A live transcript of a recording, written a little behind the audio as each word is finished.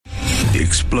the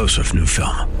explosive new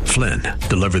film, Flynn,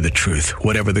 Deliver the Truth,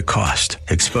 Whatever the Cost,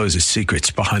 exposes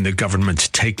secrets behind the government's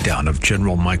takedown of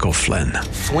General Michael Flynn.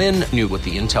 Flynn knew what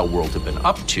the intel world had been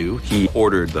up to. He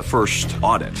ordered the first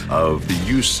audit of the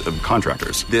use of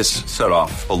contractors. This set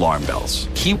off alarm bells.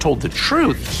 He told the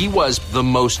truth. He was the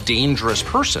most dangerous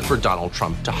person for Donald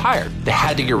Trump to hire. They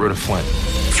had to get rid of Flynn.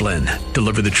 Flynn,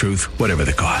 Deliver the Truth, Whatever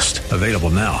the Cost. Available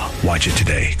now. Watch it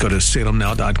today. Go to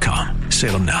salemnow.com.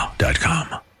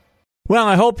 salemnow.com. Well,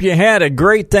 I hope you had a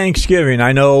great Thanksgiving.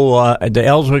 I know the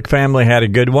Elswick family had a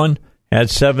good one. Had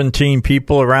 17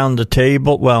 people around the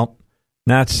table. Well,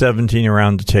 not 17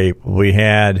 around the table. We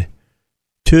had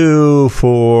 2,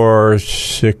 4,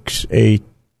 6, 8,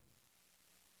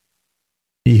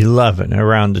 11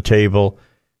 around the table.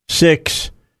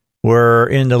 6 were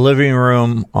in the living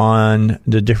room on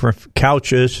the different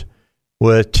couches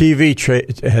with TV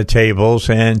tables,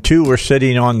 and 2 were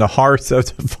sitting on the hearth of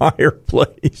the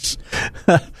fireplace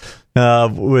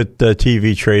with the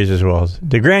TV trays as well.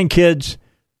 The grandkids,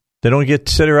 they don't get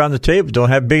to sit around the table, don't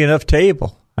have a big enough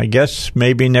table. I guess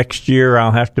maybe next year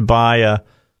I'll have to buy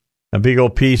a big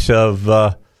old piece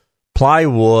of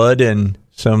plywood and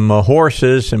some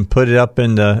horses and put it up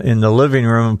in the living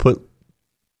room and put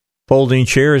folding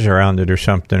chairs around it or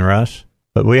something, Russ.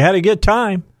 But we had a good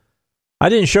time. I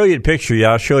didn't show you the picture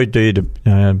yet. I'll show it to you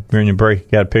during the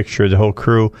break. Got a picture of the whole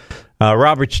crew.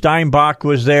 Robert Steinbach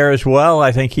was there as well.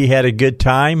 I think he had a good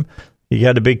time. He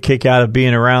got a big kick out of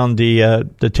being around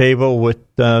the table with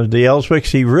the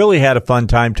Elswicks. He really had a fun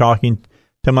time talking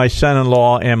to my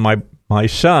son-in-law and my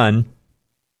son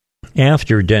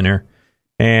after dinner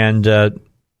and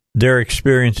their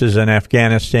experiences in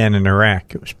Afghanistan and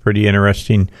Iraq. It was pretty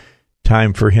interesting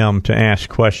time for him to ask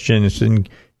questions and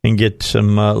get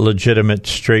some legitimate,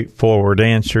 straightforward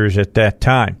answers at that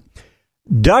time.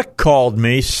 Duck called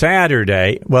me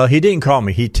Saturday. Well, he didn't call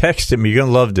me. He texted me. You're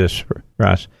going to love this,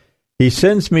 Ross. He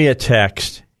sends me a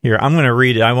text. Here, I'm going to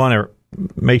read it. I want to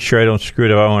make sure I don't screw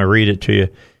it up. I want to read it to you.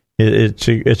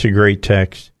 It's a great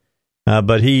text.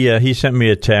 But he sent me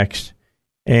a text,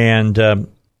 and let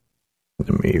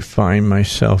me find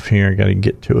myself here. I got to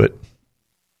get to it.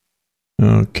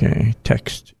 Okay,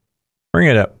 text. Bring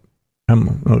it up.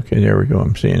 Okay, there we go.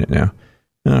 I'm seeing it now.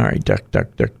 All right, duck.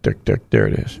 There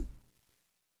it is.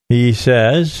 He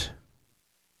says,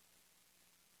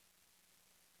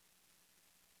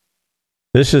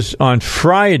 this is on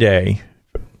Friday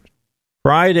at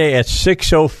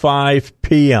 6:05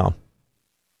 p.m.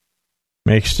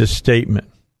 Makes this statement.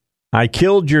 I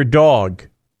killed your dog.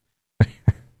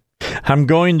 I'm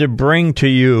going to bring to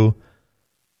you.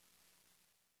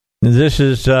 This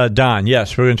is Don.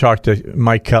 Yes, we're going to talk to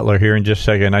Mike Cutler here in just a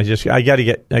second. I got to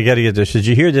get this. Did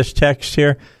you hear this text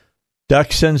here?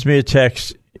 Duck sends me a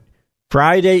text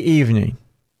Friday evening,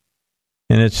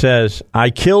 and it says, "I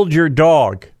killed your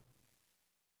dog.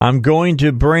 I'm going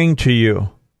to bring to you."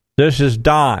 This is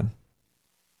Don.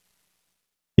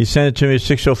 He sent it to me at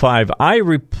 6:05. I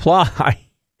reply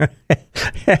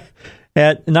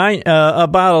at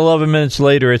about 11 minutes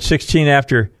later at 16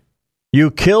 after. You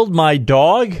killed my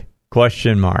dog? ?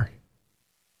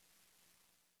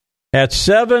 At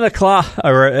 7 o'clock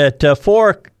or at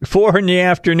 4 in the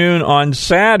afternoon on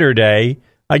Saturday,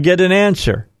 I get an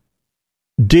answer.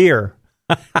 Deer.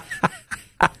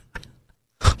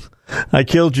 I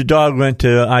killed your dog went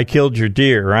to I killed your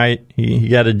deer, right? He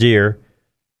got a deer.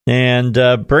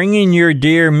 And bringing your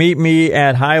deer, meet me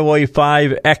at Highway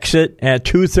 5 exit at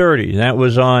 2:30. That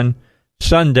was on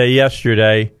Sunday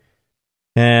yesterday.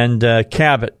 And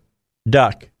Cabot,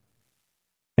 Duck.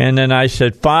 And then I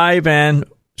said 5 and,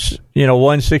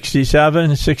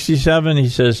 167, 67. He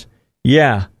says,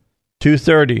 yeah,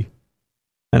 2:30.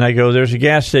 And I go, there's a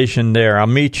gas station there. I'll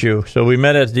meet you. So we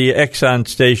met at the Exxon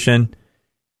station.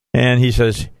 And he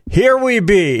says, here we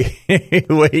be,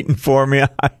 waiting for me.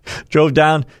 I drove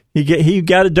down. He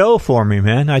got a dough for me,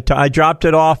 man. I dropped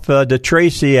it off to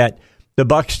Tracy at the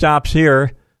Buck Stops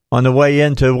here on the way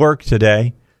into work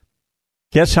today.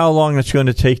 Guess how long it's going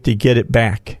to take to get it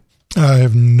back? I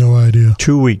have no idea.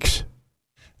 2 weeks.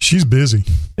 She's busy.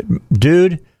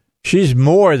 Dude, she's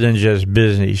more than just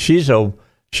busy. She's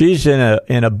in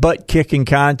a butt-kicking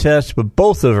contest with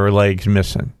both of her legs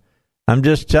missing. I'm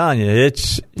just telling you,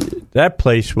 that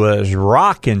place was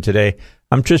rocking today.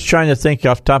 I'm just trying to think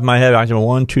off the top of my head. I said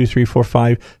 1, 2, 3, 4,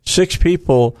 5, 6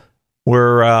 people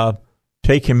were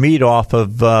taking meat off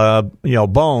of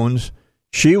bones.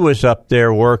 She was up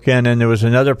there working, and there was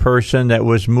another person that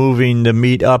was moving the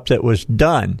meat up that was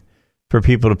done for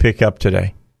people to pick up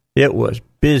today. It was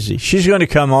busy. She's going to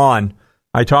come on.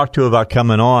 I talked to her about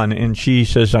coming on, and she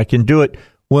says, I can do it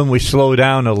when we slow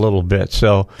down a little bit.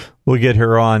 So we'll get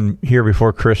her on here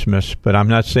before Christmas, but I'm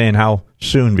not saying how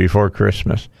soon before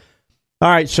Christmas. All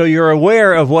right, so you're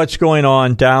aware of what's going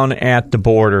on down at the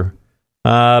border.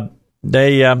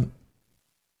 They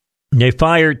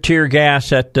fired tear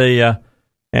gas at the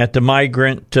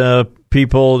migrant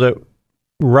people that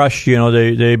rushed.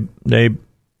 They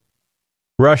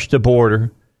rushed the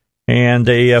border, and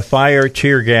they fired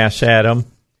tear gas at them.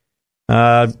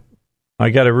 I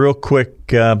got a real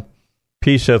quick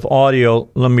piece of audio.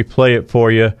 Let me play it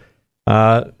for you.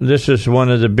 This is one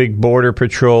of the big Border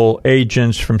Patrol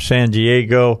agents from San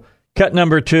Diego. Cut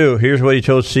number 2. Here's what he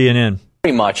told CNN.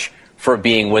 Very much for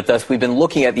being with us. We've been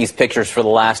looking at these pictures for the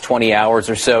last 20 hours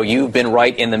or so. You've been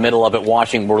right in the middle of it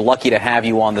watching. We're lucky to have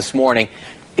you on this morning.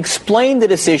 Explain the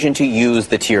decision to use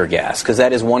the tear gas, because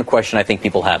that is one question I think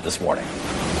people have this morning.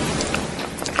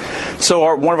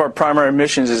 So one of our primary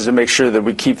missions is to make sure that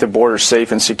we keep the border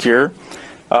safe and secure.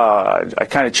 I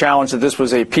kind of challenged that this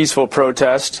was a peaceful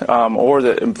protest, or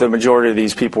that the majority of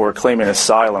these people were claiming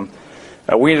asylum.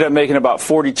 We ended up making about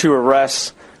 42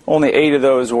 arrests. Only 8 of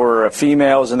those were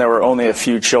females, and there were only a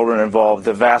few children involved.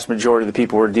 The vast majority of the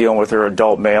people we're dealing with are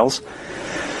adult males.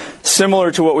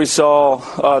 Similar to what we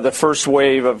saw the first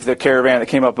wave of the caravan that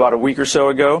came up about a week or so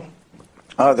ago,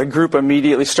 the group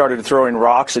immediately started throwing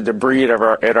rocks and debris at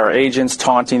our agents,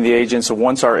 taunting the agents. So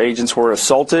once our agents were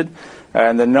assaulted,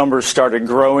 and the numbers started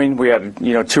growing, we had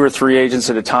 2 or 3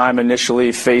 agents at a time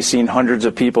initially facing hundreds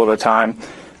of people at a time.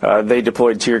 They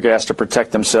deployed tear gas to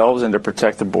protect themselves and to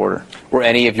protect the border. Were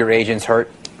any of your agents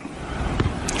hurt?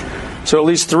 So at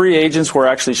least 3 agents were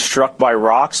actually struck by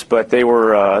rocks, but they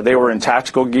were in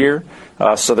tactical gear,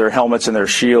 so their helmets and their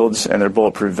shields and their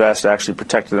bulletproof vests actually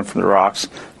protected them from the rocks.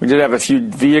 We did have a few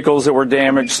vehicles that were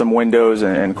damaged, some windows,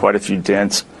 and quite a few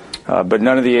dents. But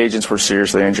none of the agents were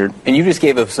seriously injured. And you just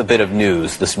gave us a bit of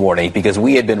news this morning, because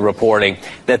we had been reporting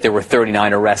that there were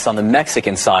 39 arrests on the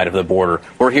Mexican side of the border.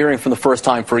 We're hearing for the first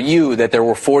time for you that there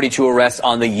were 42 arrests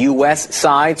on the U.S.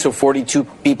 side, so 42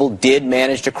 people did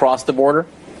manage to cross the border?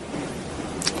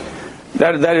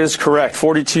 That is correct.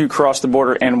 42 crossed the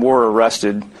border and were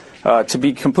arrested. To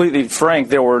be completely frank,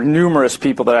 there were numerous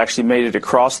people that actually made it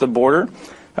across the border.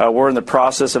 We're in the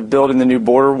process of building the new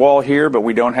border wall here, but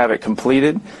we don't have it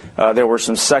completed. There were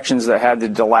some sections that had the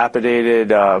dilapidated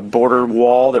border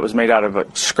wall that was made out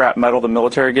of scrap metal the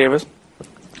military gave us.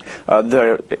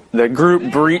 The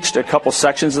group breached a couple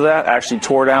sections of that, actually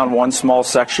tore down one small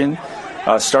section,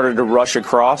 started to rush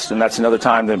across, and that's another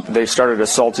time that they started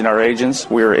assaulting our agents.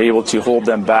 We were able to hold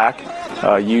them back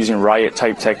using riot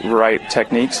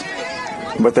techniques.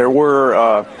 But there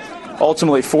were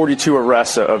ultimately 42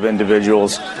 arrests of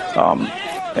individuals.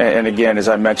 And again, as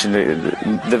I mentioned,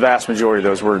 the vast majority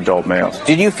of those were adult males.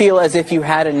 Did you feel as if you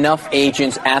had enough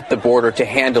agents at the border to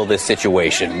handle this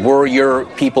situation? Were your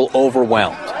people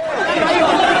overwhelmed?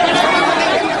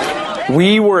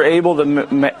 We were able to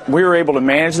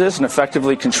manage this and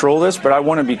effectively control this, but I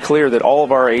want to be clear that all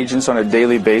of our agents on a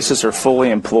daily basis are fully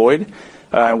employed.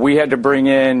 We had to bring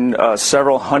in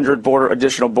several hundred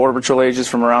additional Border Patrol agents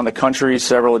from around the country,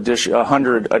 several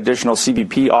hundred additional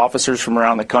CBP officers from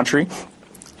around the country.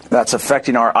 That's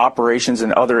affecting our operations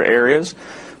in other areas.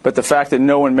 But the fact that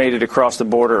no one made it across the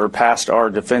border or past our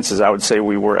defenses, I would say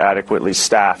we were adequately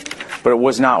staffed. But it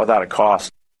was not without a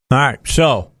cost. All right,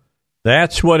 so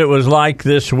that's what it was like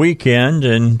this weekend.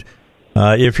 And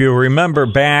if you remember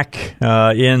back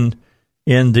in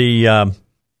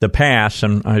the past,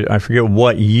 and I forget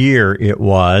what year it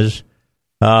was,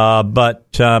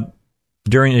 but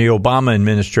during the Obama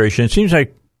administration, it seems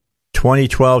like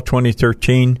 2012,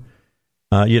 2013,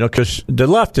 because the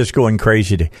left is going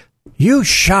crazy. You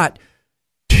shot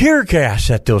tear gas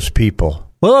at those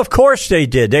people. Well, of course they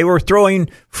did. They were throwing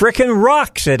frickin'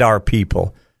 rocks at our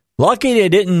people. Lucky they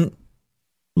didn't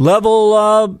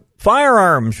level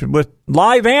firearms with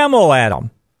live ammo at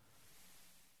them.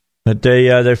 But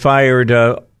they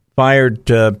fired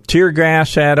tear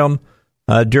gas at them.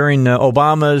 During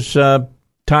Obama's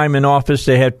time in office,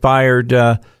 they had fired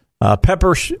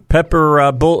pepper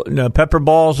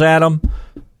balls at them.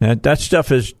 That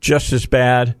stuff is just as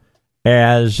bad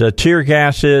as tear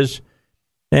gas is.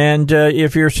 And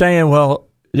if you're saying, well,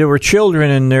 there were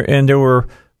children and there were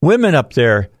women up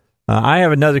there, I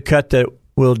have another cut that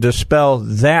will dispel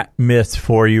that myth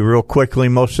for you real quickly.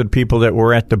 Most of the people that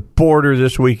were at the border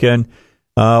this weekend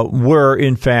were,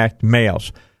 in fact,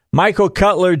 males. Michael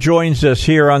Cutler joins us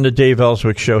here on the Dave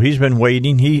Elswick Show. He's been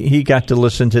waiting. He got to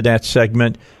listen to that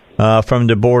segment from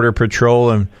the Border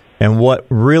Patrol and what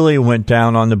really went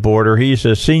down on the border. He's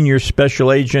a senior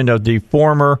special agent of the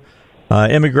former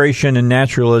Immigration and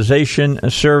Naturalization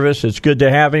Service. It's good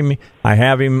to have him. I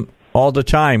have him all the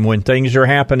time when things are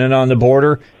happening on the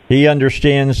border. He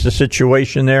understands the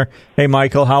situation there. Hey,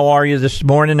 Michael, how are you this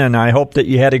morning? And I hope that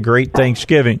you had a great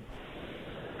Thanksgiving.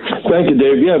 Thank you,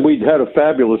 Dave. Yeah, we had a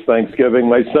fabulous Thanksgiving.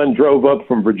 My son drove up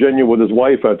from Virginia with his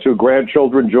wife. Our 2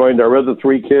 grandchildren joined our other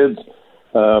 3 kids.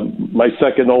 My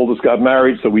second oldest got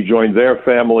married, so we joined their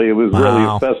family. It was really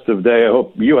a festive day. I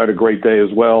hope you had a great day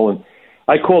as well. And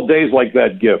I call days like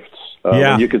that gifts.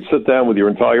 When you could sit down with your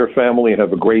entire family and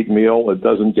have a great meal. It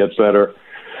doesn't get better.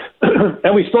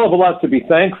 And we still have a lot to be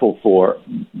thankful for.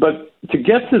 But to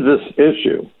get to this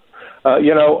issue,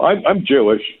 I'm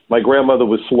Jewish. My grandmother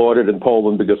was slaughtered in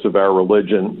Poland because of our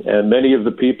religion, and many of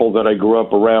the people that I grew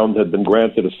up around had been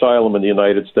granted asylum in the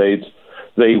United States.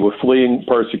 They were fleeing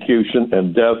persecution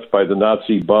and death by the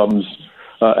Nazi bums,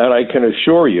 and I can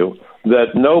assure you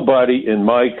that nobody in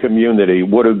my community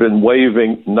would have been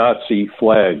waving Nazi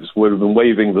flags, would have been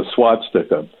waving the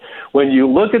swastika. When you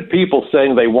look at people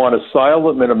saying they want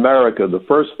asylum in America, the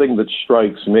first thing that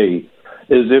strikes me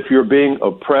is if you're being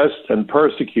oppressed and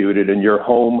persecuted in your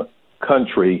home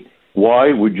country,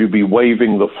 why would you be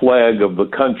waving the flag of the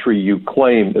country you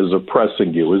claim is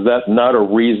oppressing you? Is that not a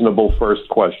reasonable first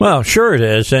question? Well, sure it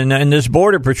is. And this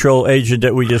Border Patrol agent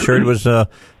that we just heard was the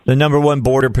number 1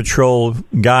 Border Patrol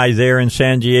guy there in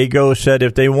San Diego, said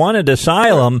if they wanted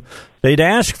asylum, they'd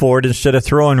ask for it instead of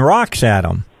throwing rocks at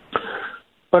them.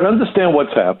 But understand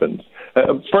what's happened.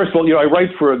 First of all, I write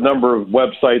for a number of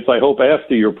websites. I hope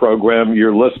after your program,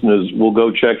 your listeners will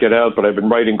go check it out. But I've been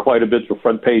writing quite a bit for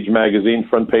Front Page Magazine,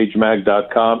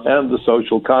 frontpagemag.com, and The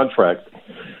Social Contract.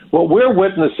 What we're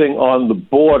witnessing on the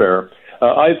border,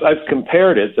 I've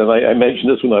compared it, and I mentioned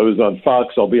this when I was on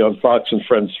Fox. I'll be on Fox and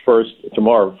Friends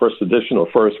tomorrow, first edition or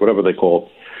first, whatever they call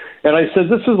it. And I said,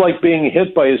 this is like being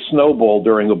hit by a snowball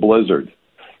during a blizzard.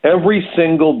 Every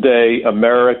single day,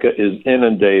 America is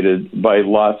inundated by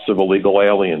lots of illegal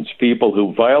aliens, people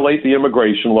who violate the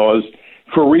immigration laws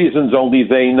for reasons only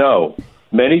they know.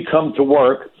 Many come to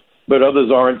work, but others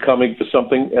aren't coming for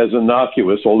something as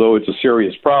innocuous, although it's a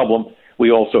serious problem. We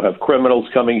also have criminals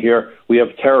coming here. We have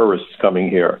terrorists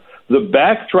coming here. The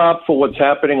backdrop for what's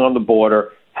happening on the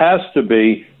border has to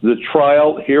be the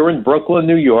trial here in Brooklyn,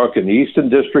 New York, in the Eastern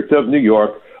District of New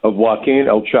York, of Joaquin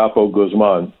El Chapo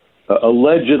Guzman.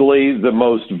 Allegedly the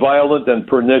most violent and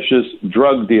pernicious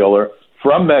drug dealer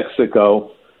from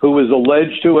Mexico, who is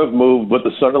alleged to have moved with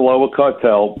the Sinaloa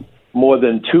cartel more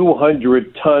than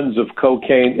 200 tons of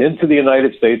cocaine into the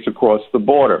United States across the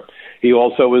border. He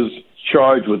also is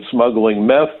charged with smuggling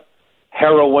meth,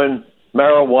 heroin,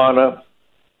 marijuana,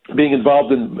 being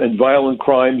involved in violent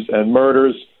crimes and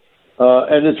murders.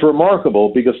 And it's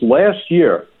remarkable because last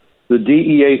year, the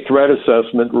DEA threat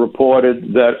assessment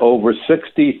reported that over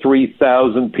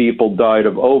 63,000 people died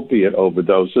of opiate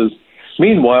overdoses.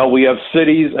 Meanwhile, we have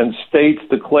cities and states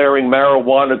declaring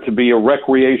marijuana to be a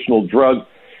recreational drug.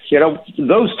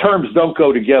 Those terms don't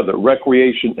go together,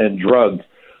 recreation and drug.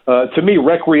 To me,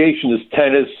 recreation is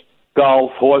tennis,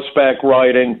 golf, horseback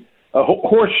riding,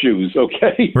 horseshoes,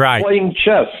 okay? Right. Playing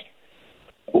chess.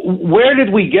 Where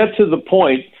did we get to the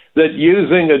point that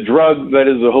using a drug that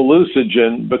is a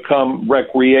hallucinogen become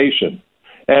recreation?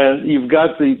 And you've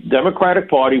got the Democratic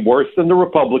Party, worse than the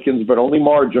Republicans, but only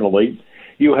marginally.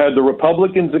 You had the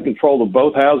Republicans in control of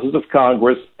both houses of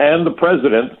Congress and the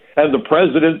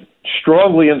president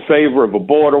strongly in favor of a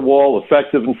border wall,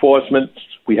 effective enforcement.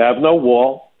 We have no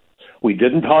wall. We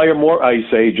didn't hire more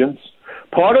ICE agents.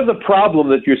 Part of the problem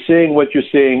that you're seeing,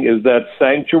 is that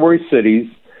sanctuary cities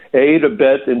aid,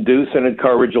 abet, induce, and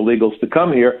encourage illegals to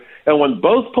come here. And when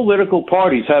both political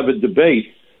parties have a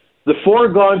debate, the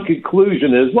foregone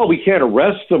conclusion is, well, we can't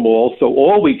arrest them all, so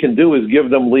all we can do is give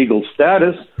them legal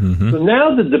status. Mm-hmm. So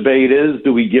now the debate is,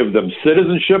 do we give them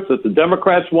citizenship that the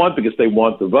Democrats want because they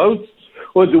want the votes?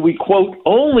 Or do we, quote,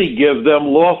 only give them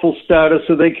lawful status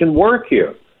so they can work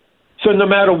here? So no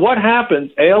matter what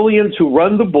happens, aliens who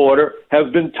run the border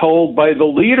have been told by the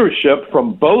leadership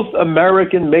from both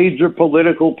American major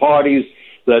political parties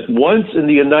that once in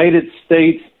the United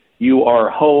States, you are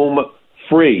home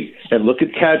free. And look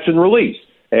at catch and release.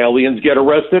 Aliens get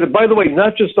arrested. And by the way,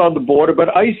 not just on the border,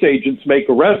 but ICE agents make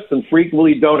arrests and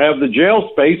frequently don't have the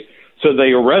jail space. So they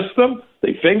arrest them,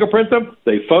 they fingerprint them,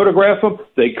 they photograph them,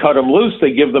 they cut them loose,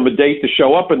 they give them a date to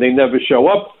show up, and they never show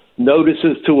up.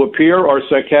 Notices to appear are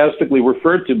sarcastically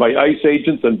referred to by ICE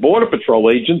agents and Border Patrol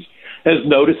agents as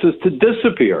notices to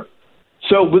disappear.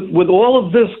 So with all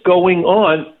of this going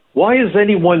on, why is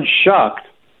anyone shocked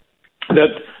that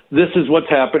this is what's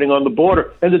happening on the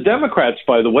border? And the Democrats,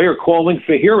 by the way, are calling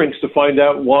for hearings to find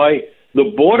out why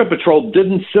The Border Patrol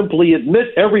didn't simply admit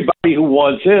everybody who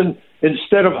wants in.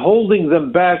 Instead of holding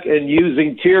them back and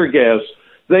using tear gas,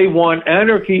 they want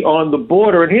anarchy on the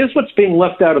border. And here's what's being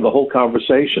left out of the whole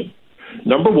conversation.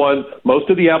 Number one, most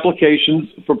of the applications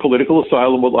for political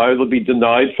asylum will either be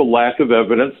denied for lack of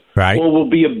evidence or will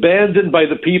be abandoned by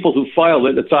the people who file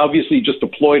it. It's obviously just a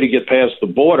ploy to get past the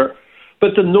border.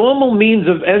 But the normal means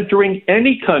of entering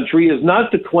any country is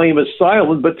not to claim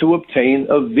asylum, but to obtain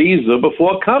a visa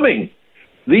before coming.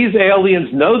 These aliens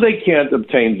know they can't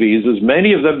obtain visas,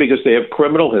 many of them because they have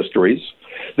criminal histories.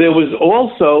 There was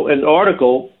also an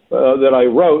article that I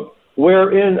wrote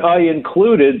wherein I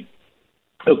included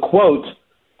a quote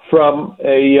from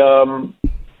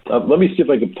let me see if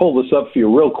I can pull this up for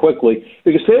you real quickly,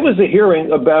 because there was a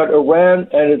hearing about Iran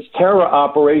and its terror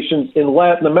operations in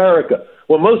Latin America.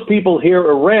 When most people hear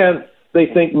Iran, they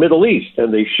think Middle East,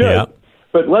 and they should. Yeah.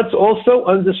 But let's also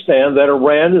understand that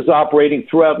Iran is operating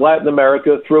throughout Latin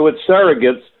America through its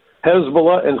surrogates.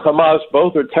 Hezbollah and Hamas,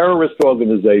 both are terrorist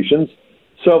organizations.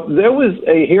 So there was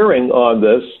a hearing on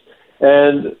this,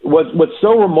 and what's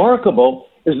so remarkable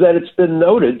is that it's been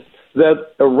noted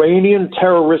that Iranian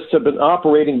terrorists have been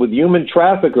operating with human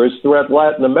traffickers throughout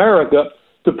Latin America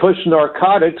to push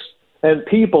narcotics and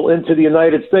people into the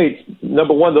United States.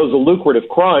 Number one, those are lucrative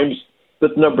crimes.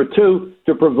 But number two,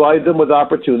 to provide them with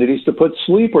opportunities to put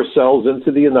sleeper cells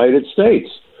into the United States.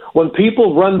 When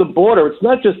people run the border, it's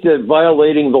not just they're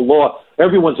violating the law.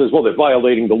 Everyone says, well, they're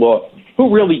violating the law.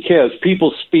 Who really cares?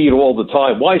 People speed all the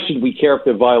time. Why should we care if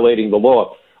they're violating the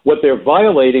law? What they're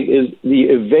violating is the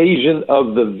evasion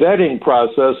of the vetting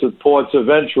process at ports of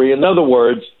entry. In other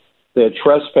words, they're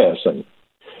trespassing.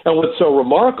 And what's so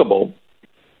remarkable,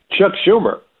 Chuck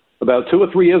Schumer, about 2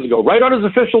 or 3 years ago, right on his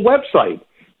official website,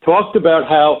 talked about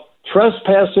how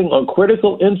trespassing on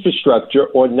critical infrastructure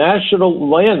or national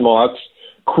landmarks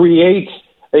creates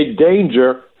a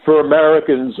danger for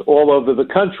Americans all over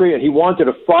the country, and he wanted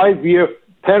a 5-year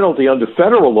penalty under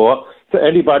federal law for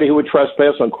anybody who would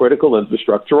trespass on critical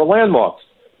infrastructure or landmarks.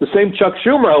 The same Chuck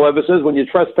Schumer, however, says when you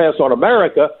trespass on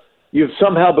America, you've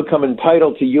somehow become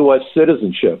entitled to U.S.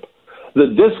 citizenship. The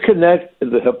disconnect,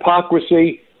 the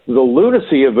hypocrisy, the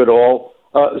lunacy of it all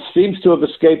seems to have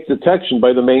escaped detection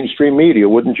by the mainstream media.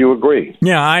 Wouldn't you agree?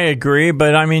 Yeah, I agree.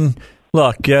 But, I mean,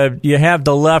 look, you have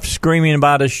the left screaming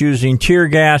about us using tear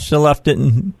gas. The left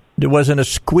there wasn't a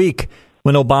squeak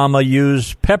when Obama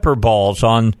used pepper balls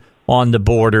on the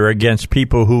border against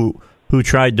people who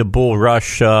tried to bull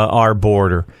rush our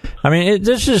border. I mean,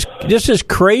 this is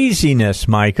craziness,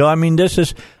 Michael. I mean, this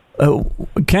is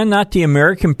cannot the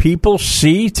American people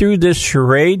see through this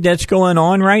charade that's going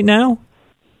on right now?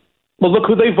 Well, look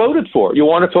who they voted for. You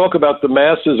want to talk about the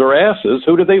masses or asses?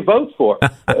 Who did they vote for?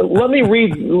 Let me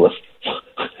read.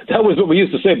 That was what we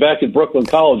used to say back at Brooklyn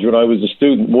College when I was a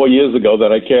student more years ago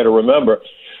that I care to remember.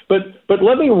 But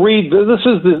let me read. This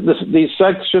is the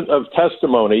section of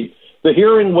testimony. The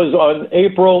hearing was on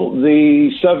April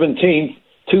the 17th,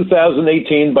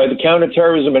 2018, by the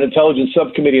Counterterrorism and Intelligence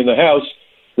Subcommittee in the House.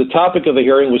 The topic of the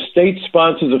hearing was state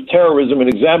sponsors of terrorism and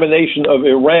examination of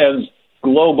Iran's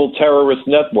global terrorist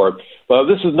network. Well,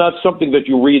 this is not something that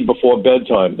you read before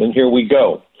bedtime, and here we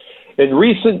go. In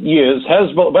recent years,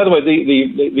 Hezbollah, by the way,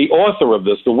 the author of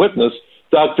this, the witness,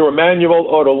 Dr. Emmanuel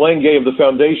Ottolenghi of the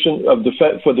Foundation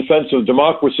for Defense of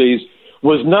Democracies,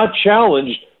 was not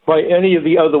challenged by any of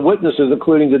the other witnesses,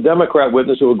 including the Democrat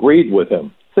witness who agreed with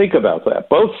him. Think about that.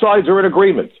 Both sides are in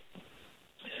agreement.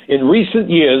 In recent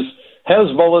years,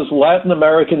 Hezbollah's Latin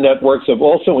American networks have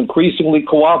also increasingly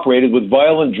cooperated with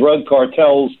violent drug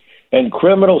cartels and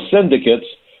criminal syndicates,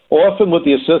 often with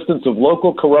the assistance of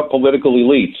local corrupt political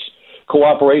elites.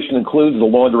 Cooperation includes the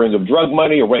laundering of drug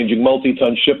money, arranging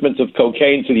multi-ton shipments of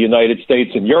cocaine to the United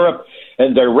States and Europe,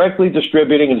 and directly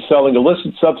distributing and selling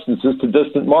illicit substances to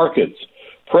distant markets.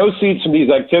 Proceeds from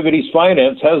these activities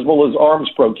finance Hezbollah's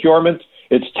arms procurement,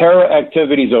 its terror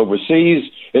activities overseas,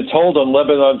 its hold on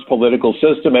Lebanon's political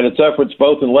system, and its efforts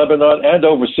both in Lebanon and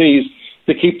overseas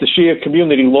to keep the Shia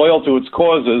community loyal to its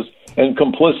causes and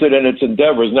complicit in its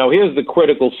endeavors. Now, here's the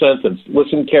critical sentence.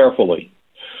 Listen carefully.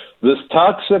 This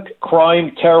toxic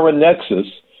crime terror nexus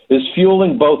is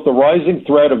fueling both the rising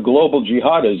threat of global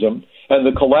jihadism and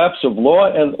the collapse of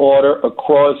law and order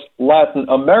across Latin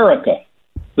America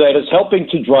that is helping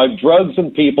to drive drugs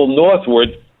and people northward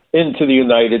into the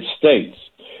United States.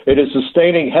 It is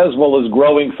sustaining Hezbollah's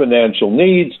growing financial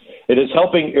needs. It is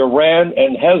helping Iran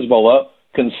and Hezbollah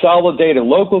consolidate a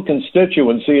local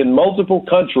constituency in multiple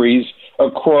countries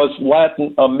across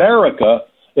Latin America.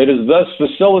 It is thus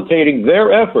facilitating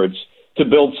their efforts to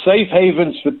build safe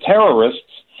havens for terrorists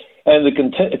and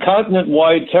the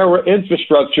continent-wide terror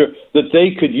infrastructure that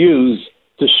they could use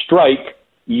to strike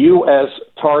U.S.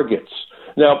 targets.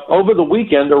 Now, over the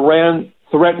weekend, Iran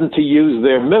threatened to use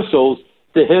their missiles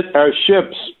to hit our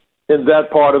ships in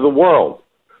that part of the world.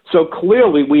 So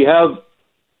clearly we have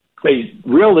a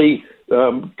really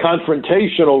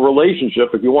confrontational relationship,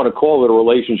 if you want to call it a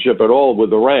relationship at all,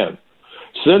 with Iran.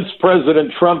 Since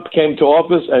President Trump came to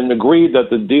office and agreed that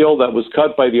the deal that was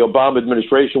cut by the Obama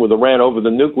administration with Iran over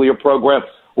the nuclear program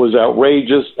was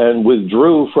outrageous and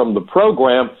withdrew from the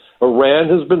program, Iran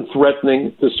has been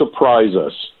threatening to surprise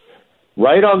us.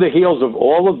 Right on the heels of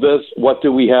all of this, what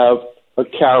do we have? A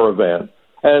caravan.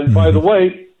 And by the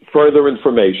way, further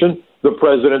information, the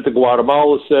president of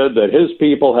Guatemala said that his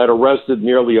people had arrested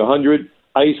nearly 100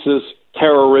 ISIS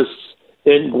terrorists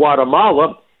in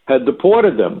Guatemala, had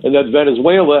deported them, and that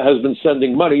Venezuela has been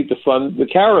sending money to fund the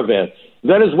caravan.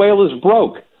 Venezuela's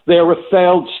broke. They are a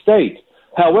failed state.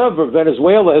 However,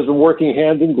 Venezuela has been working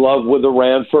hand in glove with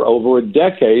Iran for over a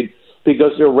decade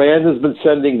because Iran has been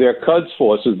sending their Quds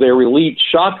forces, their elite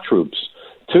shock troops,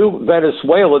 to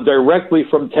Venezuela directly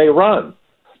from Tehran.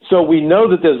 So we know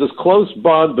that there's this close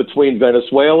bond between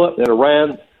Venezuela and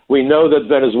Iran. We know that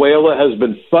Venezuela has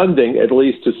been funding, at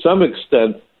least to some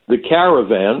extent, the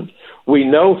caravan. We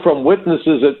know from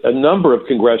witnesses at a number of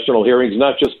congressional hearings,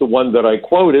 not just the one that I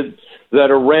quoted,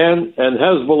 that Iran and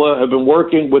Hezbollah have been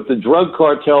working with the drug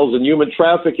cartels and human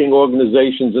trafficking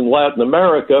organizations in Latin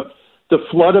America to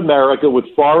flood America with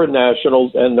foreign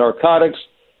nationals and narcotics,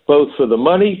 both for the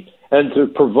money and to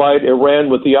provide Iran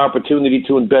with the opportunity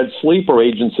to embed sleeper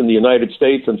agents in the United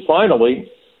States. And finally,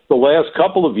 the last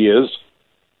couple of years,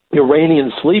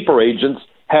 Iranian sleeper agents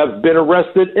have been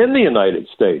arrested in the United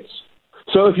States.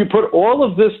 So if you put all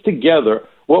of this together,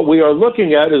 what we are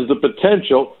looking at is the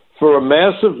potential for a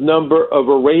massive number of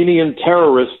Iranian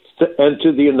terrorists to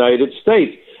enter the United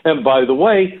States. And by the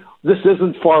way, this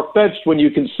isn't far-fetched when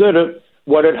you consider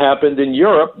what had happened in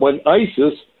Europe when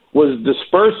ISIS was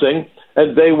dispersing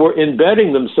and they were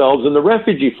embedding themselves in the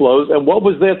refugee flows. And what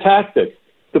was their tactic?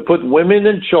 To put women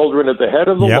and children at the head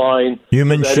of the line.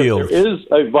 Human shields. If there is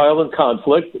a violent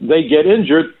conflict, they get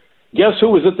injured. Guess who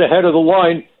was at the head of the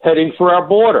line heading for our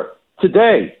border?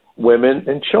 Today, women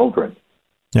and children.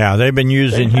 Yeah, they've been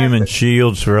using human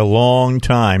shields for a long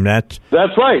time. That's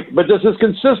right. But this is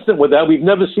consistent with that. We've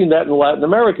never seen that in Latin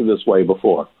America this way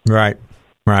before. Right.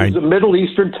 It's a Middle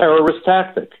Eastern terrorist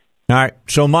tactic. All right.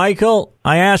 So, Michael,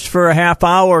 I asked for a half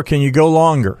hour. Can you go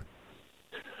longer?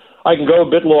 I can go a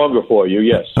bit longer for you,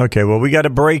 yes. Okay, well, we got a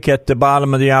break at the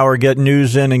bottom of the hour, get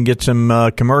news in and get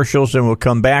some commercials, and we'll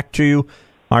come back to you.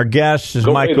 Our guest is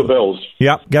Michael. Go pay the bills.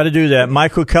 Yep, got to do that.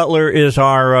 Michael Cutler is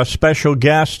our special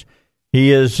guest.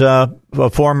 He is a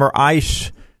former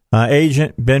ICE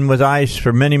agent, been with ICE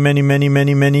for many, many, many,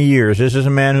 many, many years. This is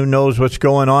a man who knows what's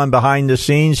going on behind the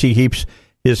scenes. He keeps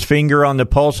his finger on the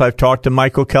pulse. I've talked to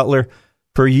Michael Cutler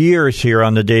for years here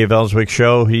on the Dave Elswick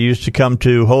Show. He used to come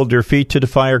to Hold Their Feet to the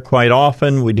Fire quite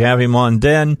often. We'd have him on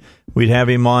then. We'd have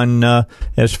him on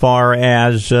as far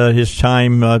as his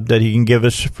time that he can give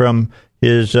us from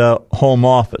his home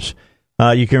office.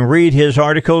 You can read his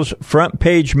articles,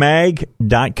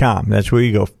 frontpagemag.com. That's where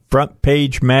you go,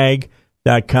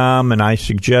 frontpagemag.com, and I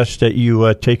suggest that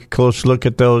you take a close look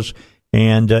at those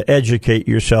and educate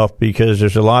yourself, because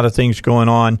there's a lot of things going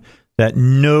on that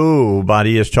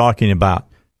nobody is talking about.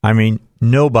 I mean,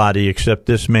 nobody except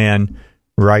this man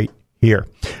right here.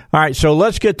 All right, so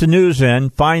let's get the news in.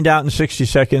 Find out in 60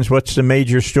 seconds what's the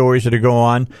major stories that are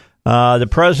going on. The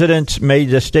president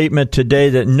made a statement today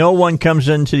that no one comes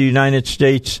into the United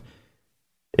States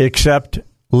except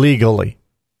legally.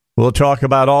 We'll talk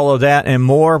about all of that and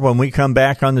more when we come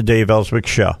back on the Dave Elswick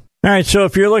Show. All right, so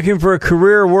if you're looking for a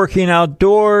career working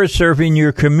outdoors, serving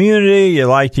your community, you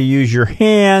like to use your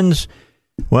hands,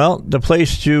 well, the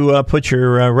place to put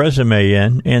your resume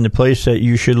in and the place that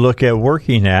you should look at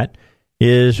working at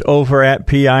is over at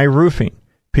PI Roofing.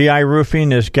 PI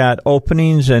Roofing has got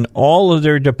openings in all of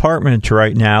their departments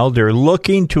right now. They're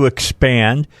looking to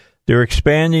expand. They're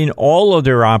expanding all of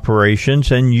their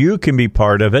operations, and you can be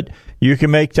part of it. You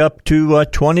can make up to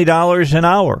 $20 an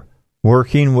hour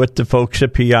working with the folks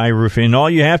at PI Roofing. And all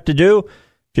you have to do,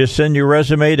 just send your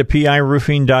resume to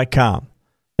piroofing.com.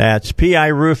 That's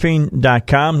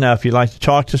piroofing.com. Now, if you'd like to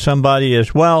talk to somebody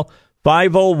as well,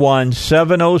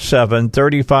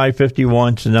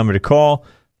 501-707-3551 is the number to call.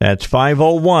 That's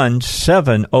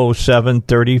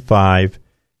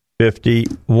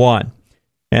 501-707-3551.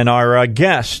 And our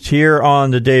guest here on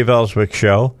the Dave Elswick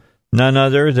Show, none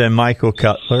other than Michael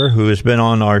Cutler, who has been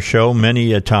on our show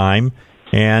many a time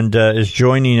and is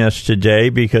joining us today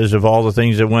because of all the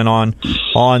things that went on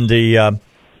the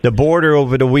the border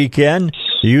over the weekend.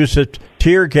 The use of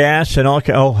tear gas and all.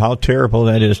 Oh, how terrible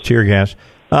that is! Tear gas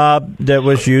that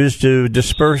was used to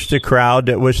disperse the crowd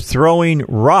that was throwing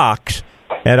rocks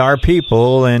at our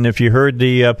people. And if you heard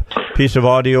the piece of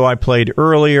audio I played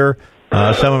earlier,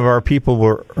 some of our people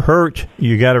were hurt.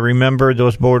 You got to remember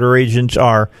those border agents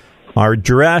are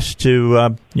dressed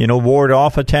to ward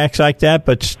off attacks like that,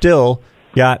 but still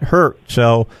got hurt.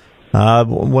 So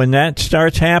when that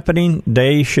starts happening,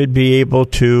 they should be able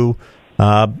to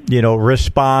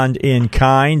respond in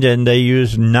kind, and they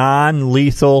use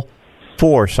non-lethal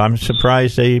force. I'm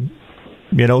surprised they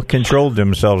controlled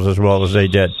themselves as well as they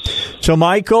did. So,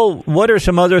 Michael, what are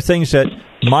some other things that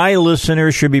my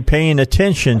listeners should be paying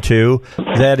attention to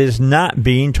that is not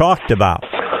being talked about?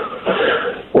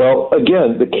 Well,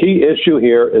 again, the key issue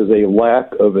here is a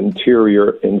lack of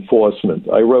interior enforcement.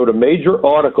 I wrote a major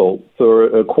article for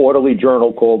a quarterly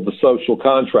journal called The Social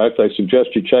Contract. I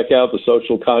suggest you check out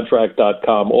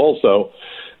thesocialcontract.com also.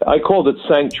 I called it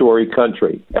Sanctuary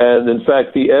Country. And, in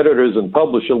fact, the editors and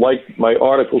publisher liked my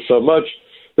article so much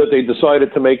that they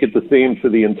decided to make it the theme for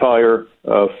the entire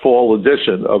fall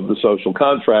edition of The Social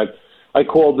Contract. I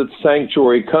called it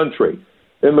Sanctuary Country,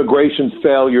 Immigration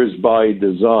Failures by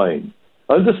Design.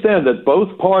 Understand that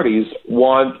both parties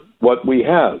want what we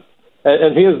have.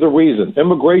 And here's the reason.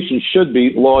 Immigration should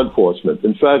be law enforcement.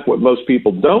 In fact, what most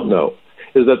people don't know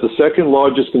is that the second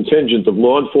largest contingent of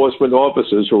law enforcement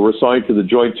officers who are assigned to the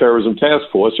Joint Terrorism Task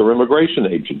Force are immigration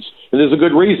agents. And there's a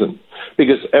good reason.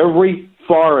 Because every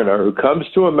foreigner who comes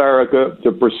to America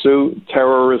to pursue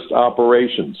terrorist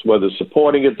operations, whether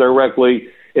supporting it directly,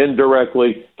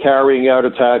 indirectly, carrying out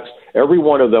attacks, every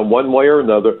one of them, one way or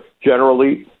another,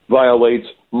 generally violates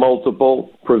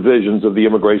multiple provisions of the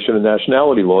immigration and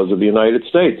nationality laws of the United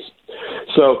States.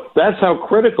 So that's how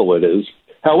critical it is.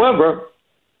 However,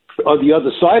 on the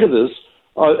other side of this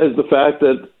is the fact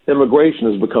that immigration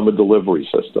has become a delivery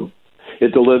system.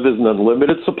 It delivers an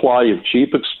unlimited supply of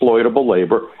cheap, exploitable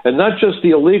labor, and not just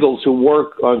the illegals who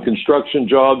work on construction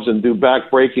jobs and do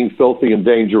backbreaking, filthy, and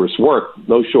dangerous work.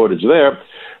 No shortage there.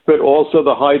 But also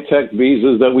the high-tech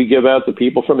visas that we give out to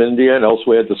people from India and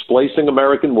elsewhere, displacing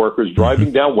American workers,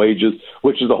 driving down wages,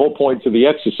 which is the whole point of the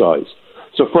exercise.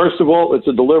 So first of all, it's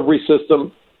a delivery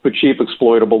system for cheap,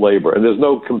 exploitable labor, and there's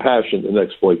no compassion in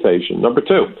exploitation. Number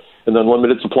two, an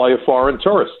unlimited supply of foreign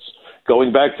tourists.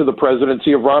 Going back to the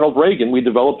presidency of Ronald Reagan, we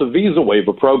developed a visa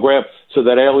waiver program so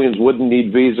that aliens wouldn't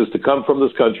need visas to come from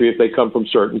this country if they come from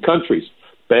certain countries.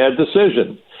 Bad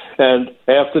decision. And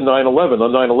after 9/11,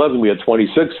 on 9/11, we had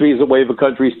 26 visa waiver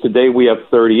countries. Today we have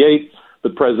 38,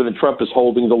 but President Trump is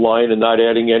holding the line and not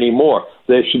adding any more.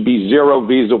 There should be 0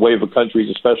 visa waiver countries,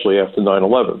 especially after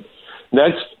 9/11.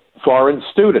 Next, foreign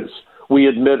students. We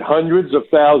admit hundreds of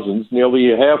thousands,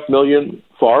 nearly 500,000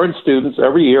 foreign students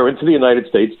every year into the United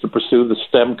States to pursue the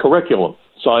STEM curriculum,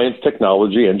 science,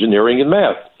 technology, engineering, and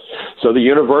math. So the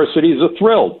universities are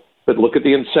thrilled, but look at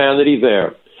the insanity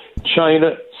there.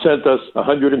 China sent us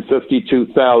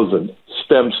 152,000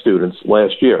 STEM students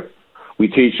last year. We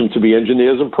teach them to be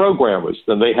engineers and programmers.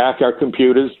 Then they hack our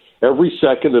computers every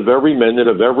second of every minute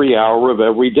of every hour of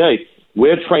every day.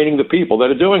 We're training the people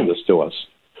that are doing this to us.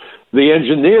 The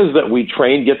engineers that we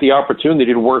train get the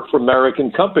opportunity to work for American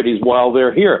companies while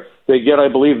they're here. They get, I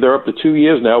believe, they're up to 2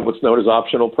 years now, what's known as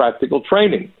optional practical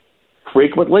training.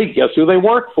 Frequently, guess who they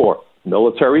work for?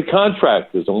 Military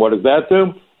contractors. And what does that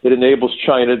do? It enables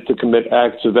China to commit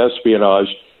acts of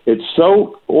espionage. It's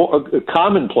so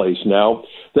commonplace now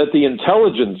that the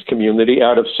intelligence community,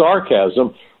 out of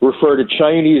sarcasm, refer to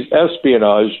Chinese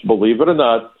espionage, believe it or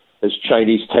not, as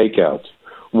Chinese takeout.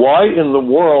 Why in the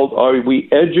world are we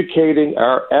educating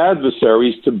our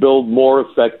adversaries to build more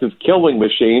effective killing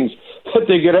machines that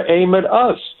they're going to aim at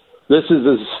us? This is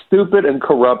as stupid and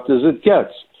corrupt as it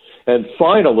gets. And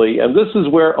finally, and this is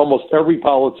where almost every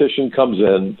politician comes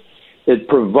in, it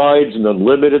provides an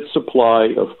unlimited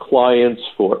supply of clients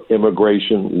for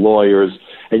immigration lawyers,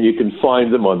 and you can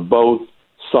find them on both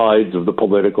sides of the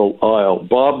political aisle.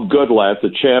 Bob Goodlatte,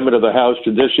 the chairman of the House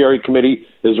Judiciary Committee,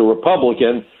 is a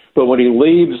Republican, but when he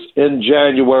leaves in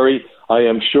January, I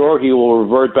am sure he will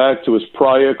revert back to his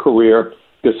prior career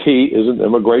because he is an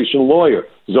immigration lawyer.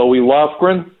 Zoe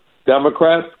Lofgren,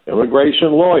 Democrat,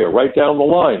 immigration lawyer, right down the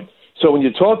line. So when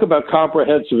you talk about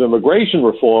comprehensive immigration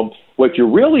reform, what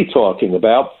you're really talking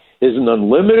about is an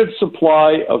unlimited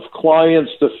supply of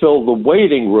clients to fill the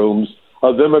waiting rooms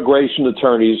of immigration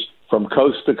attorneys from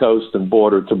coast to coast and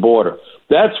border to border.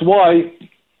 That's why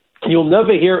you'll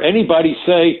never hear anybody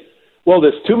say, well,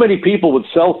 there's too many people with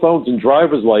cell phones and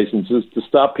driver's licenses to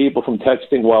stop people from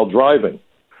texting while driving.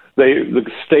 The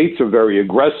states are very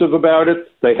aggressive about it.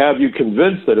 They have you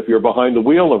convinced that if you're behind the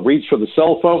wheel and reach for the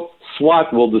cell phone,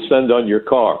 SWAT will descend on your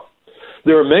car.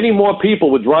 There are many more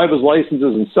people with driver's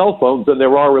licenses and cell phones than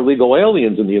there are illegal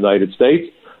aliens in the United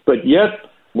States. But yet,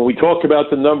 when we talk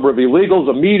about the number of illegals,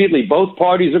 immediately both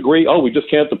parties agree, we just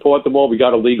can't deport them all, we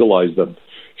got to legalize them.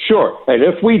 Sure, and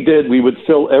if we did, we would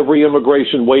fill every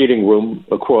immigration waiting room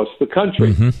across the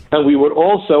country. And we would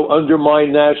also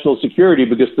undermine national security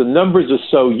because the numbers are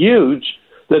so huge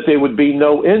that there would be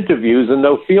no interviews and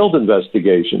no field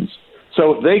investigations.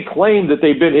 So if they claim that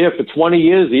they've been here for 20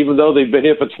 years, even though they've been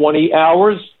here for 20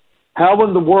 hours, how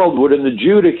in the world would an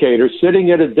adjudicator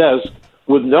sitting at a desk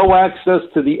with no access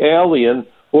to the alien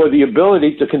or the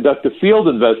ability to conduct a field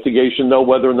investigation know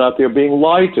whether or not they're being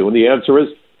lied to? And the answer is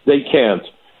they can't.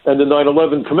 And the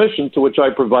 9/11 Commission, to which I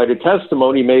provided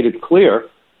testimony, made it clear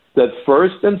that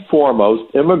first and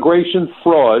foremost, immigration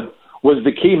fraud was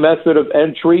the key method of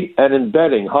entry and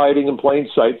embedding, hiding in plain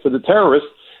sight for the terrorists.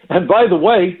 And by the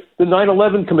way, the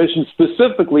 9/11 Commission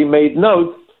specifically made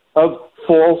note of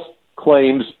false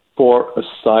claims for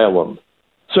asylum.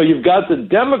 So you've got the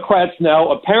Democrats now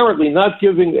apparently not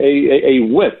giving a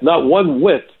whit, not one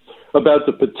whit, about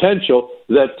the potential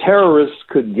that terrorists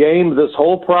could game this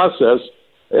whole process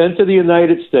into the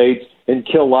United States and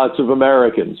kill lots of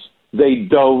Americans. They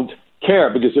don't care,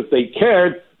 because if they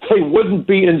cared, they wouldn't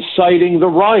be inciting the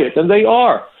riot, and they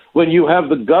are. When you have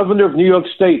the governor of New York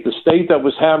State, the state that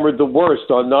was hammered the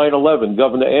worst on 9/11,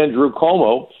 Governor Andrew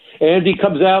Cuomo, and he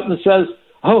comes out and says,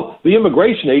 the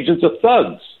immigration agents are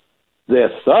thugs.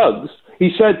 They're thugs.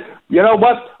 He said, you know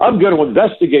what, I'm going to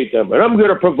investigate them, and I'm going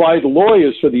to provide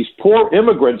lawyers for these poor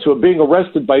immigrants who are being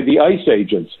arrested by the ICE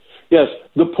agents. Yes,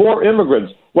 the poor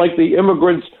immigrants, like the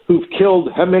immigrants who've killed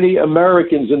how many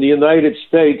Americans in the United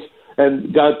States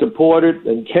and got deported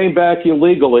and came back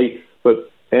illegally. But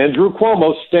Andrew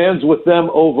Cuomo stands with them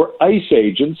over ICE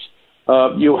agents.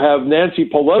 You have Nancy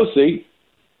Pelosi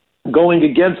going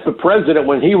against the president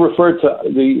when he referred to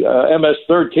the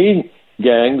MS-13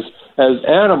 gangs as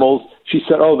animals. She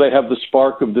said, they have the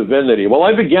spark of divinity. Well,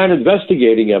 I began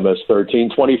investigating MS-13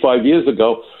 25 years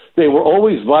ago. They were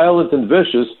always violent and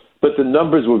vicious, but the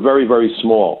numbers were very, very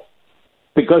small.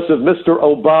 Because of Mr.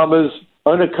 Obama's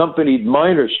unaccompanied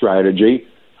minor strategy,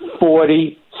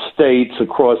 40 states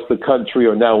across the country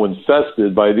are now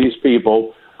infested by these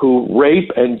people who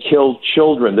rape and kill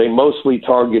children. They mostly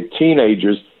target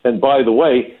teenagers. And by the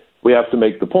way, we have to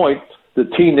make the point, the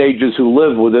teenagers who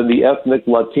live within the ethnic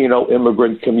Latino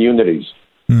immigrant communities.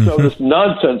 So this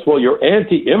nonsense, you're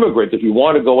anti-immigrant if you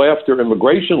want to go after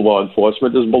immigration law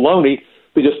enforcement, is baloney,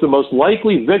 because the most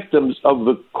likely victims of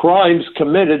the crimes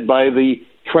committed by the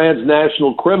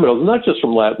transnational criminals, not just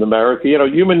from Latin America,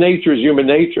 human nature is human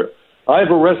nature.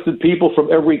 I've arrested people from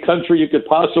every country you could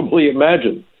possibly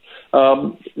imagine.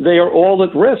 They are all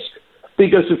at risk,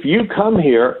 because if you come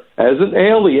here as an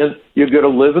alien, you're going to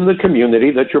live in the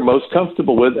community that you're most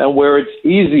comfortable with and where it's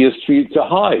easiest for you to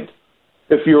hide.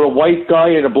 If you're a white guy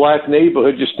in a black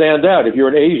neighborhood, you stand out. If you're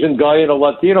an Asian guy in a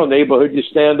Latino neighborhood, you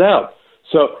stand out.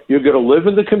 So you're going to live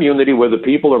in the community where the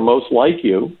people are most like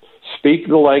you, speak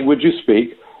the language you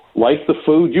speak, like the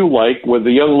food you like, where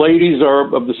the young ladies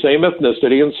are of the same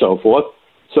ethnicity and so forth.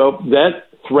 So that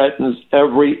threatens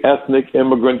every ethnic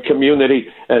immigrant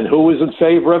community. And who is in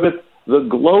favor of it? The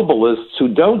globalists who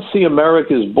don't see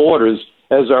America's borders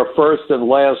as our first and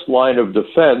last line of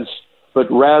defense, but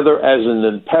rather as an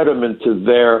impediment to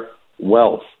their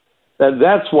wealth. And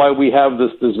that's why we have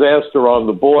this disaster on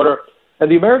the border.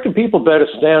 And the American people better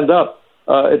stand up.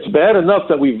 It's bad enough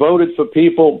that we voted for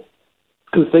people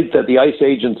who think that the ICE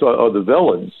agents are the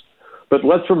villains. But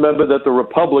let's remember that the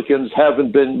Republicans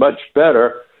haven't been much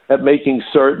better at making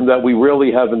certain that we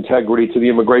really have integrity to the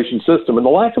immigration system. And the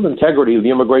lack of integrity of the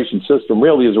immigration system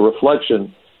really is a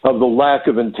reflection of the lack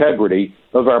of integrity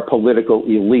of our political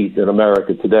elite in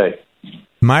America today.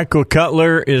 Michael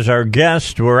Cutler is our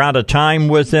guest. We're out of time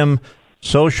with him.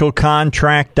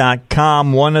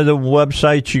 Socialcontract.com, one of the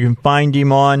websites you can find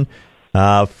him on.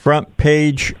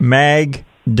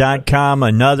 Frontpagemag.com,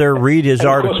 another. Read his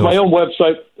articles. My own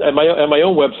website, my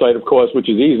own website, of course, which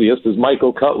is easiest, is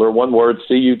Michael Cutler, one word,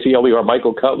 CUTLER,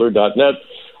 michaelcutler.net.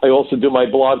 I also do my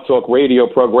Blog Talk radio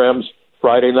programs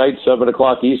Friday night, 7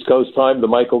 o'clock East Coast time, the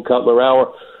Michael Cutler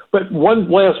Hour. But one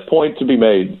last point to be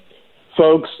made.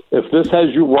 Folks, if this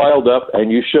has you riled up,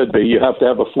 and you should be, you have to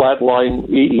have a flatline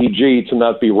EEG to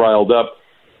not be riled up.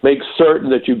 Make certain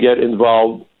that you get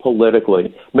involved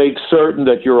politically. Make certain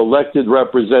that your elected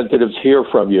representatives hear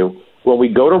from you. When we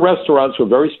go to restaurants, we're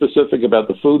very specific about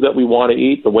the food that we want to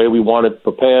eat, the way we want it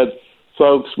prepared.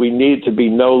 Folks, we need to be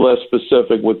no less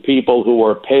specific with people who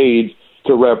are paid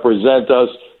to represent us.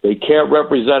 They can't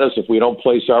represent us if we don't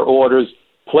place our orders.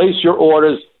 Place your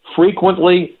orders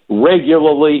frequently,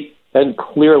 regularly, and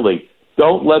clearly.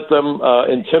 Don't let them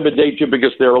intimidate you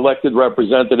because they're elected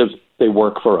representatives. They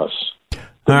work for us.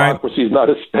 Democracy is not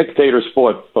a spectator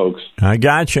sport, folks. I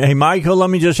got you. Hey, Michael, let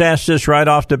me just ask this right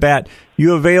off the bat.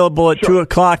 You available at 2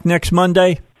 o'clock next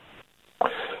Monday?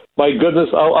 My goodness,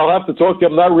 I'll have to talk to you.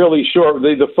 I'm not really sure.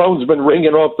 The phone's been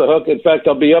ringing off the hook. In fact,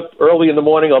 I'll be up early in the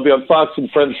morning. I'll be on Fox and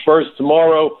Friends First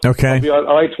tomorrow. Okay. I'll be on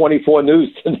I-24 News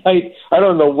tonight. I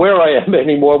don't know where I am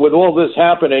anymore with all this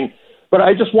happening. But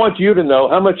I just want you to know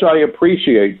how much I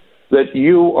appreciate that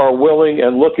you are willing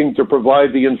and looking to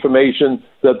provide the information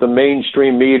that the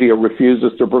mainstream media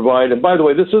refuses to provide. And by the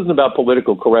way, this isn't about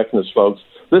political correctness, folks.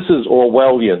 This is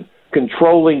Orwellian,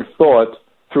 controlling thought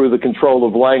through the control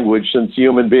of language, since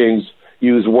human beings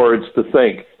use words to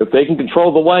think. If they can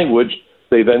control the language,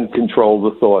 they then control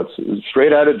the thoughts.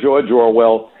 Straight out of George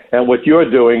Orwell. And what you're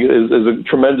doing is a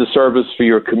tremendous service for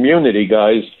your community,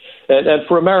 guys, and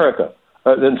for America.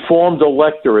 An informed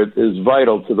electorate is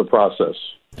vital to the process.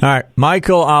 All right,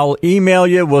 Michael, I'll email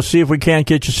you. We'll see if we can't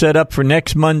get you set up for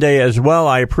next Monday as well.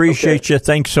 I appreciate you.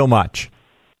 Thanks so much.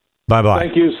 Bye-bye.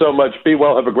 Thank you so much. Be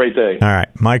well. Have a great day. All right,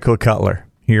 Michael Cutler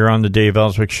here on the Dave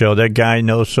Elswick Show. That guy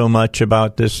knows so much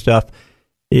about this stuff.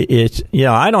 It's,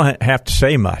 I don't have to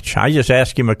say much. I just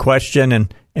ask him a question,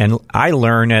 and I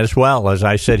learn as well as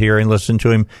I sit here and listen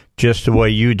to him just the way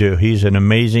you do. He's an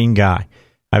amazing guy.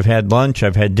 I've had lunch.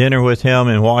 I've had dinner with him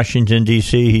in Washington,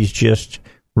 D.C. He's just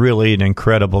really an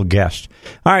incredible guest.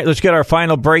 All right, let's get our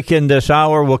final break in this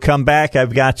hour. We'll come back.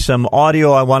 I've got some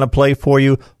audio I want to play for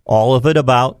you, all of it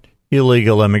about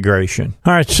illegal immigration.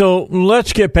 All right, so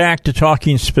let's get back to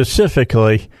talking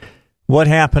specifically what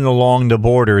happened along the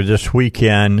border this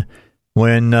weekend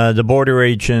when the border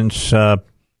agents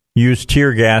used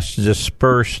tear gas to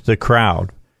disperse the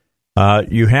crowd.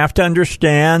 You have to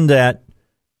understand that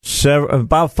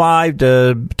about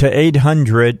 500 to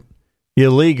 800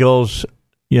 illegals,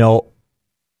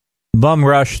 bum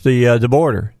rushed the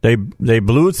border. They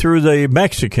blew through the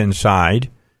Mexican side,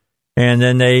 and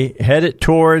then they headed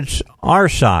towards our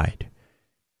side.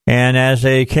 And as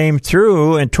they came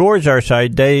through and towards our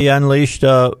side, they unleashed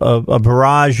a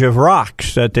barrage of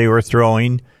rocks that they were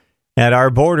throwing at our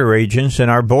border agents. And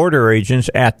our border agents,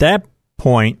 at that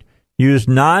point, used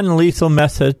non-lethal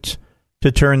methods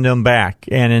to turn them back.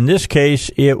 And in this case,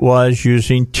 it was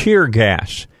using tear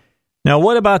gas. Now,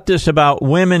 what about this about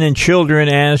women and children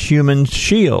as human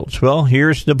shields? Well,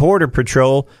 here's the Border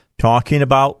Patrol talking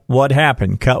about what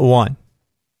happened. Cut one.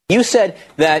 You said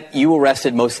that you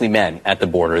arrested mostly men at the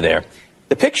border there.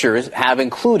 The pictures have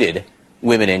included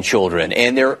women and children,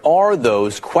 and there are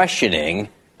those questioning,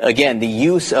 again, the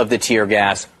use of the tear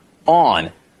gas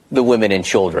on the women and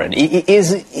children.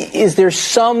 Is there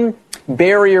some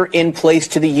barrier in place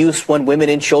to the use when women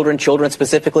and children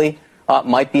specifically,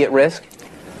 might be at risk?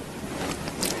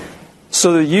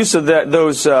 So the use of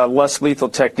those less lethal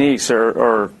techniques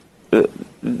are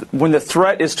when the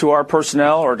threat is to our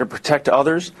personnel or to protect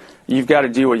others, you've got to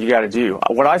do what you got to do.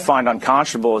 What I find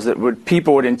unconscionable is that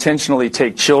people would intentionally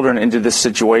take children into this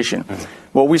situation. Mm-hmm.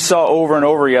 What we saw over and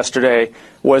over yesterday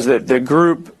was that the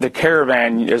group, the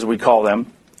caravan, as we call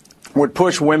them, would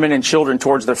push women and children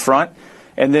towards the front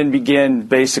and then begin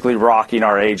basically rocking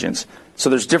our agents. So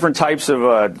there's different types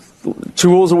of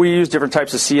tools that we use, different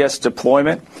types of CS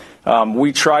deployment.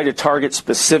 We try to target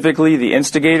specifically the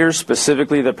instigators,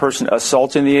 specifically the person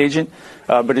assaulting the agent.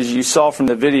 But as you saw from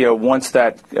the video, once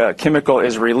that chemical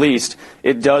is released,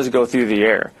 it does go through the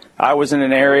air. I was in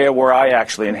an area where I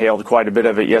actually inhaled quite a bit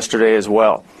of it yesterday as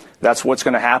well. That's what's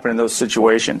going to happen in those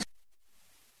situations.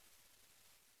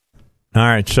 All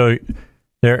right, so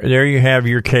there you have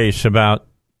your case about,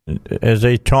 as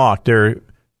they talked,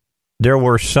 there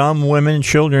were some women and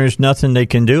children, there's nothing they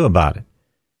can do about it.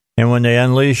 And when they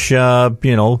unleash, tear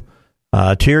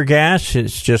gas,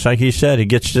 it's just like he said, it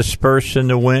gets dispersed in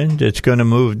the wind. It's going to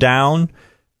move down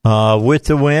with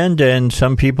the wind, and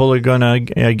some people are going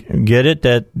to get it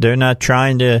that they're not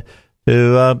trying to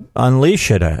unleash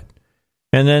it at.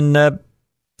 And then,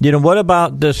 what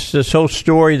about this whole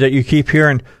story that you keep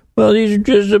hearing? Well, these are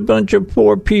just a bunch of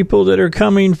poor people that are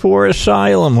coming for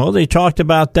asylum. Well, they talked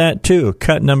about that too.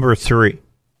 Cut number 3.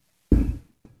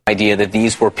 Idea that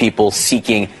these were people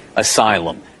seeking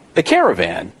asylum. The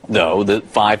caravan, though, the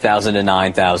 5,000 to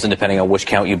 9,000, depending on which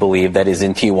count you believe, that is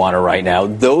in Tijuana right now,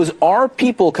 those are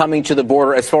people coming to the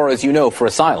border, as far as you know, for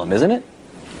asylum, isn't it?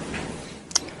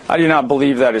 I do not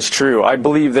believe that is true. I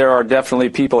believe there are definitely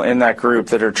people in that group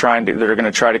that are going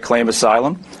to try to claim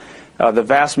asylum. The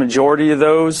vast majority of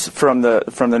those from the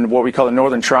what we call the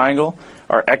Northern Triangle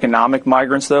are economic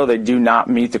migrants, though. They do not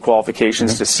meet the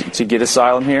qualifications to get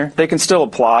asylum here. They can still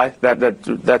apply.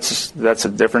 That's a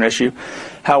different issue.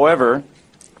 However,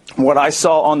 what I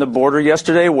saw on the border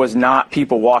yesterday was not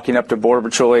people walking up to Border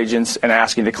Patrol agents and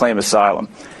asking to claim asylum.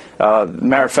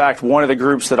 Matter of fact, one of the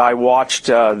groups that I watched,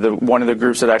 one of the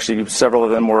groups that actually several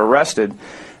of them were arrested,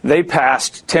 they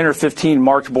passed 10 or 15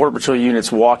 marked Border Patrol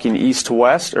units walking east to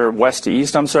west, or west to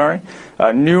east, I'm sorry.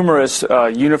 Numerous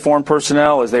uniformed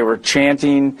personnel as they were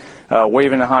chanting,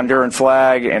 waving a Honduran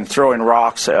flag, and throwing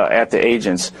rocks at the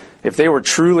agents. If they were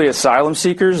truly asylum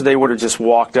seekers, they would have just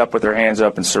walked up with their hands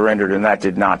up and surrendered, and that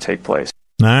did not take place.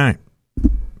 All right.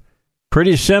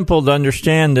 Pretty simple to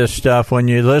understand this stuff when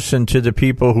you listen to the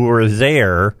people who were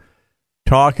there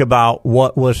talk about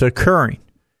what was occurring.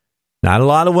 Not a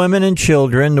lot of women and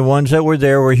children. The ones that were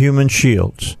there were human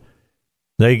shields.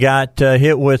 They got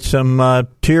hit with some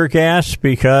tear gas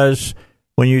because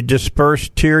when you disperse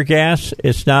tear gas,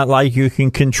 it's not like you can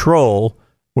control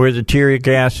where the tear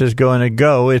gas is going to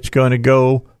go. It's going to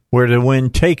go where the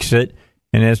wind takes it.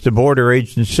 And as the border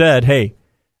agent said, hey,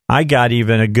 I got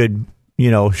even a good,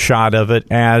 shot of it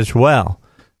as well.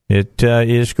 It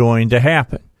is going to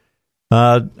happen.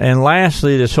 And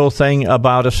lastly, this whole thing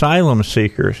about asylum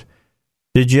seekers.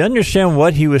 Did you understand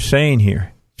what he was saying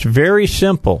here? It's very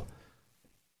simple.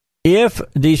 If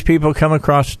these people come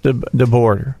across the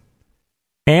border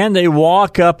and they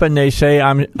walk up and they say,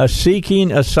 I'm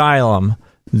seeking asylum,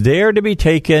 they're to be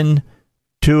taken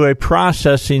to a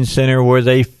processing center where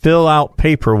they fill out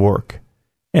paperwork.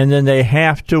 And then they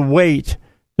have to wait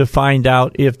to find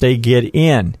out if they get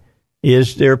in.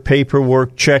 Is their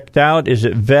paperwork checked out? Is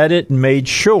it vetted and made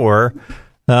sure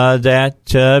that,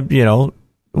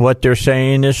 what they're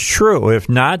saying is true? If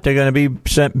not, they're going to be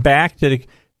sent back to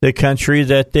the country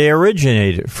that they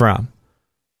originated from.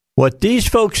 What these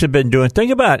folks have been doing,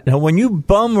 think about it. When you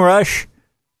bum rush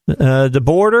the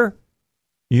border,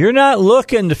 you're not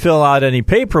looking to fill out any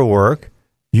paperwork.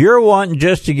 You're wanting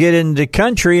just to get into the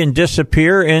country and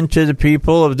disappear into the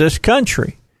people of this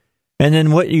country. And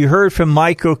then what you heard from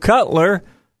Michael Cutler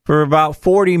for about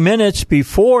 40 minutes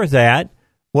before that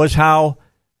was how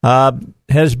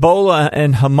Hezbollah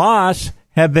and Hamas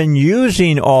have been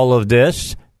using all of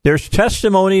this. There's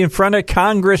testimony in front of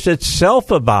Congress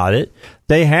itself about it.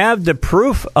 They have the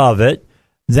proof of it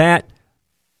that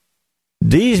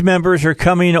these members are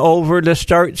coming over to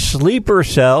start sleeper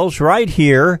cells right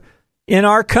here in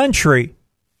our country.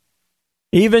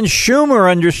 Even Schumer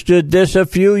understood this a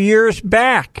few years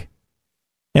back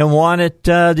and wanted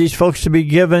these folks to be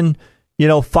given,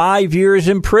 5 years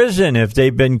in prison if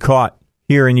they've been caught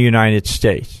here in the United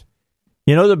States.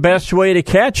 The best way to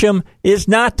catch them is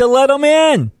not to let them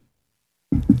in.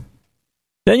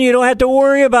 Then you don't have to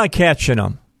worry about catching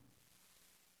them.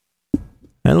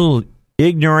 That little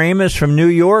ignoramus from New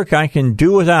York, I can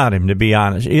do without him, to be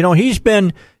honest. He's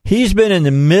been in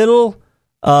the middle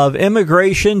of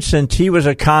immigration since he was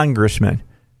a congressman.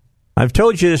 I've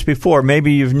told you this before.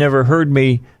 Maybe you've never heard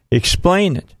me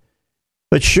explain it.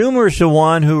 But Schumer's the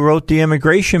one who wrote the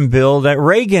immigration bill that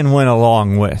Reagan went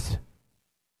along with.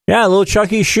 Yeah, little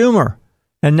Chucky Schumer.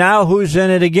 And now who's in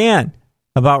it again?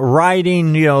 About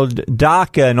writing,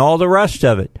 DACA and all the rest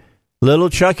of it. Little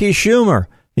Chucky Schumer.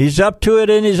 He's up to it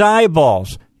in his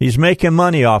eyeballs. He's making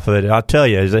money off of it, I'll tell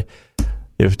you.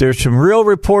 If there's some real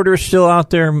reporters still out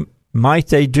there, might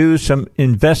they do some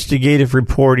investigative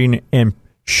reporting and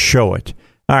show it?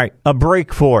 All right, a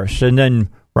break for us, and then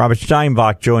Robert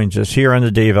Steinbach joins us here on the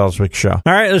Dave Elswick Show.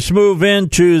 All right, let's move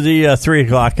into the 3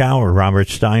 o'clock hour. Robert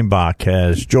Steinbach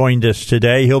has joined us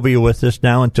today. He'll be with us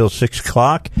now until 6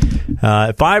 o'clock.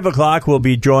 At 5 o'clock, we'll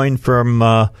be joined from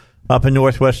up in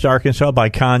Northwest Arkansas by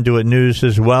Conduit News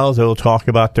as well. They'll talk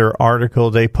about their article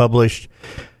they published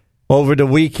over the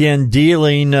weekend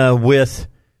dealing with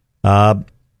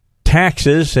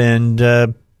taxes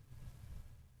and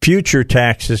future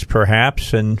taxes,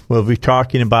 perhaps, and we'll be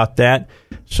talking about that.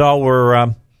 Saw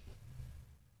where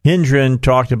Hendren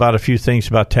talked about a few things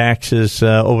about taxes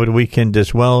over the weekend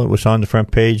as well. It was on the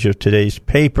front page of today's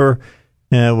paper.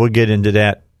 We'll get into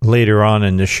that later on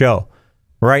in the show.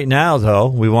 Right now, though,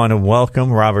 we want to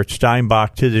welcome Robert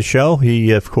Steinbach to the show.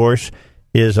 He, of course,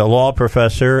 is a law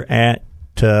professor at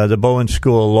the Bowen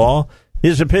School of Law.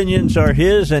 His opinions are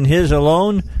his and his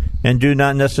alone, and do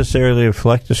not necessarily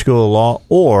reflect the School of Law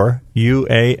or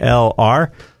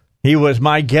UALR. He was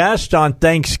my guest on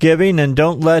Thanksgiving, and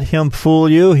don't let him fool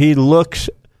you. He looks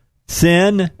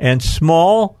thin and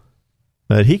small,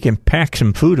 but he can pack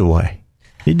some food away.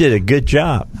 He did a good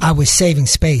job. I was saving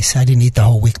space. I didn't eat the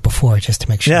whole week before just to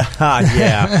make sure. Yeah.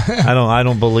 I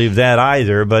don't believe that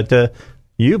either. But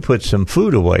you put some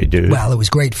food away, dude. Well, it was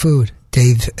great food.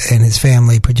 Dave and his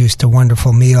family produced a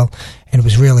wonderful meal, and it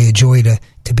was really a joy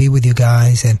to be with you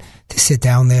guys and to sit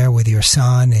down there with your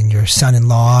son and your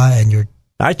son-in-law and your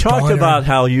I talked daughter. about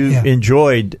how you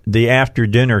enjoyed the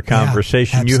after-dinner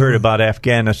conversation. You heard about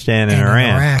Afghanistan and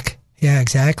Iran. Iraq. Yeah,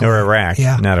 exactly. Or Iraq,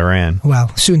 not Iran.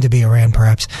 Well, soon to be Iran,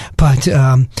 perhaps. But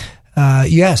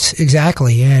yes,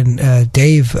 exactly. And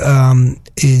Dave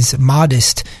is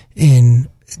modest in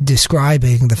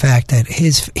describing the fact that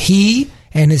he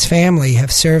and his family have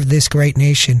served this great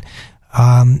nation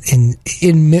in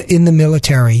the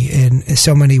military in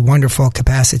so many wonderful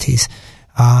capacities,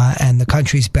 and the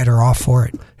country's better off for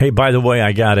it. Hey, by the way,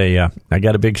 I got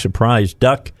a big surprise.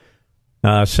 Duck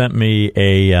sent me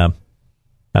a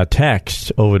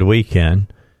text over the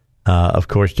weekend. Of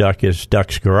course, Duck is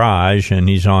Duck's Garage, and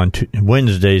he's on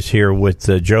Wednesdays here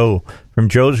with Joe from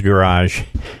Joe's Garage.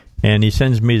 And he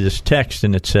sends me this text,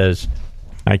 and it says,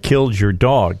 "I killed your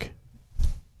dog."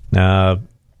 I'll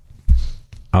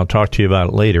talk to you about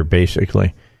it later,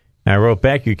 basically. And I wrote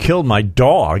back, "You killed my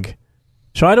dog?"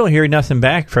 So I don't hear nothing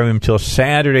back from him till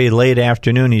Saturday late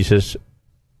afternoon. He says,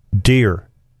 "Deer."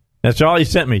 That's all he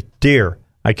sent me. "Deer.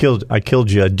 I killed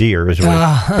you a deer," is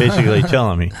what he's basically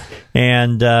telling me.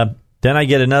 And then I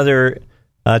get another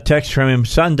text from him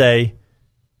Sunday.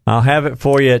 "I'll have it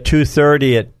for you at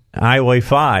 2:30 at Highway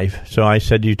 5. So I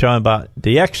said, "You talking about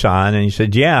the Exxon?" And he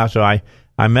said, "Yeah." So I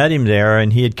met him there,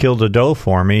 and he had killed a doe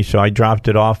for me. So I dropped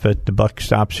it off at the buck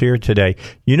stops here today.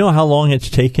 You know how long it's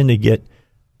taken to get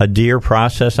a deer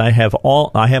processed? I have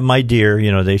my deer.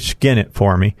 You know, they skin it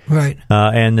for me, right?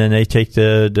 And then they take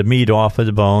the meat off of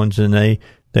the bones, and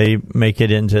they make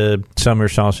it into summer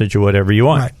sausage or whatever you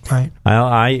want. Right.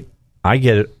 I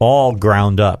get it all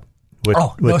ground up. With,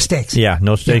 no steaks. Yeah,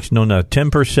 no steaks. Yeah. No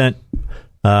 10%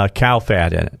 cow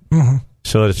fat in it,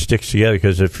 so it sticks together.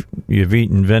 Because if you've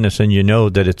eaten venison, you know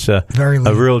that it's a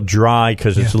real dry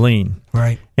because it's lean.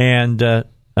 Right. And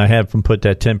I have them put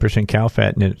that 10% cow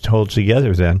fat in it. It holds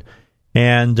together then.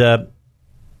 And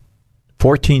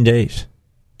 14 days.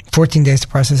 14 days to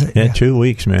process it? Yeah, 2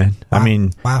 weeks, man. Wow. I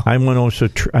mean, wow. I went also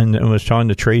and was talking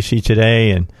to Tracy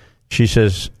today, and she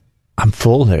says, "I'm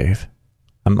full, Dave.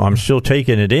 I'm still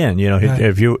taking it in. You know, right.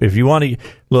 if you want to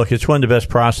look, it's one of the best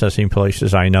processing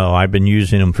places I know. I've been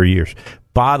using them for years.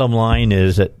 Bottom line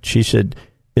is that she said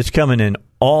it's coming in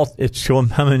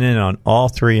on all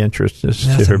three entrances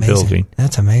to her building.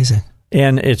 That's amazing.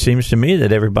 And it seems to me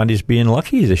that everybody's being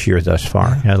lucky this year thus far.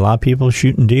 Yeah. Had a lot of people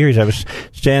shooting deers. I was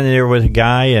standing there with a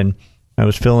guy, and I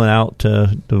was filling out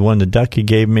the one the duck he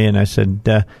gave me, and I said,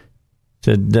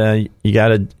 "You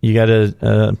got a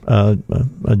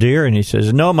deer?" And he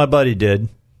says, "No, my buddy did.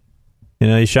 You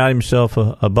know, he shot himself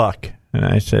a buck." And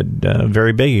I said,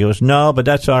 "Very big." He goes, "No, but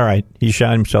that's all right. He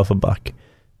shot himself a buck."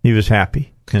 He was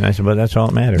happy. And I said, "Well, that's all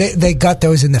that matters." They got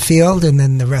those in the field, and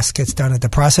then the rest gets done at the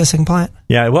processing plant?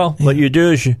 Yeah, well, what you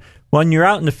do is when you're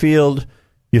out in the field,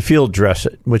 you field dress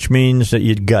it, which means that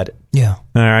you gut it. Yeah.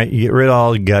 All right, you get rid of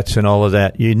all the guts and all of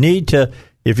that. You need to,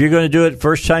 if you're going to do it,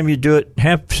 first time you do it,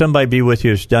 have somebody be with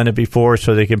you who's done it before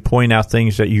so they can point out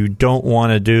things that you don't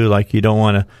want to do, like you don't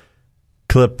want to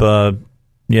clip a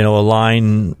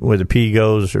line where the pea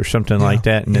goes or something like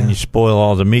that, and then you spoil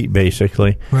all the meat,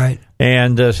 basically. Right.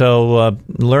 And so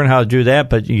learn how to do that,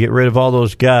 but you get rid of all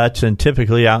those guts, and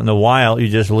typically out in the wild, you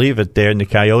just leave it there, and the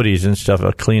coyotes and stuff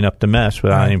will clean up the mess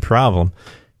without any problem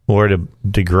or to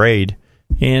degrade.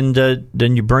 And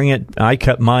then you bring it, I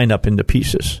cut mine up into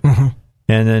pieces. Mm-hmm.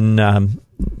 And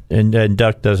then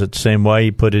Duck does it the same way.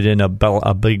 He put it in a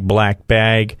big black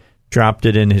bag, dropped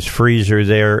it in his freezer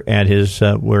there at his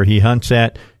where he hunts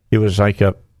at. It was like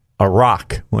a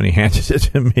rock when he handed it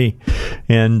to me,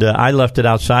 and I left it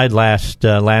outside last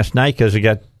night because it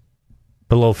got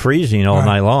below freezing all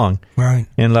night long. Right.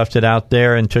 And left it out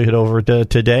there and took it over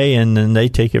today, and then they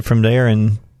take it from there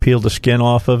and peel the skin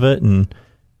off of it and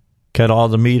cut all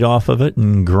the meat off of it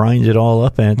and grind it all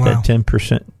up and that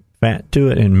 10% fat to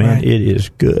it, and man, it is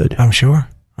good. I'm sure.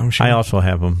 I also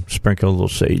have them sprinkle a little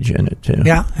sage in it too.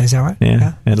 Yeah, is that right?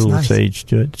 Yeah, add a little sage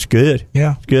to it. It's good.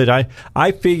 Yeah, it's good.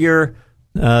 I figure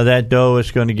that dough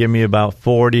is going to give me about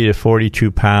 40 to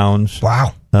 42 pounds.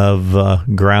 Wow.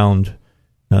 Of ground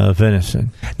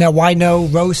venison. Now, why no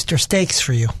roast or steaks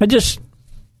for you?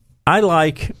 I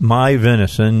like my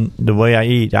venison the way I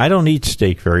eat. I don't eat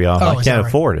steak very often. I can't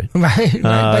afford it. Right.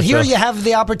 But here you have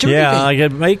the opportunity. Yeah, I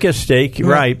can make a steak,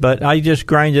 right, but I just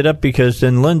grind it up because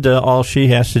then Linda, all she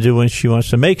has to do when she wants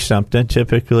to make something,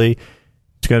 typically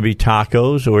It's going to be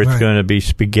tacos, or it's going to be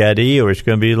spaghetti, or it's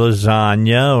going to be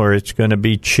lasagna, or it's going to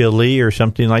be chili, or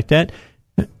something like that.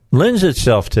 Lends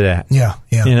itself to that. Yeah.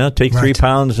 Take 3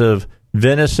 pounds of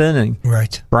venison and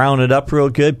brown it up real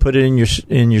good. Put it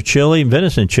in your chili.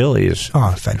 Venison chili is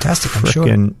fantastic. I'm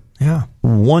sure. Yeah,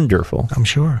 wonderful. I'm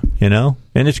sure. And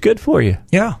it's good for you.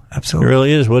 Yeah, absolutely. It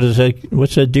really is. What is that?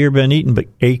 What's that deer been eating? But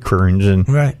acorns and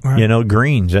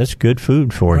greens. That's good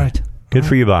food for you. Good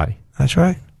for your body. That's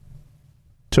right.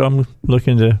 So I'm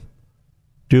looking to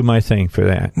do my thing for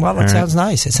that. Well, it sounds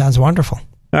nice. It sounds wonderful.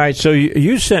 All right. So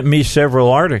you sent me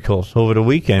several articles over the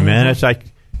weekend, man. It's like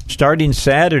starting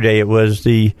Saturday. It was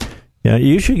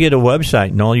you should get a website,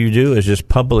 and all you do is just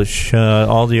publish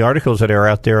all the articles that are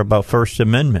out there about First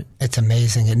Amendment. It's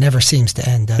amazing. It never seems to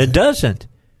end, does it? It doesn't.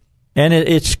 And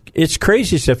it's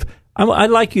crazy stuff. I'd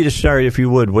like you to start, if you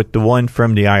would, with the one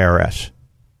from the IRS,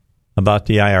 about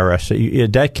the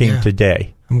IRS. That came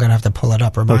today. I'm going to have to pull it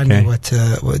up. Remind me what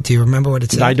do you remember what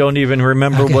it said? I don't even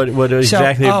remember what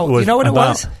exactly it was. You know what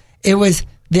about. It was? It was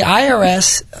the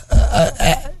IRS.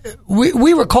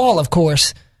 We recall, of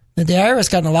course, that the IRS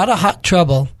got in a lot of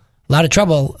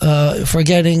trouble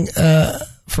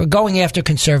for going after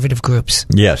conservative groups.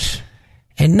 Yes.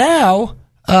 And now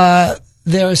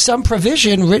there is some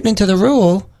provision written into the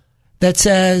rule that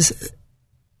says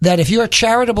that if you're a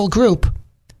charitable group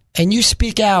and you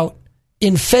speak out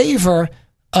in favor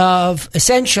of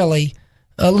essentially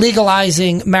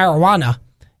legalizing marijuana,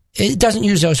 it doesn't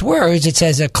use those words. It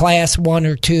says a class 1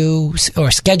 or 2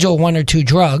 or schedule 1 or 2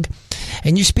 drug,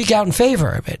 and you speak out in favor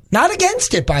of it. Not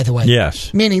against it, by the way.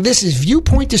 Yes. Meaning this is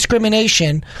viewpoint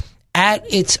discrimination at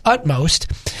its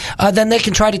utmost. Then they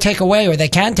can try to take away, or they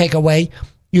can take away,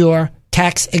 your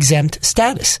tax-exempt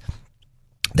status.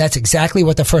 That's exactly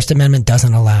what the First Amendment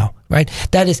doesn't allow, right?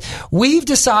 That is, we've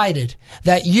decided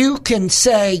that you can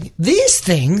say these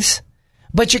things,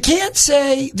 but you can't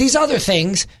say these other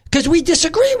things because we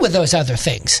disagree with those other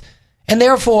things. And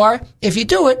therefore, if you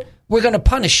do it, we're going to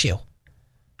punish you.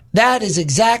 That is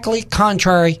exactly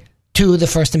contrary to the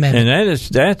First Amendment. And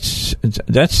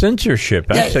that's censorship.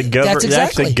 That's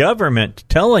a government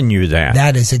telling you that.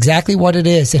 That is exactly what it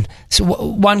is. And so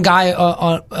one guy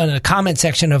on a comment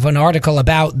section of an article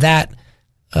about that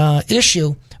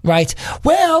issue writes,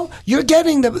 well, you're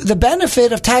getting the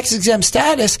benefit of tax-exempt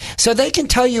status so they can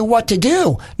tell you what to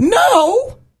do.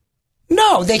 No,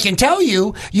 they can tell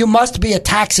you must be a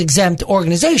tax-exempt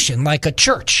organization, like a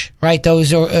church, right?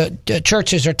 Those are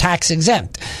churches are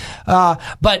tax-exempt.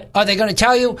 But are they going to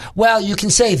tell you, well, you can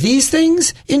say these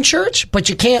things in church, but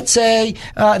you can't say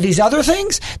these other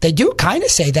things? They do kind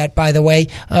of say that, by the way,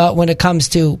 when it comes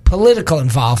to political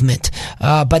involvement.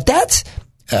 But that's,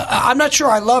 I'm not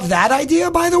sure I love that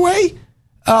idea, by the way,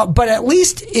 but at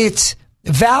least it's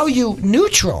value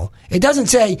neutral. It doesn't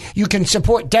say you can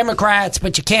support Democrats,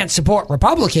 but you can't support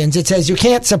Republicans. It says you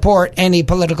can't support any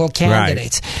political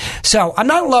candidates. Right. So I'm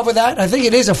not in love with that. I think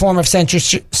it is a form of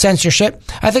censorship.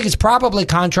 I think it's probably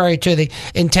contrary to the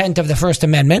intent of the First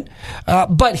Amendment.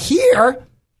 But here,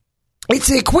 it's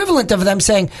the equivalent of them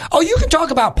saying, oh, you can talk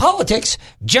about politics,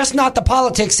 just not the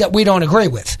politics that we don't agree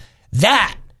with.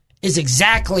 That is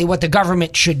exactly what the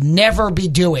government should never be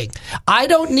doing. I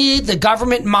don't need the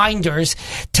government minders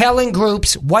telling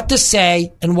groups what to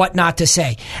say and what not to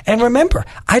say. And remember,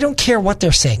 I don't care what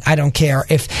they're saying. I don't care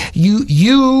if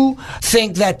you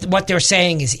think that what they're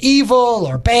saying is evil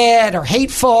or bad or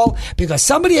hateful, because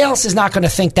somebody else is not going to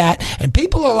think that. And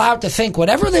people are allowed to think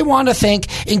whatever they want to think,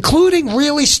 including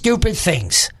really stupid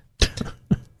things.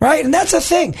 Right? And that's the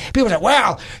thing. People say,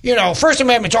 well, First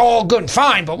Amendment's all good and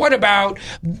fine, but what about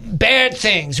bad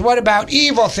things? What about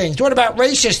evil things? What about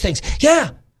racist things?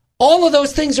 Yeah, all of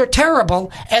those things are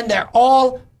terrible, and they're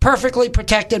all perfectly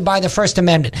protected by the First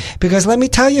Amendment. Because let me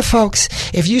tell you, folks,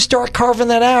 if you start carving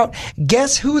that out,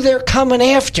 guess who they're coming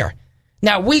after?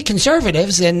 Now, we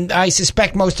conservatives, and I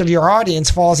suspect most of your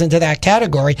audience falls into that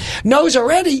category, knows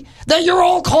already that you're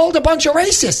all called a bunch of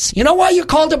racists. You know why you're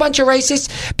called a bunch of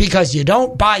racists? Because you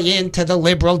don't buy into the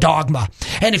liberal dogma.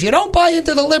 And if you don't buy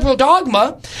into the liberal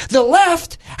dogma, the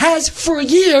left has for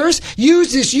years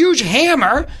used this huge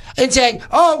hammer and saying,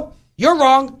 oh, you're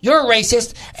wrong, you're a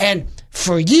racist. And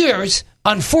for years,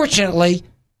 unfortunately,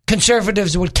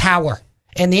 conservatives would cower.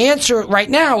 And the answer right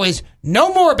now is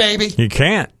no more, baby. You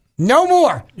can't. No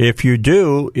more. If you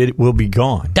do, it will be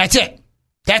gone. That's it.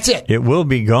 It will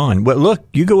be gone. But look,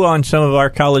 you go on some of our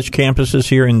college campuses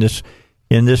here in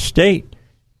this state,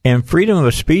 and freedom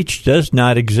of speech does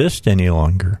not exist any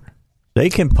longer. They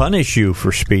can punish you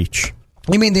for speech.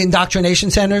 You mean the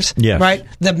indoctrination centers? Yes. Right?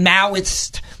 The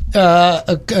Maoist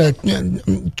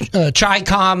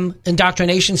Chi-Com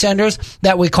indoctrination centers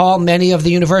that we call many of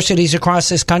the universities across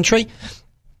this country.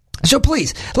 So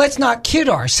please, let's not kid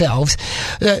ourselves.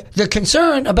 The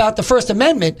concern about the First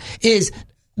Amendment is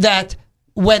that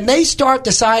when they start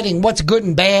deciding what's good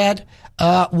and bad,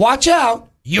 watch out,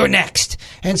 you're next.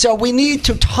 And so we need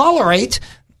to tolerate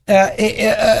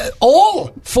all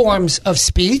forms of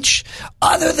speech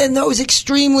other than those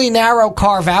extremely narrow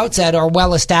carve-outs that are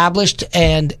well established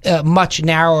and much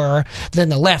narrower than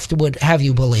the left would have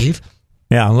you believe.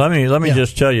 Yeah, let me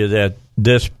just tell you that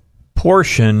this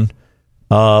portion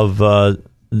of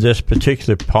this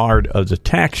particular part of the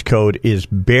tax code is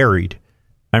buried.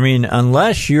 I mean,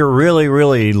 unless you're really,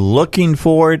 really looking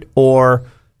for it, or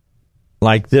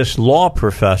like this law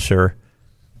professor,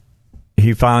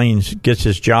 he gets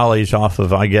his jollies off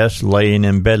of, I guess, laying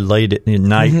in bed late at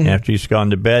night after he's gone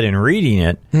to bed and reading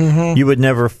it, you would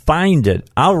never find it.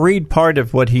 I'll read part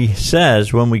of what he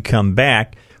says when we come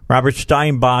back. Robert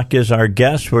Steinbach is our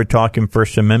guest. We're talking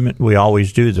First Amendment. We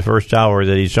always do the first hour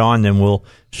that he's on, then we'll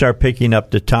start picking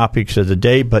up the topics of the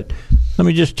day. But let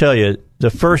me just tell you, the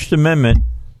First Amendment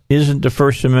isn't the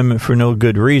First Amendment for no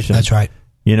good reason. That's right.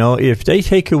 You know, if they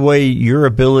take away your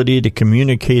ability to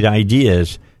communicate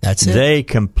ideas, they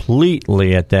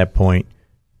completely, at that point,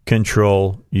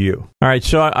 control you. All right,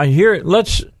 so I hear.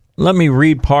 Let me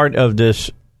read part of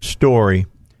this story,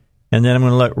 and then I'm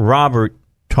going to let Robert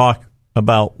talk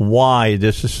about why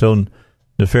this is so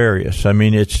nefarious. I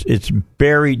mean, it's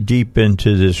buried deep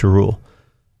into this rule.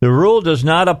 The rule does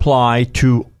not apply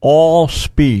to all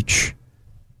speech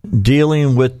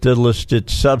dealing with the listed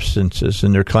substances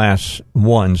in their class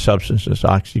 1 substances,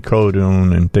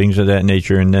 oxycodone and things of that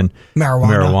nature, and then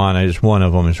marijuana is one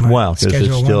of them as well, because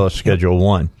it's still a Schedule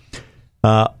 1.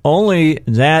 Only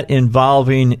that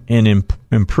involving an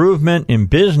improvement in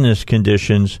business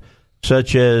conditions,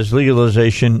 such as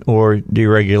legalization or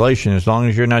deregulation. As long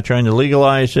as you're not trying to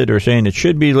legalize it or saying it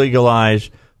should be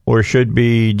legalized or should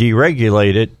be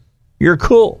deregulated, you're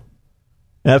cool.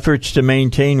 Efforts to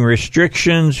maintain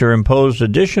restrictions or impose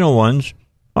additional ones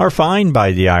are fine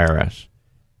by the IRS.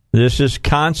 This is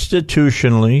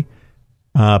constitutionally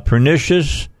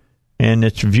pernicious, and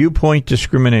it's viewpoint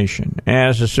discrimination.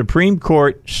 As the Supreme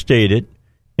Court stated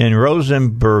in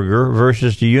Rosenberger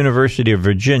versus the University of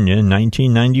Virginia in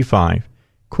 1995,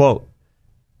 quote,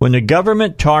 when the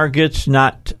government targets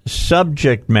not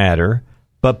subject matter,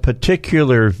 but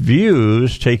particular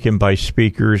views taken by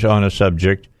speakers on a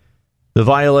subject, the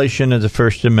violation of the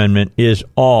First Amendment is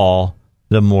all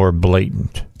the more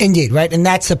blatant. Indeed, right? And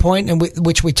that's the point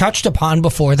which we touched upon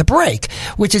before the break,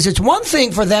 which is it's one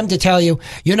thing for them to tell you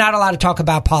you're not allowed to talk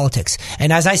about politics.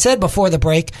 And as I said before the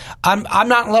break, I'm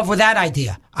not in love with that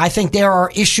idea. I think there are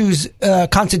issues,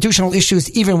 constitutional issues,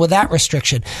 even with that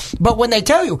restriction. But when they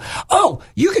tell you, oh,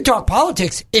 you can talk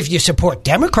politics if you support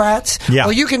Democrats,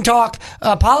 or you can talk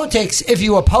politics if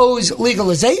you oppose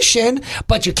legalization,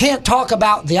 but you can't talk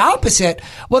about the opposite,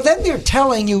 well, then they're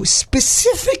telling you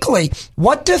specifically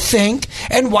what to think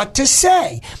and what to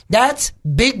say. That's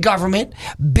big government,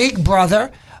 big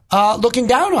brother, looking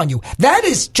down on you. That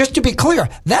is, just to be clear,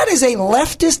 that is a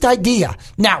leftist idea.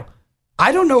 Now,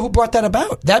 I don't know who brought that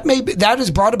about. That is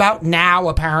brought about now,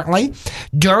 apparently,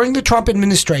 during the Trump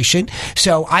administration.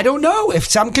 So I don't know if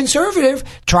some conservative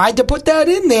tried to put that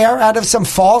in there out of some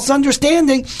false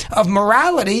understanding of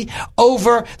morality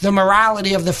over the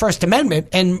morality of the First Amendment.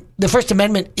 And the First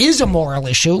Amendment is a moral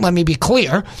issue, let me be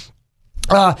clear.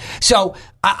 So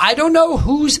I don't know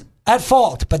who's at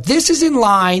fault, but this is in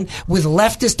line with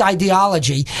leftist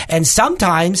ideology, and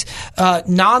sometimes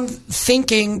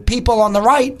non-thinking people on the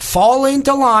right fall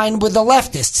into line with the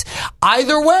leftists.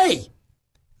 Either way,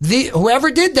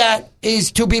 whoever did that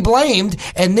is to be blamed,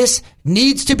 and this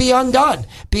needs to be undone,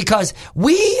 because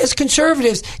we as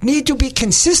conservatives need to be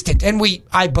consistent, and we,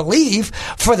 I believe,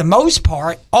 for the most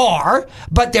part are,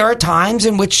 but there are times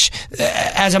in which,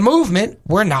 as a movement,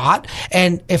 we're not.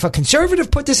 And if a conservative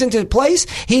put this into place,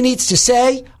 he needs to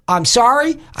say, I'm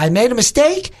sorry, I made a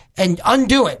mistake, and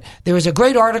undo it. There was a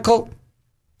great article,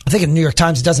 I think in the New York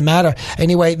Times, it doesn't matter.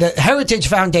 Anyway, the Heritage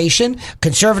Foundation,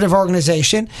 conservative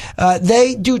organization,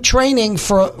 they do training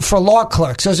for law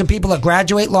clerks. Those are people that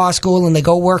graduate law school and they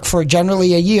go work for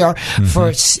generally a year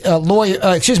for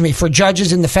for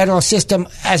judges in the federal system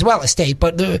as well as state.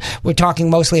 But we're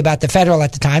talking mostly about the federal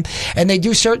at the time. And they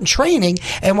do certain training.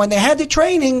 And when they had the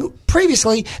training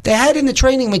previously, they had in the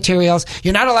training materials,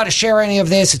 you're not allowed to share any of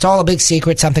this. It's all a big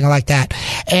secret, something like that.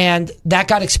 And that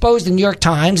got exposed in the New York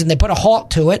Times, and they put a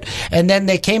halt to it. And then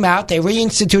they came out, they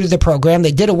reinstituted the program.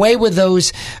 They did away with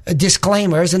those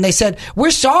disclaimers, and they said,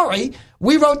 we're sorry.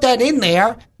 We wrote that in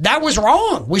there. That was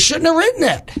wrong. We shouldn't have written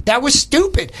it. That was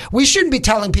stupid. We shouldn't be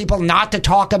telling people not to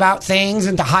talk about things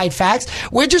and to hide facts.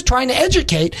 We're just trying to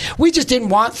educate. We just didn't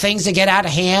want things to get out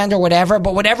of hand or whatever.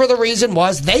 But whatever the reason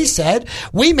was, they said,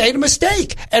 we made a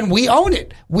mistake and we own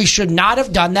it. We should not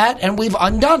have done that, and we've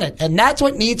undone it. And that's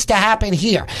what needs to happen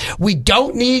here. We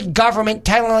don't need government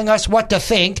telling us what to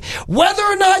think, whether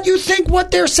or not you think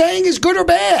what they're saying is good or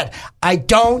bad. I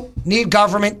don't need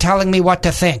government telling me what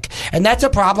to think. And that's a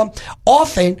problem.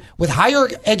 Often, with higher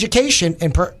education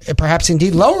and perhaps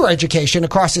indeed lower education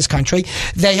across this country,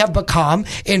 they have become,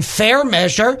 in fair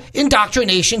measure,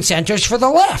 indoctrination centers for the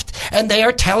left. And they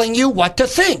are telling you what to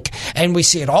think. And we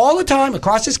see it all the time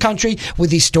across this country with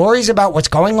these stories about what's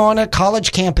going on at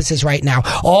college campuses right now.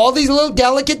 All these little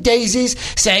delicate daisies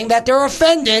saying that they're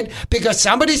offended because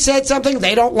somebody said something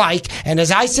they don't like. And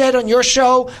as I said on your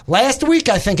show last week,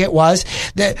 I think it was,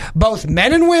 that both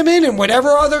men and women and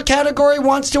whatever other category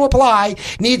wants to apply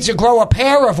needs to grow a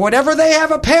pair of whatever they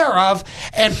have a pair of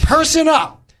and person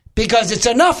up, because it's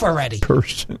enough already.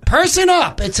 Person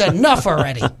up. It's enough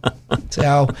already.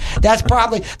 So that's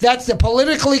the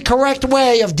politically correct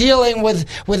way of dealing with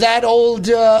that old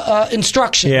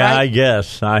instruction. Yeah, right? I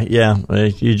guess.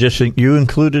 You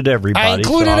included everybody. I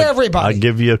included everybody. I'll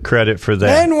give you credit for that.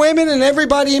 Men, women, and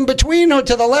everybody in between, or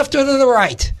to the left or to the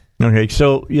right. Okay,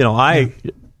 so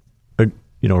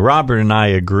Robert and I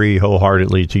agree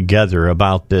wholeheartedly together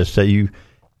about this, that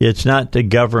it's not the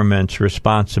government's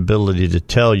responsibility to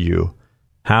tell you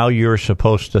how you're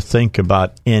supposed to think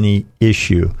about any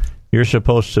issue. You're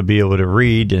supposed to be able to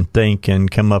read and think and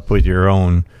come up with your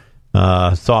own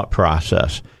thought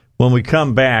process. When we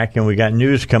come back, and we got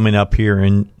news coming up here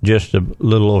in just a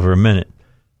little over a minute.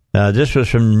 This was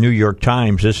from the New York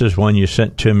Times. This is one you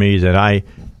sent to me that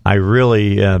I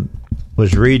really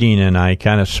was reading, and I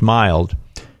kind of smiled.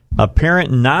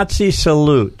 Apparent Nazi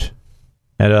salute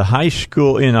at a high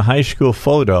school in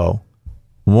photo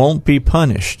won't be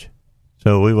punished.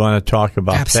 So we want to talk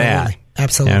about that.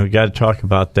 Absolutely. And we got to talk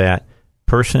about that.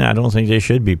 Personally, I don't think they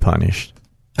should be punished.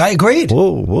 I agreed.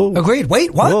 Whoa. Agreed.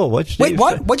 Wait, what? Whoa, what'd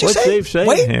you say? Dave say?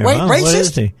 Wait, here?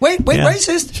 racist? Wait,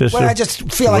 racist? I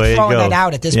just feel like throwing that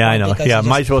out at this point. Yeah, I know. Yeah,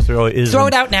 might as well throw an ism. Throw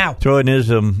it out now. Throw an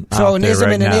ism Throw an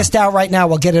ism and an ist out right now.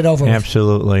 We'll get it over with.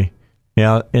 Absolutely.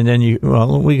 Yeah, and then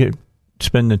we could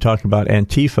spend the talk about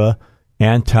Antifa,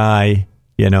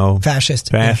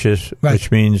 fascist, right.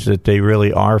 Which means that they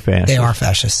really are fascists. They are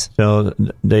fascists. So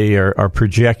they are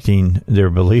projecting their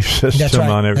belief system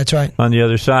on the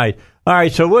other side. All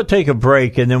right, so we'll take a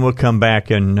break, and then we'll come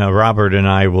back, and Robert and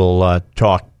I will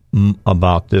talk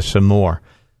about this some more.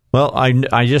 Well,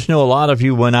 I just know a lot of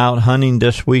you went out hunting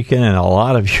this weekend, and a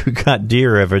lot of you got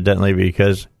deer, evidently,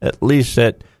 because at least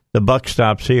at the buck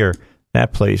stops here,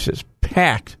 that place is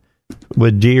packed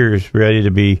with deers ready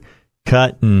to be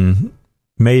cut and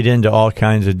made into all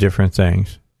kinds of different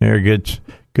things. They're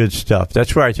good stuff.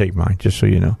 That's where I take mine, just so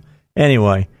you know.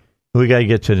 Anyway, we got to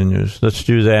get to the news. Let's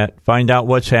do that. Find out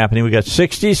what's happening. We got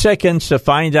 60 seconds to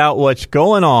find out what's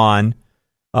going on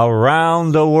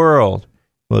around the world.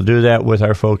 We'll do that with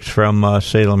our folks from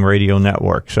Salem Radio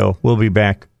Network. So we'll be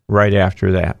back right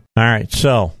after that. All right,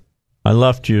 so I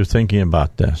left you thinking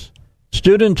about this.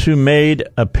 Students who made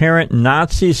apparent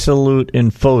Nazi salute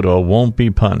in photo won't be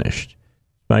punished.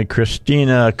 By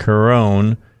Christina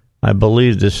Carone. I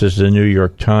believe this is the New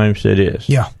York Times. It is.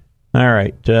 Yeah. All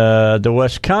right. The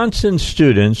Wisconsin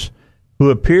students who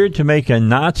appeared to make a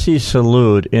Nazi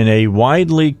salute in a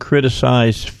widely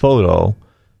criticized photo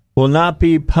will not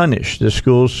be punished, the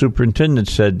school's superintendent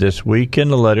said this week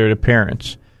in a letter to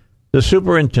parents. The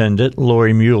superintendent,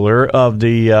 Lori Mueller, of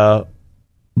the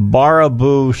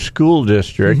Baraboo School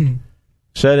District,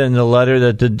 said in the letter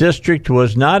that the district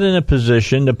was not in a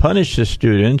position to punish the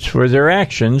students for their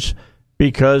actions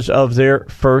because of their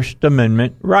First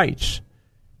Amendment rights.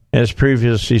 As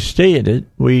previously stated,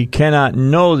 we cannot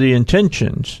know the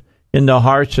intentions in the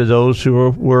hearts of those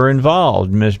who were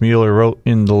involved, Ms. Mueller wrote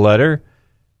in the letter.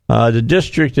 The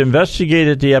district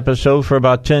investigated the episode for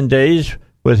about 10 days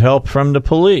with help from the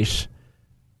police.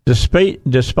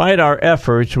 Despite our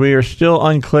efforts, we are still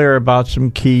unclear about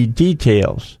some key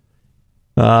details.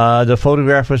 The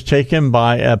photograph was taken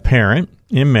by a parent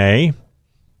in May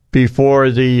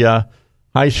before the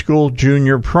high school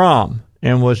junior prom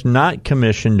and was not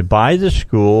commissioned by the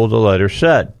school, the letter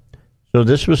said. So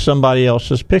this was somebody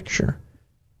else's picture.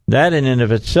 That in and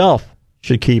of itself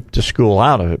should keep the school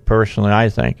out of it, personally, I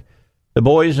think. The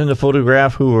boys in the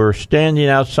photograph who were standing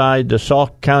outside the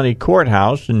Sauk County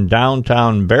Courthouse in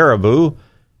downtown Baraboo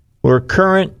were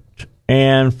current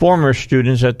and former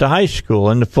students at the high school.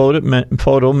 In the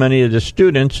photo, many of the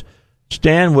students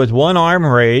stand with one arm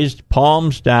raised,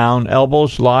 palms down,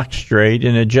 elbows locked straight,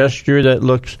 in a gesture that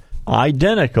looks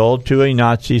identical to a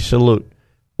Nazi salute.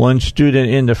 One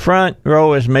student in the front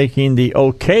row is making the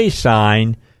OK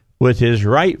sign with his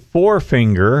right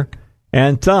forefinger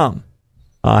and thumb,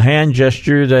 a hand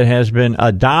gesture that has been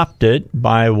adopted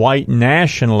by white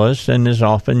nationalists and is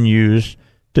often used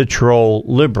to troll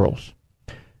liberals.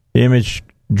 The image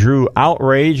drew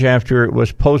outrage after it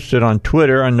was posted on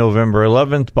Twitter on November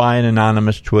 11th by an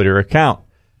anonymous Twitter account.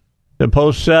 The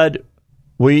post said,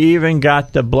 "We even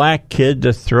got the black kid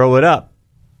to throw it up."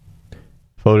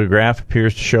 Photograph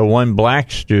appears to show one black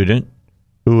student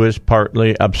who is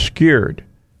partly obscured.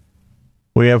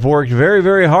 "We have worked very,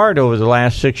 very hard over the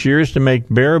last 6 years to make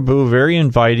Baraboo very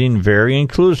inviting, very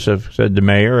inclusive," said the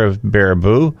mayor of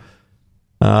Baraboo.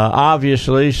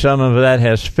 Obviously, some of that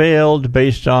has failed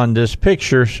based on this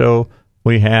picture, so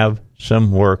we have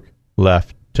some work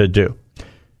left to do.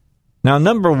 Now,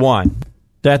 number one,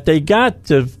 that they got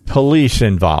the police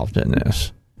involved in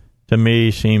this, to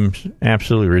me, seems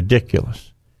absolutely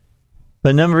ridiculous.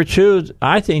 But number two,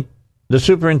 I think the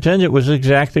superintendent was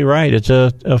exactly right. It's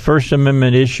a First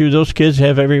Amendment issue. Those kids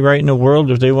have every right in the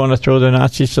world, if they want to throw the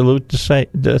Nazi salute,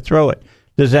 to throw it.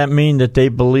 Does that mean that they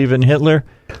believe in Hitler?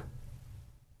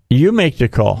 You make the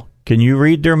call. Can you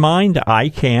read their mind? I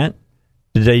can't.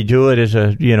 Did they do it as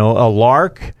a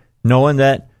lark, knowing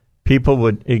that people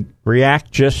would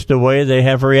react just the way they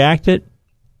have reacted?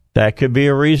 That could be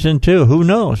a reason, too. Who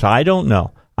knows? I don't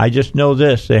know. I just know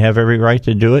this. They have every right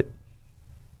to do it.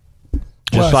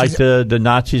 Just like the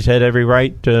Nazis had every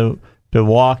right to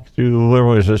walk through, where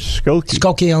was it,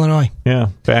 Skokie, Illinois. Yeah,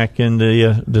 back in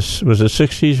the was it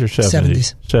 60s or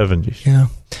 70s? 70s. Yeah.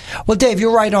 Well, Dave,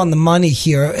 you're right on the money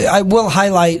here. I will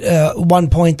highlight one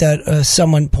point that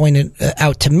someone pointed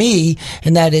out to me,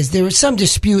 and that is there is some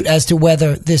dispute as to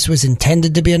whether this was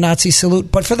intended to be a Nazi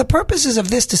salute. But for the purposes of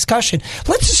this discussion,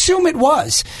 let's assume it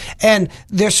was. And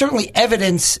there's certainly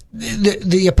evidence,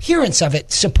 the appearance of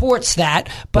it supports that.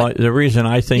 But well, the reason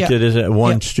I think it is that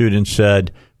one student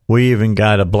said, "We even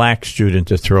got a black student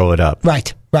to throw it up."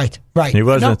 Right. He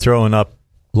wasn't throwing up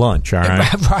lunch, all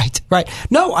right? Right.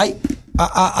 No,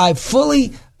 I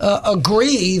fully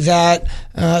agree that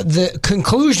the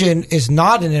conclusion is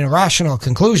not an irrational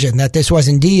conclusion, that this was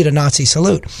indeed a Nazi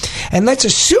salute. And let's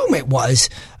assume it was,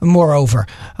 moreover.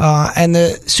 And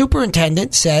the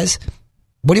superintendent says,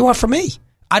 "What do you want from me?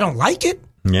 I don't like it."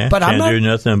 Yeah, but can't do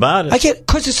nothing about it. I can't,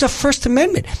 because it's the First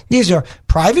Amendment. These are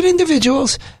private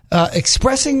individuals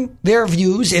expressing their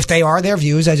views, if they are their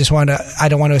views. I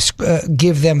don't want to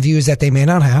give them views that they may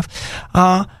not have,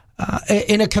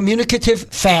 in a communicative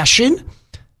fashion.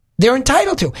 They're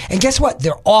entitled to. And guess what?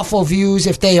 They're awful views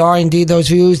if they are indeed those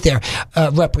views. They're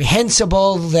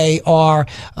reprehensible. They are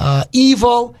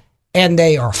evil, and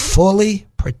they are fully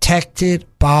protected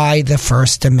by the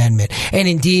First Amendment. And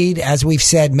indeed, as we've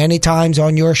said many times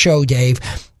on your show, Dave,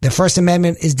 the First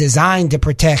Amendment is designed to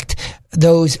protect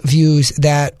those views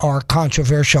that are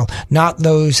controversial, not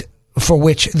those for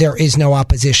which there is no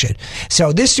opposition.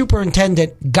 So this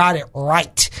superintendent got it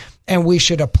right, and we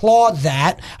should applaud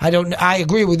that. I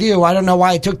agree with you. I don't know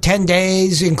why it took 10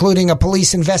 days, including a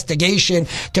police investigation,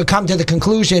 to come to the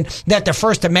conclusion that the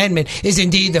First Amendment is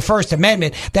indeed the First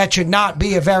Amendment. That should not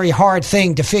be a very hard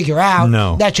thing to figure out.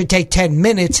 No. That should take 10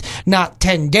 minutes, not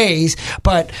 10 days.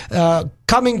 But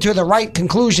coming to the right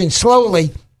conclusion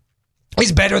slowly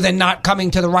is better than not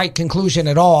coming to the right conclusion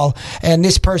at all. And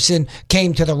this person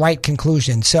came to the right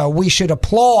conclusion. So we should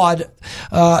applaud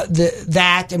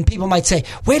that. And people might say,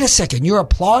 wait a second, you're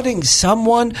applauding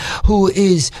someone who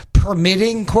is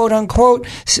permitting, quote unquote,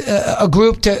 a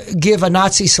group to give a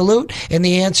Nazi salute? And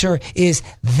the answer is,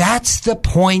 that's the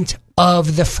point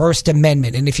of the First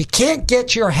Amendment. And if you can't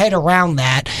get your head around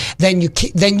that, then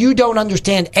you don't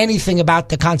understand anything about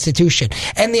the Constitution.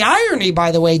 And the irony,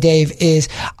 by the way, Dave, is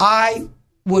I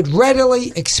would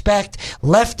readily expect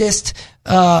leftist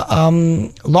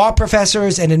law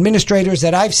professors and administrators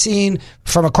that I've seen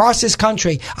from across this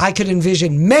country, I could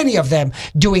envision many of them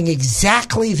doing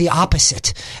exactly the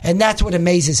opposite. And that's what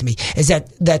amazes me, is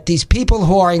that these people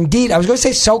who are indeed, I was going to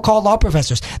say so-called law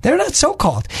professors, they're not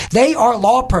so-called. They are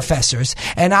law professors,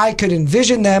 and I could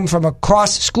envision them from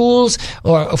across schools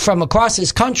or from across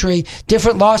this country,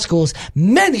 different law schools.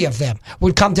 Many of them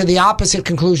would come to the opposite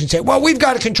conclusion, say, well, we've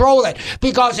got to control it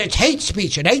because it's hate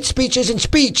speech, and hate speech isn't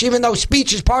speech, even though speech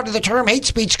speech is part of the term hate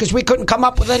speech because we couldn't come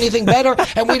up with anything better,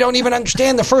 and we don't even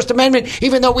understand the First Amendment,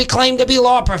 even though we claim to be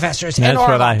law professors. That's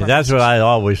what I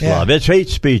always love. It's hate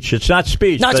speech. It's not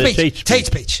speech. Not but speech. It's hate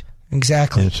speech.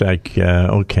 Exactly. It's like,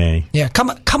 okay. Yeah,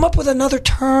 come up with another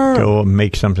term. Go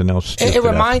make something else. It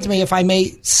reminds me, if I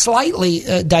may slightly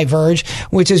diverge,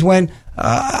 which is when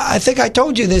I think I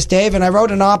told you this, Dave, and I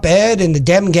wrote an op-ed in the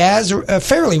Dem Gaz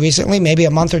fairly recently, maybe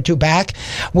a month or two back,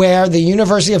 where the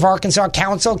University of Arkansas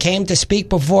Council came to speak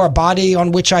before a body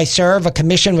on which I serve, a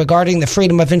commission regarding the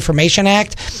Freedom of Information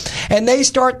Act, and they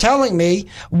start telling me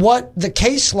what the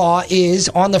case law is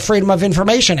on the Freedom of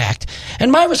Information Act.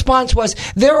 And my response was,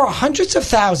 there are hundreds of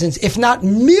thousands, if not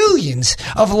millions,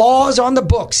 of laws on the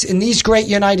books in these great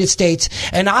United States,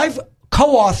 and I've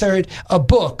co-authored a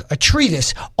book, a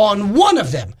treatise, on one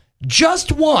of them, just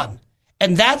one.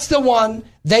 And that's the one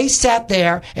they sat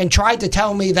there and tried to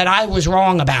tell me that I was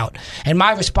wrong about. And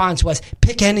my response was,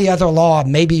 pick any other law,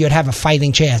 maybe you'd have a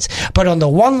fighting chance. But on the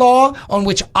one law on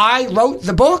which I wrote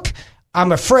the book,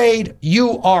 I'm afraid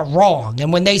you are wrong.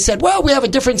 And when they said, well, we have a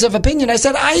difference of opinion, I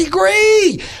said, I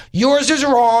agree. Yours is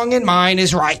wrong and mine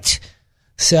is right.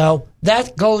 So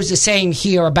that goes the same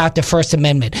here about the First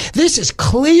Amendment. This is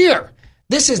clear.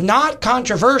 This is not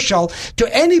controversial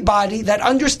to anybody that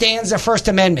understands the First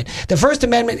Amendment. The First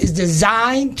Amendment is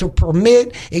designed to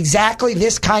permit exactly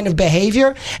this kind of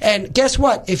behavior. And guess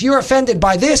what? If you're offended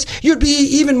by this, you'd be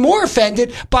even more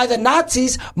offended by the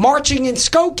Nazis marching in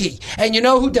Skokie. And you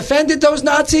know who defended those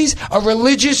Nazis? A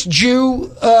religious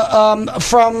Jew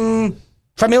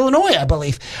from Illinois, I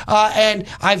believe. And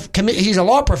he's a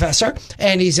law professor,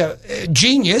 and he's a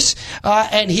genius,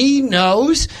 and he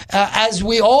knows, as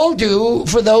we all do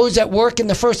for those that work in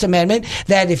the First Amendment,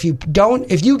 that if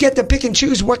you get to pick and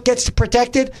choose what gets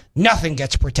protected, nothing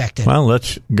gets protected. Well,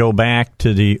 let's go back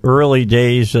to the early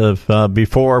days of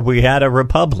before we had a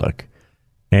republic,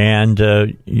 and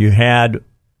you had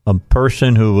a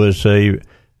person who was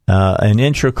an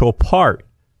integral part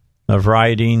of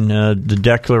writing the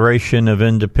Declaration of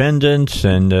Independence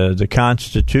and the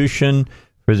Constitution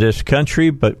for this country.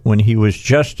 But when he was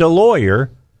just a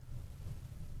lawyer,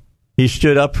 he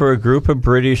stood up for a group of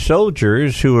British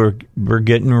soldiers who were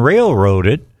getting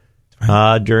railroaded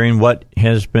during what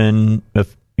has been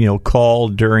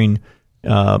called during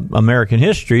American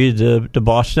history the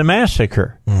Boston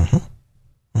Massacre. Mm-hmm.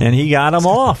 And he got them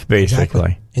off,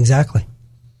 basically. Exactly.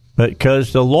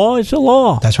 Because the law is the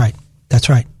law. That's right. That's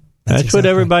exactly what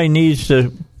everybody needs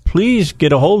to please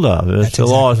get a hold of.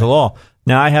 Law is the law.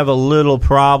 Now, I have a little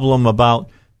problem about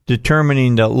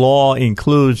determining that law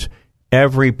includes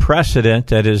every precedent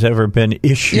that has ever been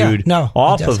issued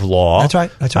off of law. That's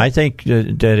right. I think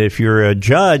that if you're a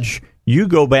judge, you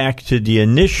go back to the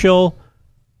initial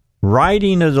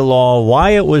writing of the law, why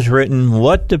it was written,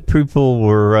 what the people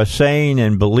were saying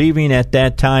and believing at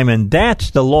that time, and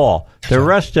that's the law. The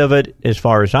rest of it, as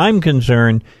far as I'm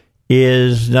concerned,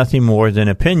 is nothing more than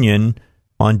opinion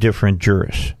on different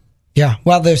jurists. Yeah,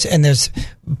 well, there's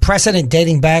precedent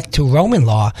dating back to Roman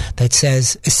law that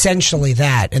says essentially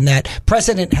that, and that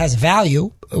precedent has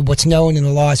value. What's known in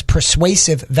the law as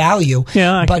persuasive value.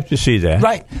 Yeah, I can see that.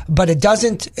 Right, but it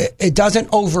doesn't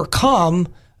overcome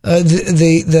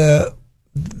the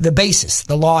basis,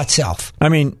 the law itself. I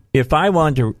mean, if I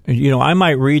wanted to, I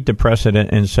might read the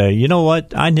precedent and say, you know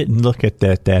what, I didn't look at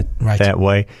that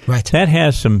way. Right. That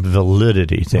has some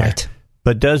validity there. Right.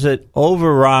 But does it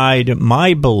override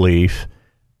my belief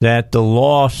that the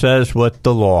law says what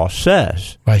the law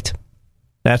says? Right.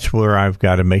 That's where I've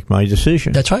got to make my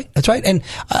decision. That's right. And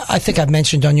I think I've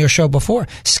mentioned on your show before,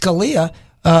 Scalia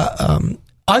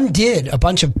undid a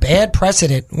bunch of bad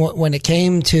precedent when it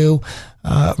came to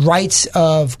rights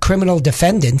of criminal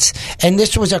defendants. And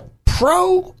this was a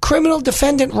pro-criminal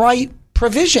defendant right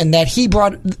provision that he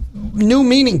brought new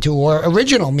meaning to, or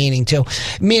original meaning to,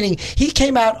 meaning he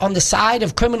came out on the side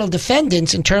of criminal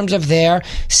defendants in terms of their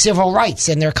civil rights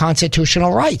and their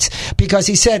constitutional rights, because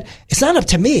he said, it's not up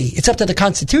to me, it's up to the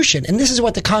Constitution, and this is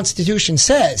what the Constitution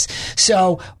says.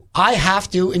 So I have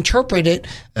to interpret it,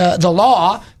 the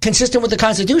law, consistent with the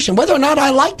Constitution, whether or not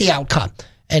I like the outcome.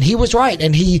 And he was right,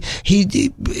 and he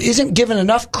isn't given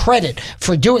enough credit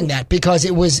for doing that, because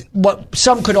it was what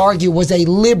some could argue was a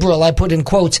liberal, I put in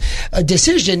quotes, a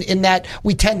decision, in that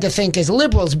we tend to think as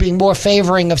liberals being more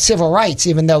favoring of civil rights,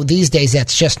 even though these days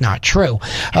that's just not true.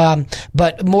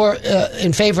 But more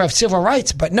in favor of civil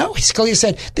rights. But no, Scalia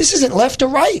said, this isn't left or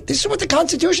right. This is what the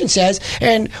Constitution says,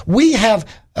 and we have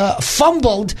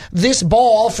fumbled this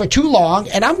ball for too long,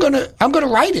 and I'm gonna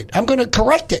write it. I'm gonna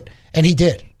correct it, and he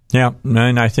did. Yeah,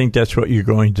 and I think that's what you're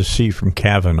going to see from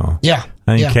Kavanaugh. Yeah.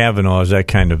 I think Kavanaugh is that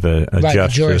kind of a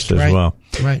justice as well.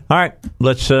 Right. All right,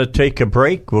 let's take a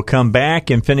break. We'll come back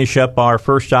and finish up our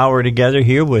first hour together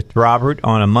here with Robert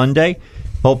on a Monday.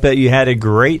 Hope that you had a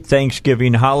great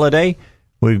Thanksgiving holiday.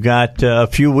 We've got a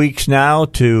few weeks now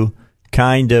to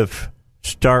kind of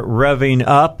start revving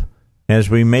up as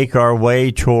we make our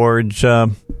way towards, how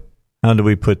do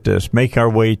we put this? Make our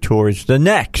way towards the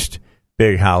next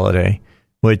big holiday,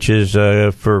 which is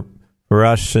for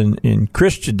us in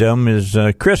Christendom is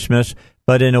Christmas,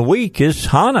 but in a week is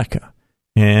Hanukkah.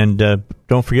 And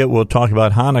don't forget, we'll talk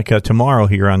about Hanukkah tomorrow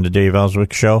here on the Dave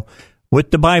Elswick Show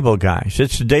with the Bible guys.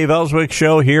 It's the Dave Elswick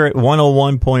Show here at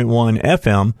 101.1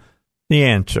 FM, The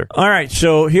Answer. All right,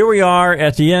 so here we are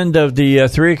at the end of the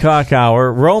 3 o'clock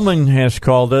hour. Roman has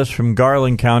called us from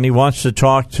Garland County, wants to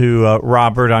talk to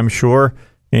Robert, I'm sure,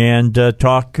 and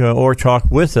talk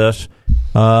with us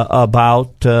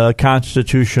about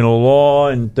constitutional law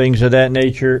and things of that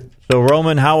nature. So,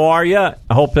 Roman, how are you? I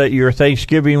hope that your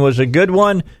Thanksgiving was a good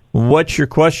one. What's your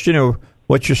question or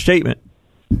what's your statement?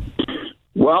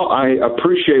 Well, I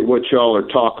appreciate what y'all are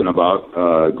talking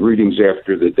about. Greetings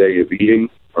after the day of eating,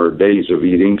 or days of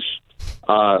eatings.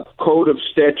 Code of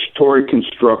statutory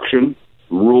construction,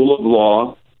 rule of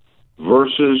law,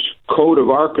 versus Code of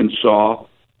Arkansas,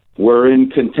 wherein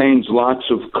contains lots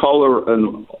of color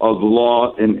of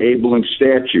law enabling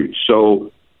statutes.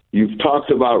 So you've talked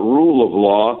about rule of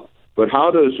law, but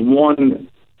how does one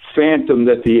fathom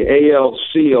that the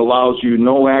ALC allows you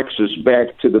no access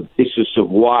back to the basis of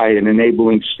why an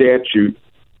enabling statute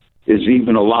is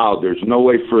even allowed? There's no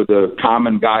way for the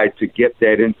common guy to get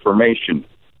that information.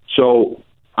 So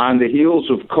on the heels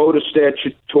of Code of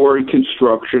Statutory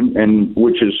Construction, and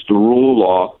which is the rule of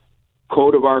law,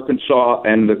 Code of Arkansas,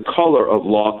 and the color of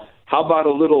law, how about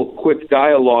a little quick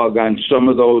dialogue on some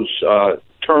of those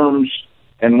terms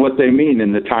and what they mean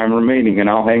in the time remaining, and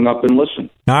I'll hang up and listen.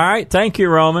 All right. Thank you,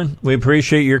 Roman. We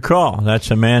appreciate your call.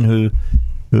 That's a man who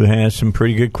has some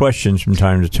pretty good questions from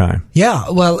time to time.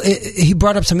 Yeah, well, he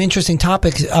brought up some interesting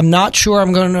topics. I'm not sure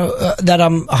I'm going to that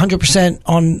I'm 100%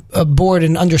 on board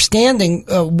in understanding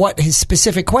what his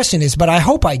specific question is, but I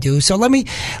hope I do. So let me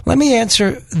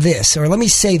answer this, or let me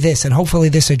say this, and hopefully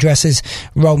this addresses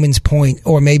Roman's point,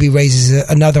 or maybe raises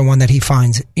another one that he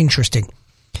finds interesting.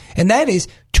 And that is,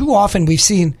 too often we've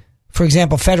seen, for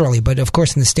example, federally, but of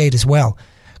course in the state as well,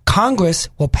 Congress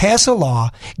will pass a law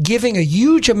giving a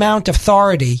huge amount of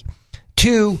authority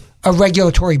to a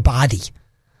regulatory body.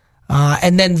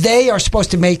 And then they are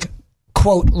supposed to make,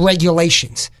 quote,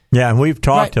 regulations. Yeah, and we've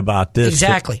talked about this.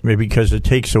 Exactly. Because it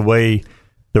takes away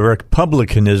the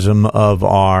republicanism of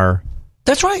our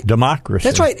democracy.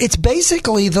 That's right. It's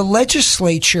basically the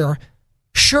legislature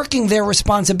shirking their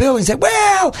responsibilities. Say,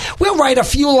 well, we'll write a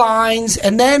few lines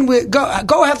and then we'll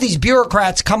go have these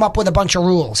bureaucrats come up with a bunch of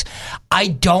rules. I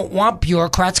don't want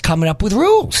bureaucrats coming up with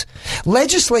rules.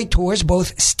 Legislators,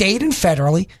 both state and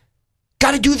federally,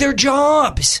 got to do their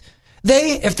jobs.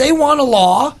 If they want a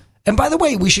law, and by the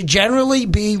way, we should generally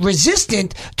be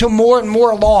resistant to more and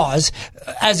more laws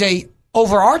as a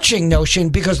overarching notion,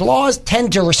 because laws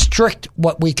tend to restrict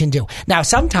what we can do. Now,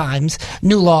 sometimes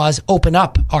new laws open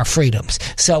up our freedoms,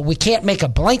 so we can't make a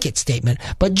blanket statement,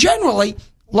 but generally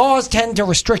laws tend to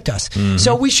restrict us. Mm-hmm.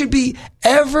 So we should be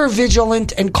ever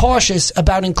vigilant and cautious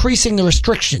about increasing the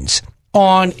restrictions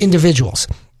on individuals.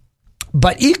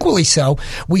 But equally so,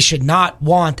 we should not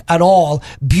want at all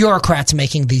bureaucrats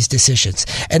making these decisions.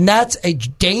 And that's a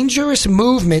dangerous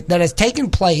movement that has taken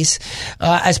place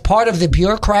as part of the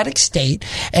bureaucratic state,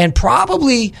 and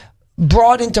probably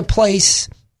brought into place,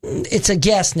 it's a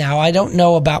guess now, I don't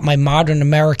know about my modern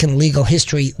American legal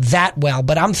history that well,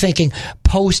 but I'm thinking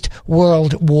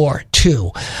post-World War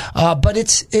II. But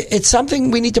it's something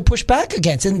we need to push back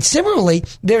against. And similarly,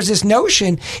 there's this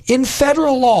notion in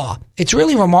federal law, it's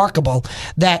really remarkable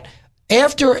that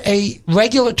after a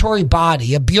regulatory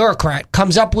body, a bureaucrat,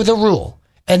 comes up with a rule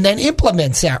and then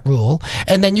implements that rule,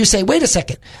 and then you say, wait a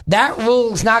second, that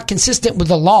rule is not consistent with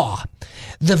the law.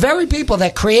 The very people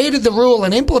that created the rule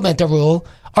and implement the rule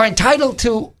are entitled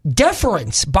to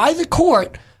deference by the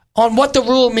court on what the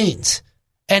rule means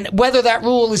and whether that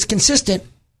rule is consistent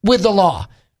with the law.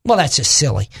 Well, that's just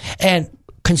silly. And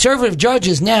conservative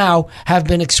judges now have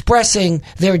been expressing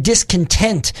their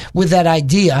discontent with that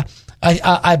idea.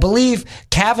 I believe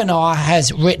Kavanaugh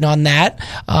has written on that,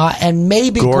 and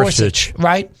maybe Gorsuch,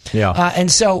 right? Yeah.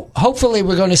 And so hopefully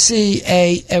we're going to see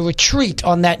a retreat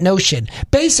on that notion.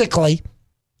 Basically,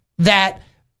 that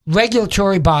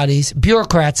regulatory bodies,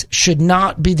 bureaucrats, should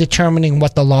not be determining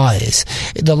what the law is.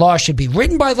 The law should be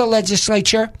written by the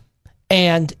legislature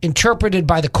and interpreted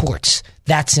by the courts.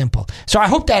 That simple. So I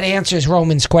hope that answers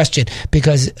Roman's question,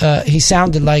 because he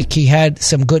sounded like he had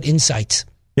some good insights.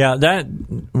 Yeah, that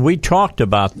we talked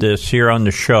about this here on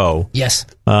the show. Yes.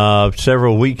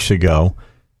 Several weeks ago,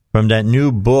 from that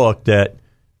new book that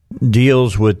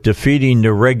deals with defeating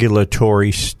the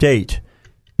regulatory state,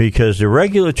 because the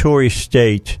regulatory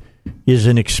state is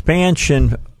an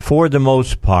expansion, for the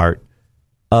most part,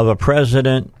 of a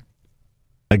president,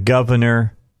 a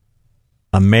governor,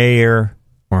 a mayor,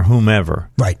 or whomever,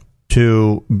 right,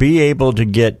 to be able to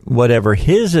get whatever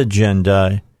his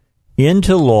agenda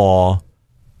into law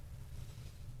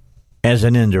as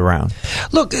an end around.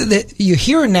 Look, you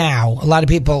hear now a lot of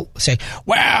people say,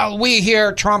 well, we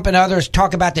hear Trump and others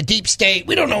talk about the deep state.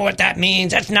 We don't know what that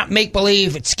means. That's not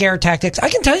make-believe. It's scare tactics. I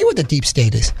can tell you what the deep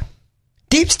state is.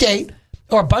 Deep state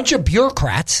are a bunch of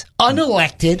bureaucrats,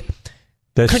 unelected.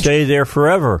 That stay there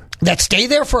forever.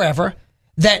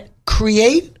 That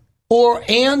create or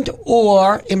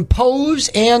impose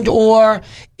and or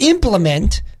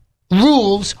implement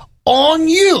rules on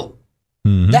you.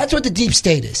 Mm-hmm. That's what the deep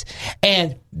state is.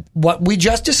 And what we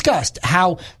just discussed,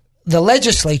 how the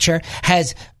legislature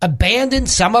has abandoned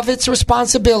some of its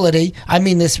responsibility, I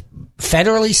mean this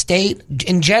federally, state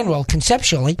in general,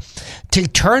 conceptually, to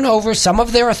turn over some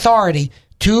of their authority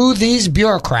to these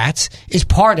bureaucrats is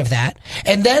part of that.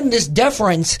 And then this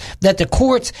deference that the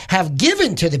courts have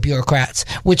given to the bureaucrats,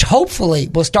 which hopefully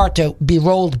will start to be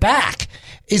rolled back,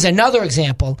 is another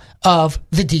example of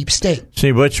the deep state.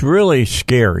 See, what's really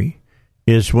scary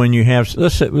is when you have,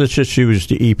 let's just use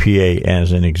the EPA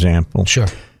as an example. Sure.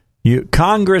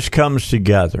 Congress comes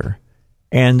together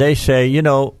and they say,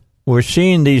 we're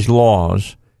seeing these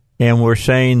laws and we're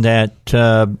saying that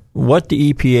what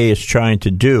the EPA is trying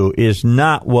to do is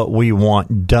not what we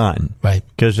want done. Right.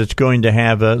 Because it's going to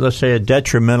have, let's say, a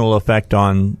detrimental effect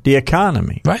on the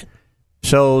economy. Right.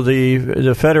 So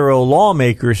the federal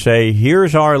lawmakers say,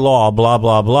 here's our law, blah,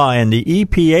 blah, blah. And the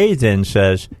EPA then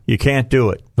says, you can't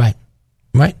do it. Right.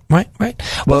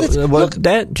 Well,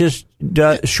 that just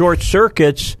short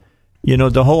circuits,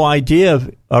 the whole idea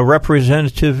of a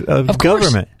representative of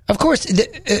government. Of course,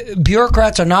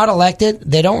 bureaucrats are not elected.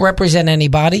 They don't represent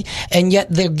anybody, and yet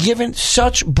they're given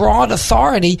such broad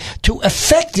authority to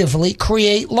effectively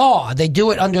create law. They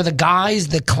do it under the guise,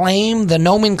 the claim, the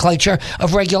nomenclature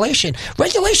of regulation.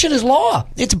 Regulation is law.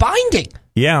 It's binding.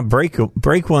 Yeah, break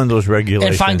one of those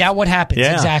regulations. And find out what happens.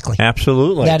 Yeah, exactly.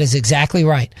 Absolutely. That is exactly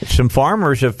right. Some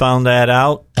farmers have found that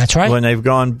out. That's right. When they've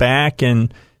gone back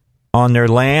and on their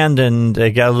land and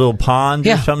they got a little pond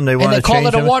or something they want to change. And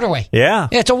they call it a waterway. Yeah.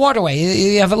 It's a waterway.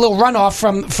 You have a little runoff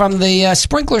from the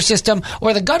sprinkler system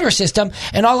or the gutter system,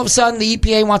 and all of a sudden the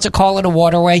EPA wants to call it a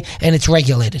waterway, and it's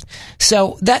regulated.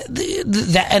 So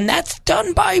and that's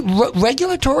done by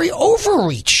regulatory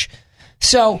overreach.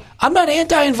 So I'm not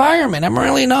anti-environment. I'm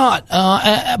really not.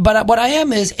 But what I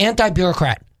am is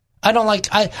anti-bureaucrat. I don't like.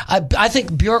 I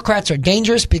think bureaucrats are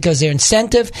dangerous because their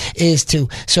incentive is to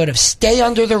sort of stay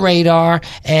under the radar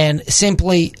and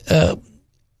simply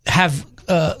have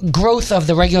growth of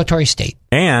the regulatory state.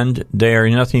 And they are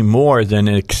nothing more than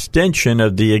an extension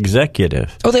of the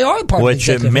executive. Oh, they are part of the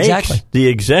executive. Which makes the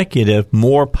executive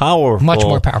more powerful, much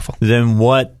more powerful than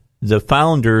what the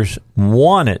founders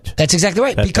wanted. That's exactly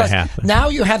right. Because now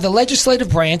you have the legislative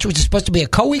branch, which is supposed to be a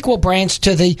co-equal branch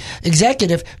to the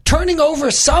executive, turning over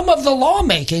some of the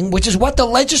lawmaking, which is what the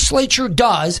legislature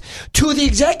does, to the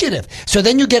executive. So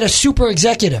then you get a super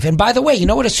executive. And by the way, you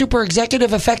know what a super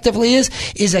executive effectively is?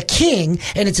 Is a king,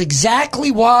 and it's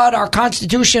exactly what our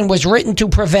Constitution was written to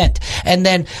prevent. And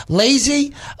then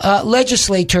lazy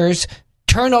legislators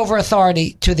turn over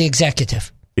authority to the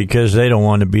executive. Because they don't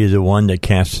want to be the one that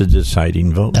casts the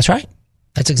deciding vote. That's right.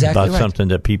 That's exactly about right. Something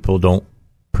that people don't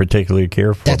particularly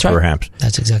care for, That's right. perhaps.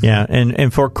 That's exactly right.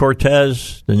 And for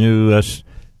Cortez, the new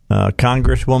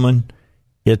congresswoman,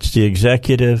 it's the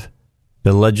executive,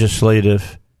 the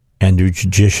legislative, and the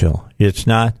judicial. It's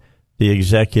not the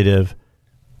executive,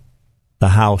 the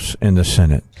House, and the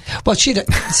Senate. Well,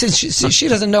 since she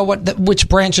doesn't know which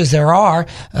branches there are,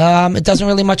 it doesn't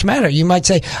really much matter. You might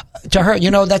say to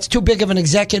her, that's too big of an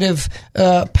executive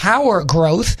power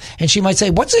growth, and she might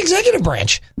say, "What's the executive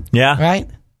branch?" Yeah, right.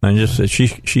 And just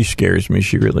she scares me.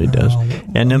 She really does.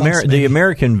 And the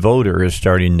American voter is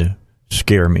starting to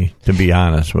scare me, to be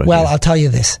honest with you. Well, I'll tell you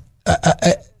this.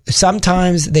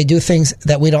 Sometimes they do things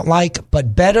that we don't like,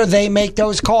 but better they make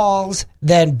those calls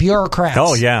than bureaucrats.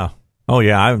 Oh, yeah.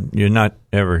 You're not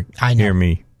ever hear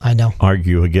me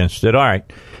argue against it. All right.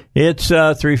 It's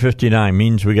 3:59.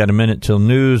 Means we got a minute till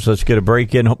news. Let's get a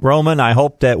break in. Roman, I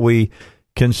hope that we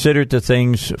considered the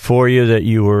things for you that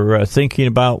you were thinking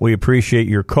about. We appreciate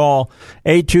your call.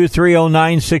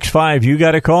 823-0965. You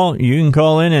got a call? You can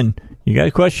call in, and you got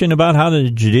a question about how the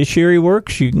judiciary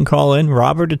works? You can call in.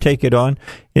 Robert to take it on.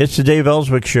 It's the Dave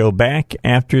Elswick Show, back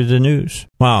after the news.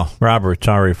 Wow, Robert, it's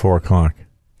already 4 o'clock.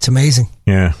 It's amazing.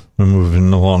 Yeah, we're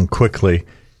moving along quickly.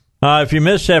 If you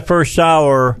missed that first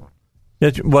hour,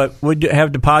 would you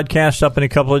have the podcast up in a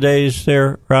couple of days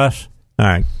there, Russ? All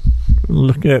right.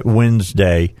 Look at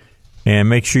Wednesday and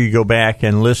make sure you go back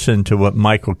and listen to what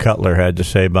Michael Cutler had to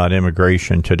say about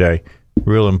immigration today.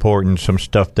 Real important, some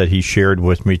stuff that he shared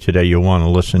with me today. You'll want to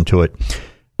listen to it.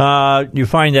 You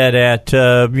find that at,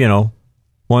 101.1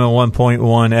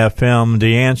 FM,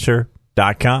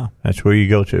 theanswer.com. That's where you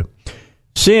go to.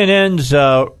 CNN's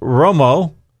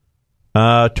Romo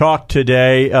talked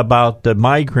today about the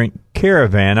migrant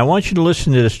caravan. I want you to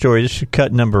listen to the story. This is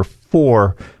cut number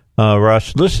 4,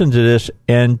 Russ. Listen to this,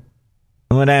 and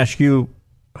I'm going to ask you,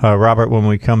 Robert, when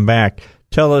we come back,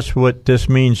 tell us what this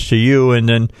means to you, and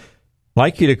then I'd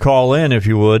like you to call in, if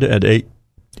you would, at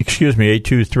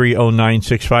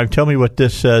 823-0965. Tell me what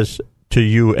this says to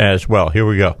you as well. Here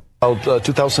we go.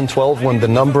 2012, when the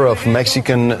number of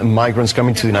Mexican migrants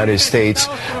coming to the United States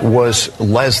was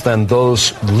less than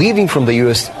those leaving from the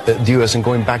U.S. And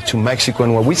going back to Mexico.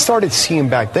 And what we started seeing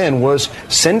back then was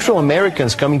Central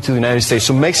Americans coming to the United States.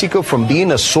 So Mexico, from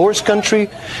being a source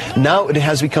country, now it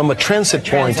has become a transit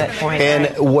point.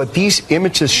 And what these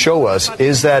images show us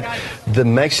is that the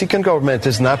Mexican government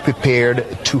is not prepared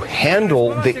to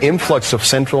handle the influx of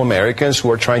Central Americans who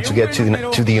are trying to get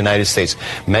to the United States.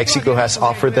 Mexico has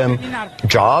offered them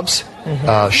jobs,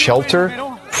 shelter,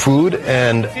 food,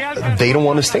 and they don't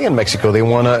want to stay in Mexico. They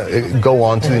want to go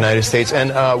on to the United States.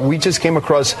 And we just came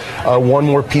across one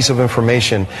more piece of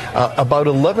information. About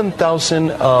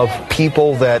 11,000 of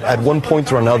people that at one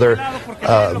point or another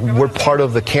were part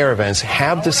of the caravans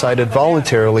have decided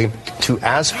voluntarily to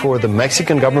ask for the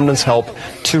Mexican government's help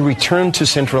to return to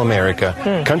Central America,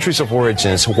 countries of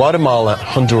origins, Guatemala,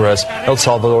 Honduras, El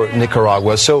Salvador,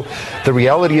 Nicaragua. So the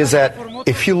reality is that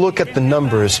if you look at the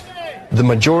numbers, the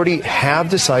majority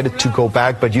have decided to go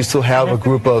back, but you still have a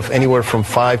group of anywhere from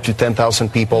 5,000 to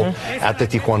 10,000 people at the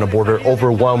Tijuana border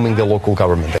overwhelming the local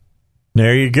government.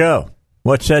 There you go.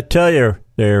 What's that tell you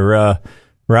there,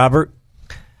 Robert?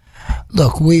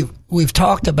 Look, we've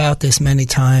talked about this many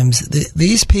times.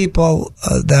 These people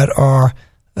that are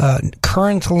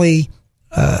currently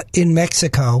in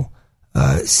Mexico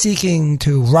seeking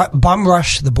to bum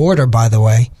rush the border, by the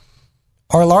way,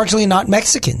 are largely not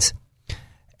Mexicans.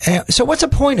 So what's the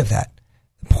point of that?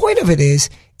 The point of it is,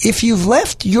 if you've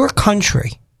left your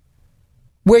country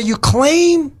where you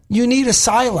claim you need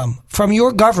asylum from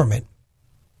your government,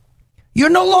 you're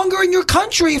no longer in your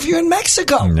country if you're in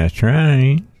Mexico. That's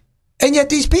right. And yet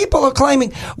these people are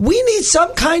claiming we need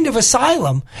some kind of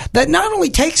asylum that not only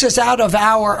takes us out of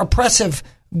our oppressive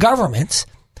governments,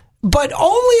 but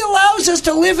only allows us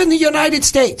to live in the United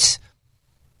States.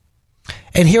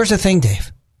 And here's the thing,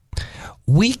 Dave.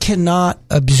 We cannot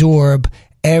absorb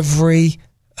every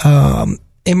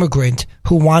immigrant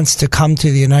who wants to come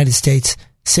to the United States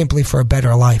simply for a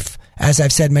better life. As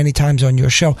I've said many times on your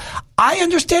show, I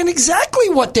understand exactly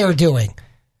what they're doing.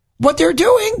 What they're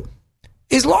doing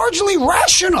is largely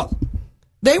rational.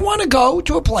 They want to go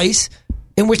to a place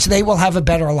in which they will have a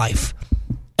better life.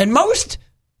 And most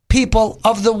people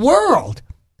of the world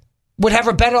would have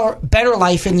a better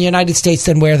life in the United States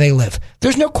than where they live.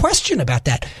 There's no question about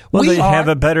that. Well, they have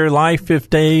a better life if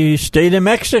they stayed in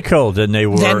Mexico than they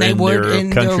would in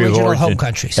their original home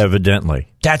countries. Evidently.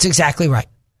 That's exactly right.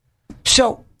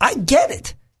 So I get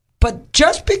it. But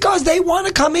just because they want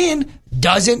to come in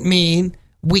doesn't mean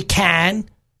we can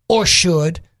or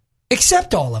should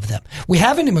accept all of them. We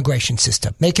have an immigration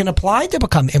system. They can apply to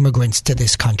become immigrants to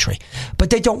this country, but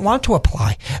they don't want to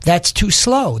apply. That's too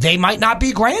slow. They might not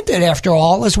be granted after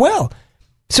all as well.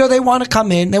 So they want to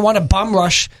come in. They want to bum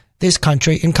rush this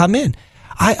country and come in.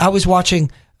 I was watching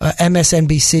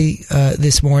MSNBC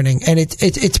this morning, and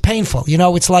it's painful. You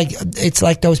know, it's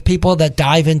like those people that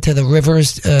dive into the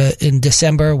rivers in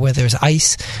December where there's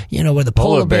ice, you know, where the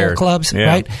polar bear clubs,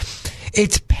 right?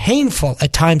 It's painful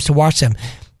at times to watch them.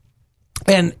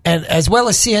 And as well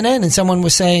as CNN, and someone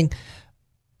was saying,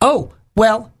 oh,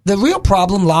 well, the real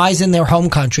problem lies in their home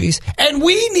countries, and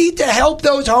we need to help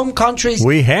those home countries.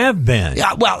 We have been.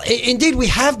 Yeah, well, indeed we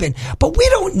have been. But we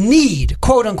don't need,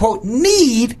 quote unquote,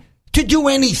 need to do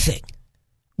anything.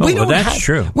 That's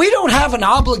true. We don't have an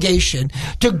obligation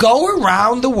to go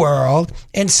around the world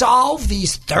and solve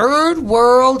these third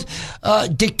world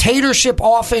dictatorship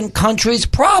often countries'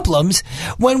 problems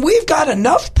when we've got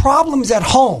enough problems at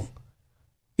home.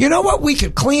 You know what? We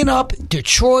could clean up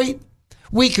Detroit.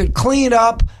 We could clean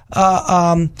up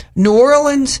New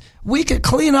Orleans. We could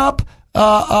clean up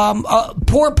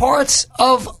poor parts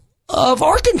of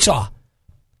Arkansas.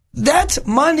 That's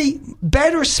money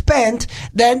better spent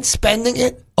than spending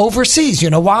it overseas.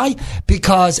 You know why?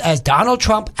 Because as Donald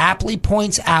Trump aptly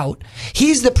points out,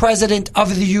 he's the president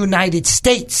of the United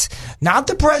States, not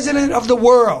the president of the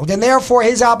world. And therefore,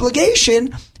 his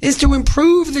obligation is to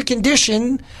improve the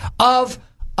condition of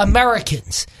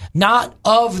Americans, not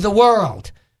of the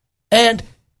world. And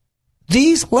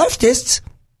these leftists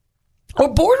are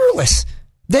borderless.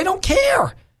 They don't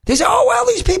care. They say, oh, well,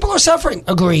 these people are suffering.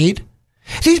 Agreed.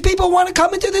 These people want to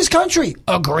come into this country.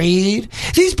 Agreed.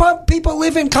 These people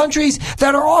live in countries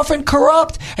that are often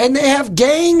corrupt, and they have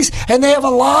gangs, and they have a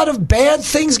lot of bad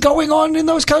things going on in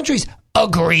those countries.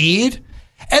 Agreed.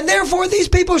 And therefore, these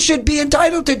people should be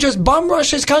entitled to just bum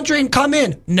rush this country and come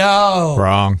in. No.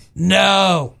 Wrong.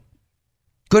 No.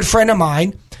 Good friend of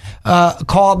mine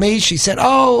called me. She said,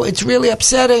 oh, it's really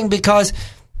upsetting because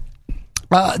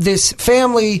this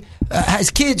family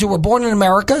has kids who were born in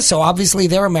America, so obviously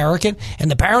they're American, and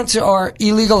the parents are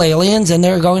illegal aliens, and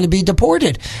they're going to be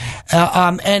deported.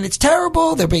 And it's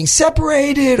terrible. They're being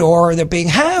separated, or they're being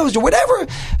housed, or whatever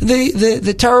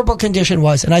the terrible condition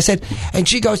was. And I said, and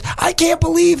she goes, I can't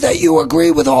believe that you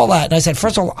agree with all that. And I said,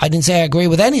 first of all, I didn't say I agree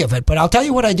with any of it, but I'll tell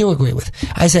you what I do agree with.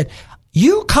 I said,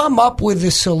 you come up with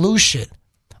a solution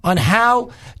on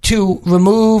how to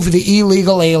remove the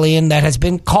illegal alien that has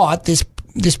been caught, this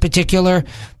particular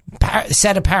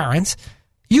set of parents.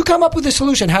 You come up with a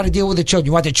solution how to deal with the children.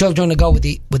 You want the children to go with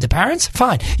the parents?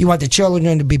 Fine. You want the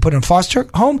children to be put in foster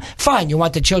home? Fine. You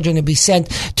want the children to be sent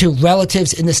to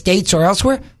relatives in the States or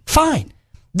elsewhere? Fine.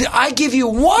 I give you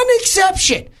one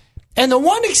exception. And the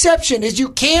one exception is you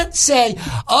can't say,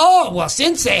 oh, well,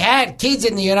 since they had kids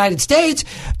in the United States,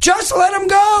 just let them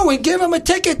go and give them a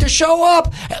ticket to show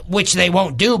up, which they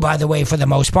won't do, by the way, for the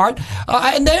most part.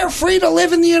 And they're free to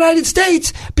live in the United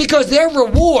States because their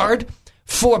reward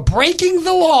for breaking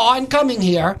the law and coming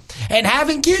here and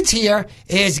having kids here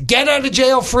is get out of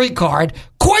jail free card,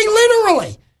 quite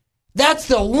literally. That's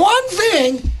the one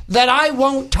thing that I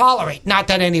won't tolerate. Not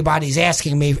that anybody's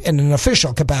asking me in an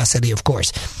official capacity, of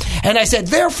course. And I said,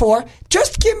 therefore,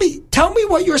 just tell me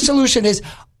what your solution is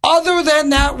other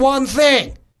than that one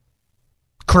thing.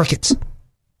 Crickets.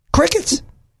 Crickets.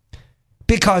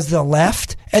 Because the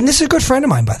left, and this is a good friend of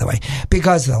mine, by the way,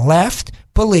 because the left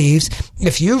believes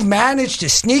if you've managed to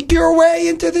sneak your way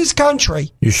into this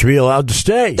country, you should be allowed to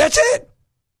stay. That's it.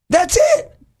 That's it.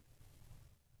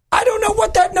 I don't know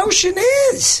what that notion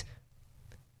is.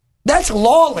 That's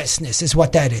lawlessness is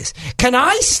what that is. Can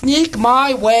I sneak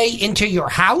my way into your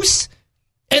house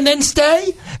and then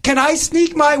stay? Can I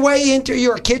sneak my way into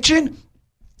your kitchen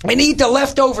and eat the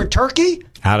leftover turkey?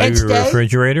 Out of your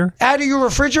refrigerator? Out of your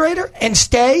refrigerator and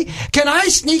stay? Can I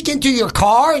sneak into your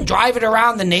car and drive it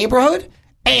around the neighborhood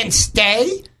and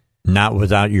stay? Not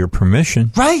without your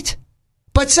permission. Right.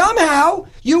 But somehow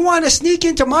you want to sneak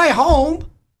into my home,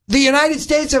 the United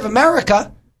States of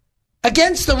America,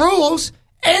 against the rules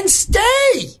and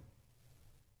stay.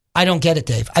 I don't get it,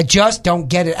 Dave. I just don't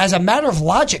get it. As a matter of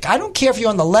logic, I don't care if you're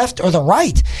on the left or the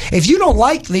right. If you don't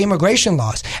like the immigration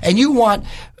laws and you want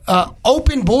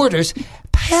open borders,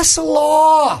 pass a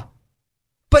law.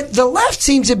 But the left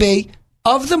seems to be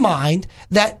of the mind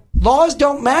that laws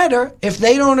don't matter if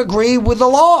they don't agree with the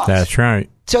laws. That's right.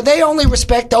 So they only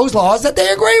respect those laws that they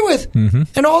agree with. Mm-hmm.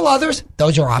 And all others,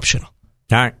 those are optional.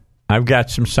 All right. I've got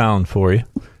some sound for you.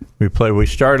 We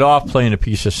started off playing a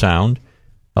piece of sound.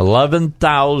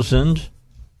 11,000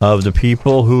 of the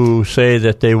people who say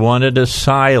that they wanted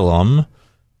asylum,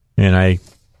 and I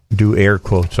do air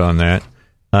quotes on that,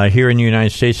 here in the United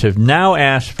States have now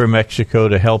asked for Mexico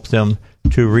to help them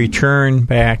to return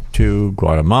back to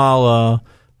Guatemala,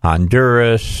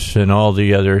 Honduras, and all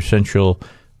the other Central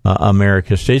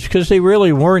America states because they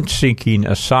really weren't seeking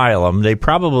asylum. They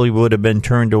probably would have been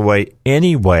turned away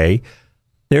anyway.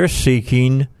 They're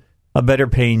seeking a better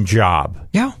paying job.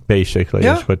 Yeah. Basically,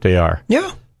 yeah. That's what they are. Yeah.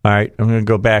 All right, I'm going to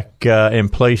go back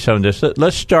and play some of this.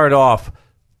 Let's start off.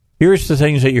 Here's the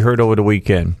things that you heard over the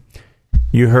weekend.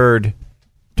 You heard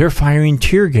they're firing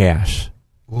tear gas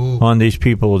on these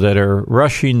people that are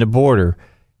rushing the border.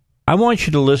 I want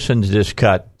you to listen to this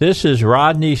cut. This is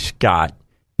Rodney Scott.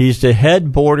 He's the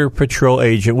head Border Patrol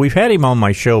agent. We've had him on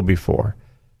my show before.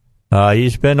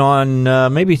 He's been on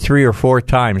maybe 3 or 4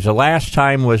 times. The last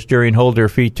time was during Hold Their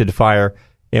Feet to the Fire,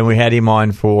 and we had him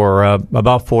on for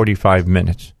about 45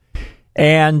 minutes.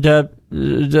 And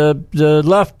the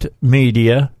left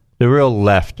media, the real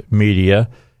left media,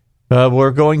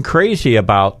 were going crazy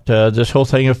about this whole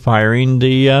thing of firing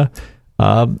the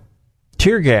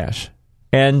tear gas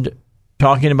and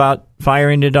talking about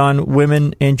firing it on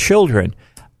women and children.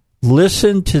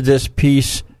 Listen to this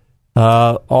piece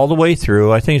all the way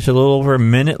through. I think it's a little over a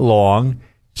minute long.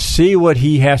 See what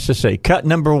he has to say. Cut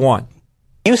number 1.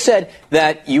 You said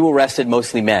that you arrested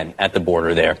mostly men at the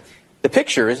border there. The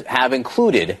pictures have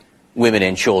included women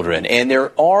and children, and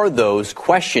there are those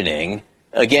questioning,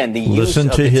 again, the use of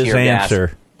the tear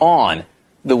gas on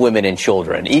the women and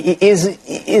children.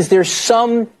 Is there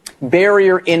some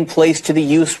barrier in place to the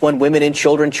use when women and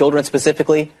children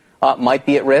specifically, might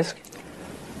be at risk?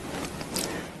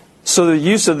 So the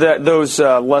use of those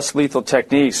less lethal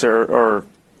techniques are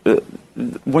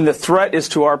when the threat is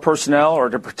to our personnel or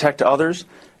to protect others,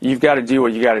 you've got to do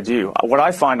what you got to do. What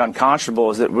I find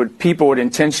unconscionable is that people would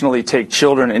intentionally take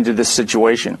children into this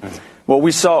situation. What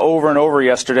we saw over and over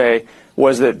yesterday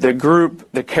was that the group,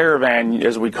 the caravan,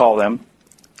 as we call them,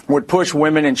 would push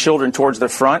women and children towards the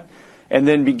front and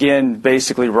then begin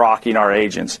basically rocking our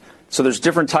agents. So there's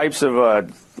different types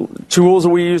of tools that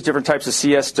we use, different types of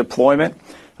CS deployment.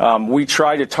 We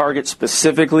try to target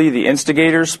specifically the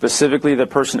instigators, specifically the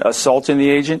person assaulting the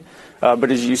agent.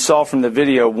 But as you saw from the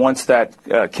video, once that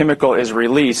chemical is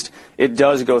released, it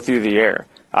does go through the air.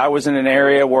 I was in an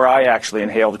area where I actually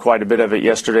inhaled quite a bit of it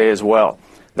yesterday as well.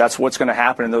 That's what's going to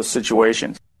happen in those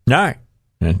situations. All right.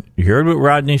 And you heard what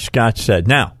Rodney Scott said.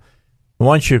 Now, I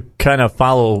want you to kind of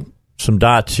follow some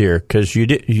dots here because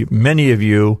many of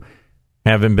you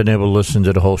haven't been able to listen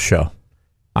to the whole show.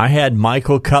 I had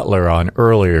Michael Cutler on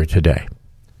earlier today.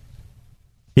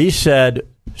 He said,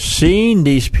 seeing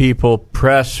these people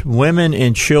press women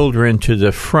and children to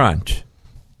the front,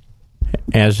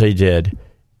 as they did,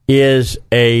 is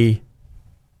a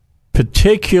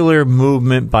particular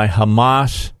movement by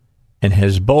Hamas and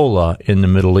Hezbollah in the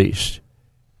Middle East.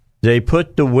 They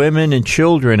put the women and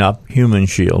children up, human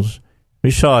shields.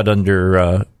 We saw it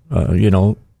under,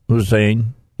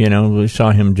 Hussein. We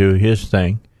saw him do his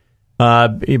thing.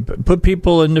 He put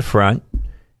people in the front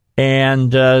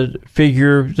and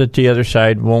figure that the other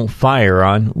side won't fire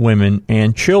on women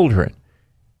and children.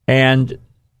 And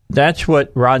that's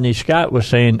what Rodney Scott was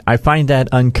saying. I find that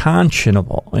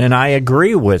unconscionable, and I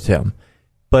agree with him.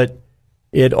 But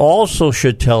it also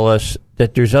should tell us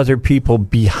that there's other people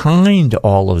behind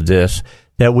all of this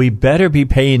that we better be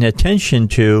paying attention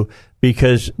to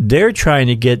because they're trying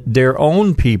to get their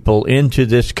own people into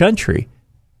this country.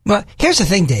 Well, here's the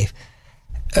thing, Dave.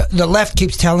 The left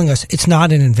keeps telling us it's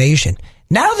not an invasion.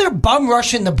 Now they're bum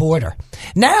rushing the border.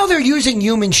 Now they're using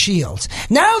human shields.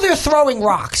 Now they're throwing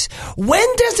rocks. When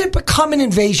does it become an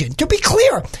invasion? To be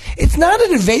clear, it's not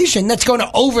an invasion that's going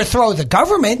to overthrow the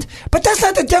government, but that's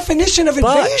not the definition of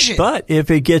invasion. But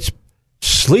if it gets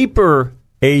sleeper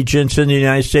agents in the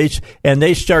United States and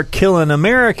they start killing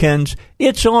Americans,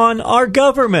 it's on our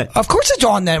government. Of course it's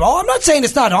on them. Oh, I'm not saying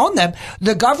it's not on them.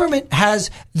 The government has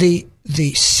the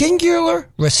singular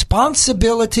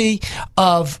responsibility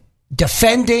of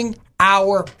defending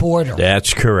our border.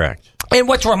 That's correct. And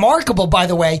what's remarkable, by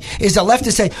the way, is the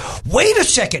leftists say, wait a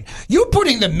second, you're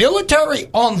putting the military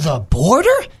on the border?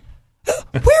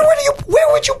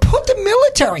 Where would you put the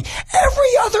military?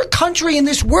 Every other country in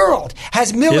this world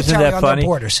has military on their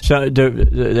borders. So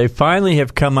they finally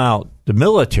have come out, the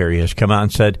military has come out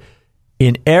and said,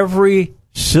 in every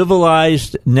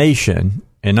civilized nation,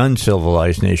 an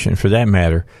uncivilized nation for that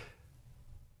matter,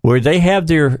 where they have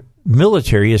their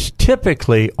military is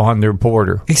typically on their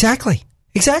border. Exactly.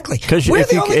 Because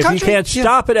if you can't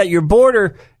stop it at your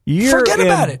border, you're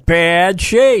in bad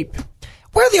shape.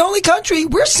 We're the only country.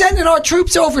 We're sending our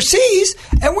troops overseas,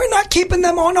 and we're not keeping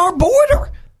them on our border.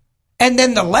 And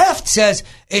then the left says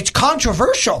it's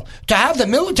controversial to have the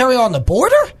military on the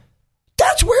border?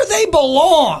 That's where they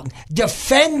belong,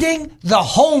 defending the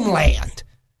homeland.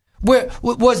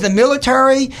 Was the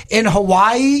military in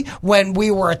Hawaii when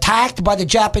we were attacked by the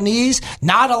Japanese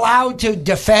not allowed to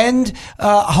defend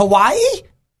Hawaii?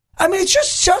 I mean, it's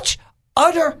just such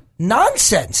utter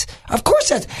nonsense. Of course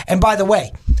that's... And by the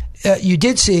way, you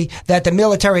did see that the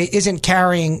military isn't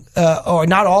carrying, or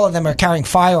not all of them are carrying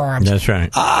firearms. That's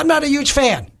right. I'm not a huge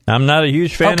fan. I'm not a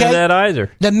huge fan of that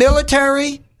either. The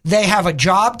military... They have a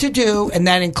job to do, and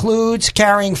that includes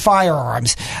carrying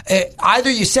firearms.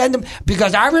 Either you send them,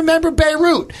 because I remember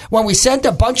Beirut, when we sent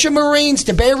a bunch of Marines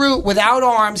to Beirut without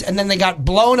arms, and then they got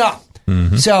blown up.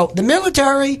 Mm-hmm. So the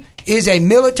military is a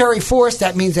military force.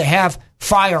 That means they have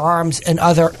firearms and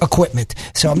other equipment.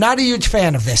 So I'm not a huge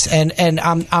fan of this, and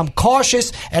I'm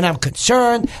cautious, and I'm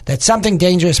concerned that something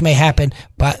dangerous may happen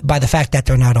by the fact that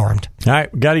they're not armed. All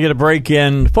right, got to get a break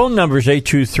in. Phone number is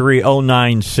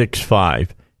 823-0965.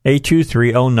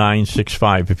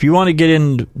 823-0965. If you want to get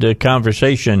in the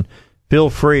conversation, feel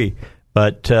free.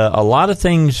 But a lot of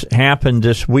things happened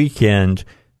this weekend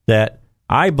that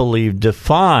I believe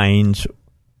defines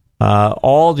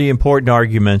all the important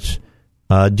arguments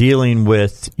dealing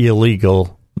with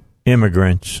illegal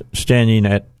immigrants standing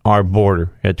at our border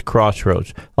at the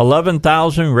crossroads.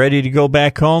 11,000 ready to go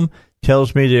back home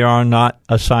tells me they are not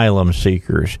asylum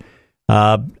seekers.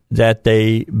 That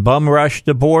they bum rushed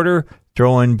the border,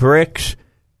 throwing bricks,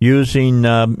 using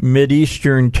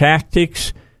Mideastern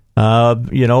tactics,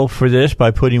 for this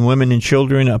by putting women and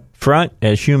children up front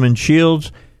as human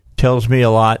shields tells me a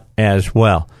lot as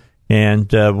well.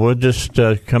 And we'll just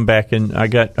come back, and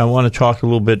I want to talk a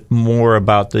little bit more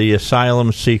about the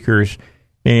asylum seekers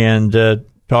and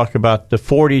talk about the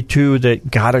 42 that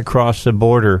got across the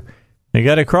border. They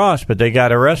got across, but they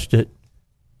got arrested.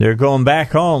 They're going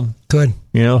back home. Good.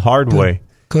 Hard way.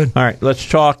 Good. All right, let's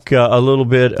talk a little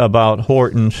bit about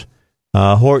Hortons.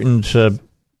 Hortons is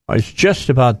just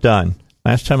about done.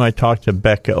 Last time I talked to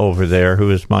Becca over there,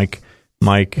 who is my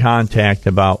contact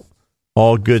about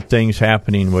all good things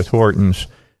happening with Hortons,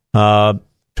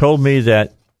 told me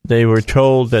that they were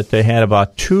told that they had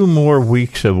about 2 more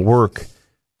weeks of work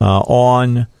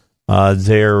on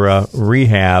their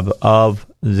rehab of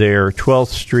their 12th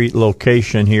Street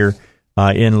location here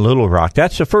in Little Rock.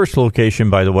 That's the first location,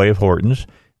 by the way, of Hortons.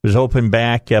 It was opened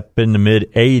back up in the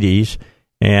mid-'80s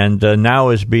and now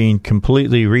is being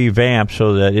completely revamped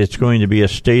so that it's going to be a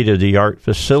state-of-the-art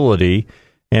facility.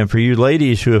 And for you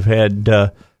ladies who have had,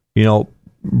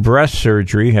 breast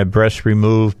surgery, had breasts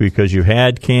removed because you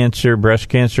had cancer, breast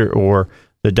cancer, or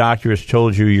the doctor has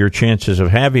told you your chances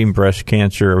of having breast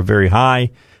cancer are very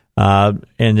high, and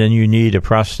then you need a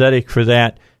prosthetic for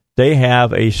that, they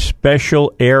have a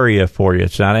special area for you.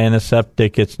 It's not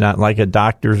antiseptic. It's not like a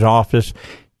doctor's office.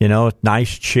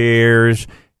 Nice chairs,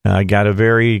 got a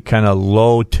very kind of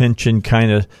low tension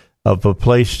kind of a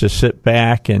place to sit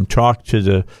back and talk to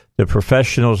the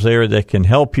professionals there that can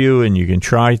help you, and you can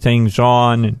try things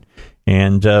on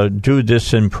and do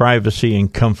this in privacy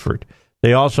and comfort.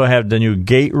 They also have the new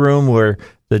gate room where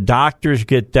the doctors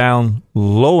get down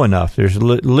low enough. There's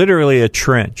literally a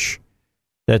trench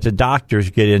that the doctors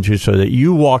get into so that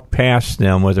you walk past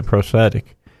them with a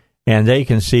prosthetic, and they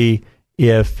can see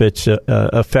if it's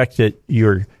affected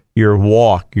your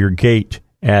walk, your gait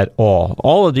at all.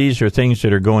 All of these are things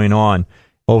that are going on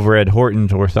over at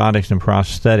Hortons Orthotics and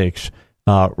Prosthetics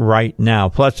right now,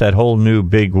 plus that whole new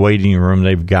big waiting room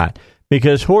they've got.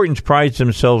 Because Hortons prides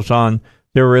themselves on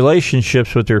their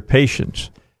relationships with their patients.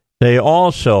 They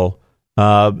also,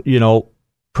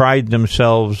 pride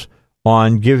themselves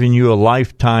on giving you a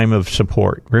lifetime of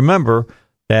support. Remember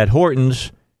that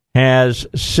Hortons has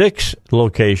 6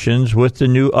 locations with the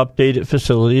new updated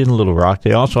facility in Little Rock.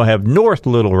 They also have North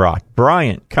Little Rock,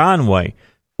 Bryant, Conway,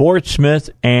 Fort Smith,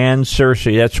 and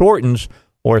Searcy. That's Hortons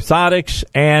Orthotics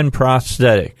and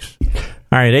Prosthetics.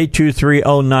 All right,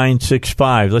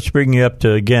 823-0965. Let's bring you up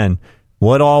to, again,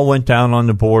 what all went down on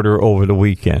the border over the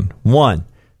weekend. 1,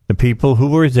 the people who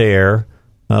were there,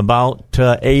 about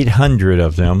 800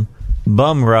 of them,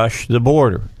 bum rushed the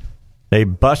border. They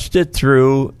busted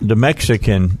through the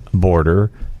Mexican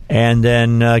border and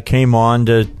then came on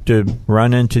to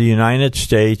run into the United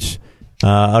States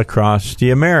across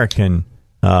the American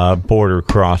border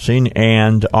crossing,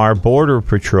 and our Border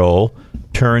Patrol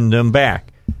turned them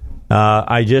back.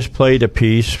 I just played a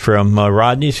piece from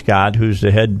Rodney Scott, who's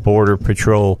the head Border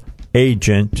Patrol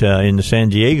agent in the San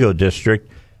Diego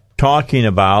district, talking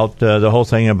about the whole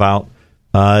thing about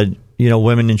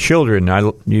women and children.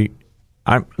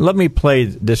 Let me play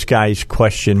this guy's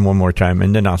question one more time,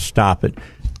 and then I'll stop it.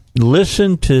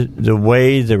 Listen to the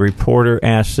way the reporter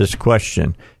asked this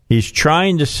question. He's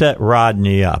trying to set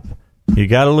Rodney up. You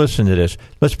got to listen to this.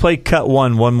 Let's play cut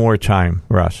one more time,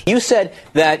 Russ. You said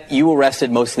that you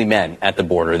arrested mostly men at the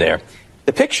border there.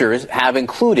 The pictures have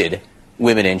included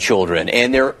women and children,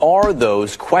 and there are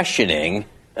those questioning,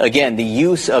 again, the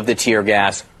use of the tear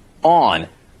gas on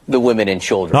the women and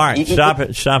children. All right, stop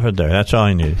it there. That's all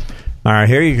I need. All right,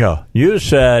 here you go. You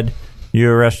said you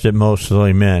arrested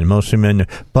mostly men,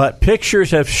 but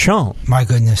pictures have shown. My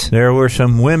goodness. There were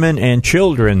some women and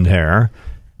children there,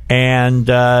 and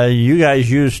you guys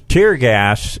used tear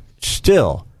gas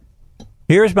still.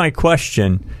 Here's my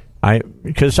question,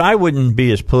 because I wouldn't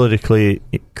be as politically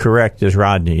correct as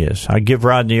Rodney is. I give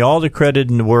Rodney all the credit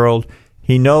in the world.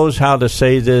 He knows how to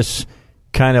say this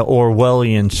kind of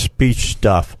Orwellian speech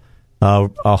stuff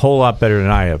a whole lot better than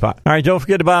I have. All right, don't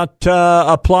forget about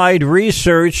applied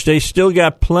research. They still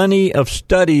got plenty of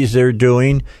studies they're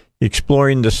doing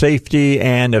exploring the safety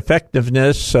and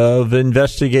effectiveness of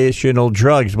investigational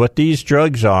drugs. What these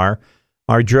drugs are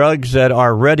drugs that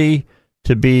are ready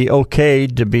to be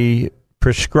okayed to be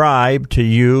prescribed to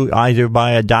you either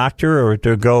by a doctor or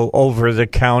to go over the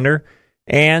counter.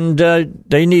 And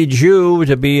they need you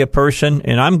to be a person,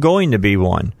 and I'm going to be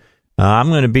one. I'm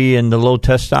going to be in the low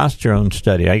testosterone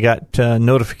study. I got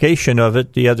notification of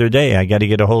it the other day. I got to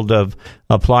get a hold of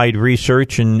Applied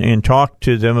Research and talk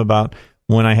to them about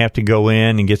when I have to go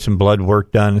in and get some blood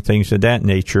work done and things of that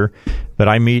nature. But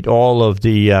I meet all of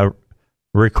the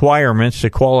requirements to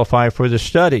qualify for the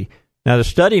study. Now, the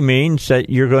study means that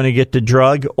you're going to get the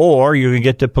drug or you're going to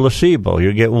get the placebo.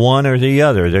 You'll get one or the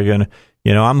other. They're going to,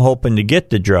 I'm hoping to get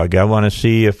the drug. I want to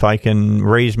see if I can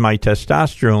raise my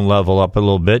testosterone level up a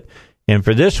little bit. And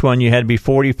for this one, you had to be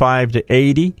 45 to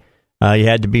 80. You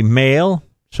had to be male.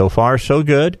 So far, so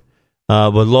good.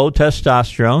 With low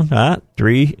testosterone,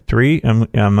 three.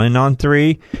 I'm in on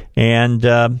 3. And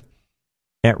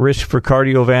at risk for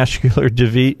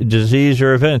cardiovascular disease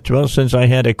or event. Well, since I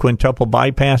had a quintuple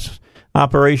bypass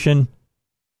operation,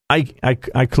 I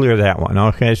clear that one.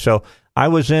 Okay, so I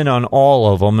was in on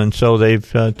all of them, and so they've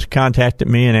contacted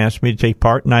me and asked me to take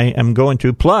part, and I am going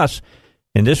to. Plus,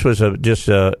 and this was just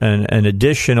an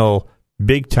additional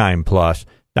big-time plus,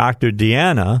 Dr.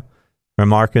 Deanna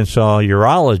from Arkansas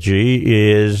Urology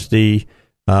is the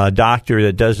doctor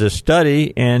that does this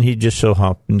study, and he just so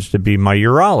happens to be my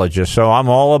urologist. So I'm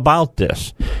all about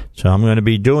this. So I'm going to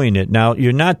be doing it. Now,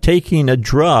 you're not taking a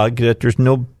drug that there's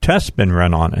no test been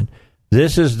run on it.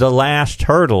 This is the last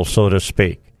hurdle, so to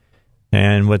speak.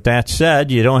 And with that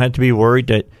said, you don't have to be worried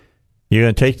that you're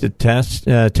going to take the test,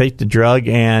 take the drug,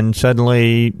 and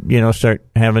suddenly, start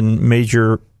having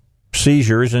major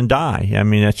seizures and die. I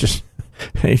mean, that's just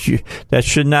that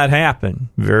should not happen.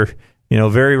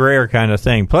 Very rare kind of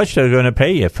thing. Plus, they're going to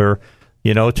pay you for,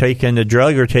 taking the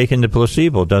drug or taking the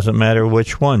placebo. Doesn't matter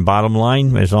which one. Bottom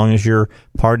line, as long as you're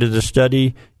part of the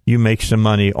study, you make some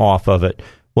money off of it.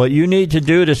 What you need to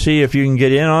do to see if you can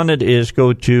get in on it is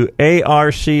go to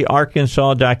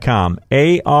arcarkansas.com.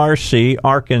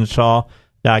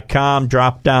 arcarkansas.com.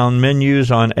 Drop down menus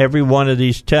on every one of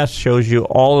these tests. Shows you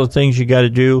all the things you got to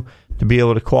do to be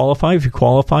able to qualify. If you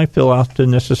qualify, fill out the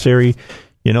necessary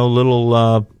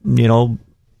little,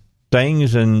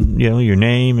 things and, your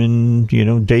name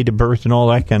and, date of birth and all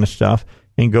that kind of stuff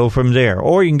and go from there.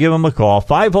 Or you can give them a call,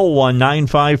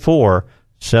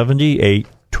 501-954-7822.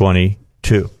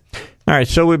 All right,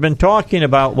 so we've been talking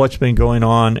about what's been going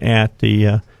on at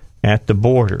the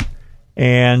border.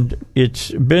 And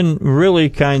it's been really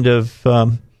kind of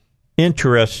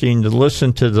interesting to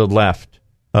listen to the left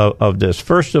of this.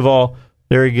 First of all,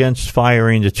 they're against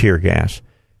firing the tear gas.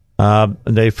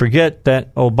 They forget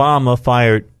that Obama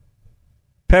fired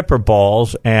pepper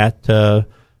balls at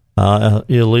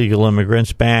illegal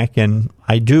immigrants back in,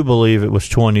 I do believe it was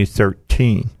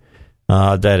 2013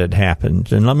 that it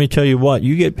happened. And let me tell you what,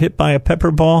 you get hit by a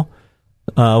pepper ball,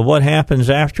 what happens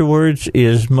afterwards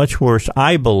is much worse,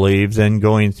 I believe, than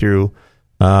going through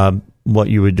what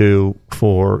you would do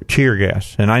for tear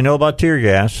gas. And I know about tear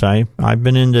gas. I've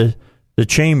been in the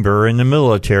chamber in the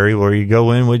military where you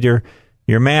go in with your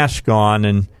mask on,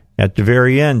 and at the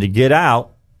very end to get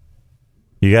out,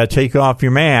 you got to take off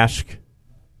your mask,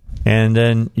 and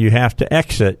then you have to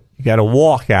exit. You got to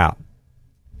walk out,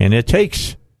 and it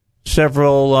takes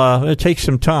it takes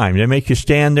some time. They make you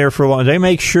stand there for a while. They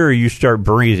make sure you start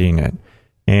breathing it,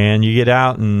 and you get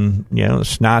out, and the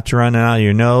snot's running out of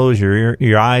your nose.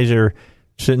 Your eyes are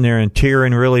sitting there and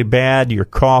tearing really bad. You're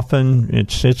coughing.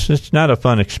 It's not a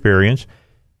fun experience.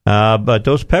 But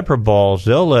those pepper balls,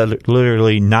 they'll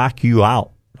literally knock you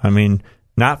out. I mean,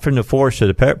 not from the force of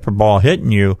the pepper ball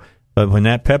hitting you, but when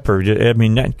that pepper,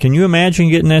 can you imagine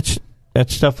getting that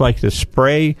stuff like the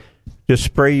spray, just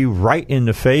spray you right in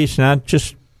the face, not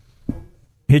just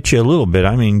hit you a little bit.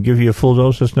 I mean, give you a full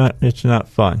dose. It's not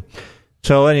fun.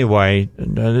 So anyway,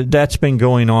 that's been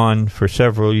going on for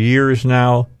several years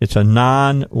now. It's a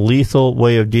non-lethal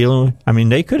way of dealing with. I mean,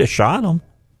 they could have shot him.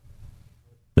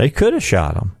 They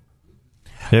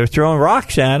were throwing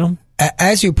rocks at him.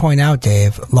 As you point out,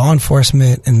 Dave, law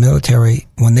enforcement and military,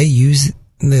 when they use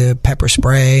the pepper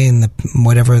spray and the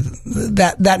whatever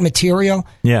that material,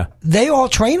 they all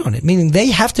train on it. Meaning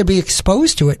they have to be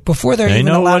exposed to it before they're even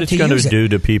allowed to use it. They know what it's going to do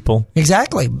to people.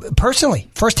 Exactly, personally,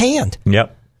 firsthand.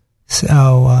 Yep.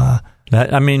 So,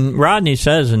 Rodney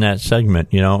says in that segment,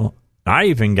 I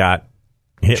even got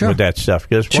hit with that stuff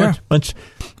because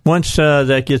once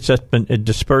that gets up and it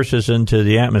disperses into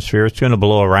the atmosphere, it's going to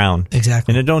blow around.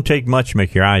 Exactly. And it don't take much to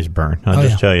make your eyes burn. I'll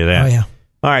just tell you that. Oh, yeah.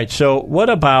 All right, so what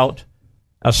about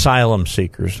asylum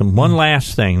seekers. And one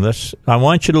last thing. I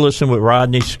want you to listen with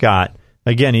Rodney Scott.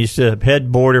 Again, he's the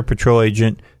head Border Patrol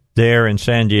agent there in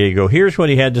San Diego. Here's what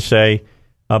he had to say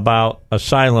about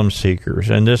asylum seekers,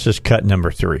 and this is cut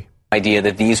number 3. Idea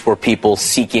that these were people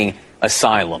seeking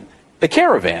asylum. The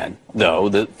caravan, though,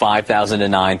 the 5,000 to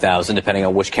 9,000, depending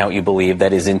on which count you believe,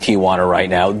 that is in Tijuana right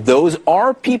now, those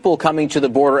are people coming to the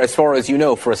border, as far as you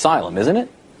know, for asylum, isn't it?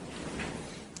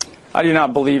 I do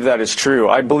not believe that is true.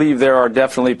 I believe there are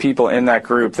definitely people in that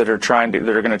group that are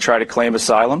going to try to claim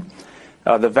asylum.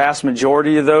 The vast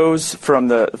majority of those from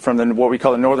the what we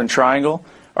call the Northern Triangle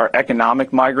are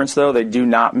economic migrants, though. They do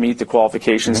not meet the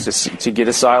qualifications to get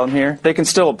asylum here. They can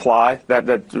still apply.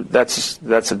 That's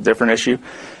a different issue.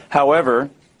 However,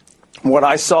 what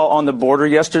I saw on the border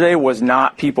yesterday was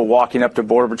not people walking up to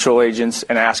Border Patrol agents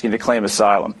and asking to claim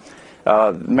asylum.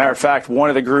 Matter of fact, one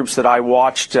of the groups that I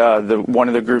watched, one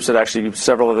of the groups that actually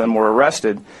several of them were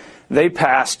arrested, they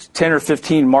passed 10 or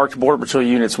 15 marked Border Patrol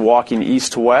units walking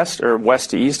east to west, or west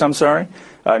to east, I'm sorry.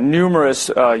 Numerous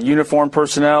uniformed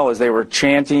personnel as they were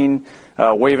chanting,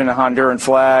 waving a Honduran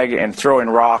flag, and throwing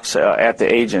rocks at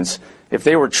the agents. If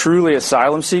they were truly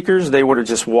asylum seekers, they would have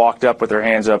just walked up with their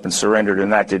hands up and surrendered,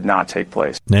 and that did not take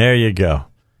place. There you go.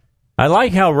 I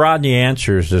like how Rodney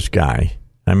answers this guy.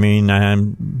 I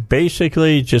mean,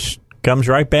 basically just comes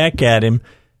right back at him.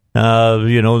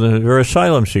 They're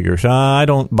asylum seekers. I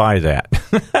don't buy that.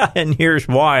 And here's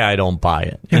why I don't buy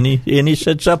it. And he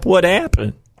sets up what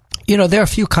happened. There are a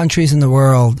few countries in the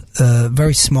world,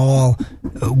 very small,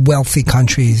 wealthy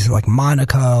countries like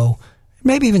Monaco,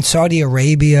 maybe even Saudi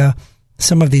Arabia,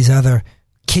 some of these other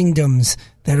kingdoms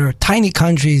that are tiny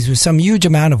countries with some huge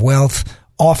amount of wealth,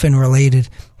 often related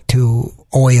to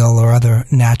oil or other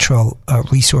natural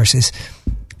resources.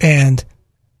 And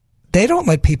they don't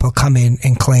let people come in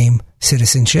and claim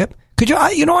citizenship. Could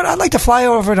you know what? I'd like to fly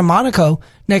over to Monaco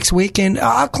next week and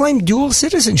I'll claim dual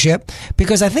citizenship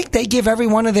because I think they give every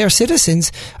one of their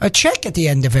citizens a check at the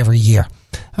end of every year.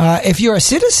 If you're a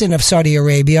citizen of Saudi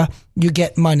Arabia, you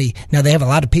get money. Now, they have a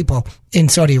lot of people in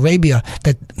Saudi Arabia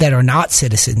that are not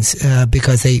citizens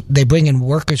because they bring in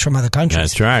workers from other countries.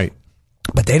 That's right.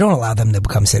 But they don't allow them to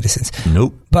become citizens.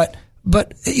 Nope. But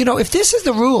if this is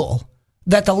the rule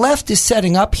that the left is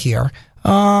setting up here,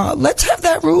 let's have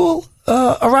that rule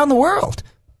around the world.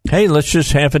 Hey, let's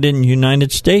just have it in the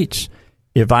United States.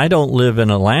 If I don't live in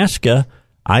Alaska,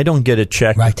 I don't get a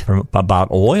check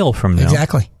about oil from them.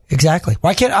 Exactly.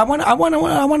 Why can't I want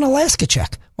an Alaska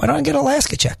check? Why don't I get an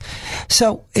Alaska check?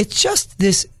 So it's just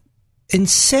this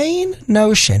insane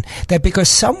notion that because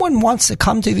someone wants to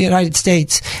come to the United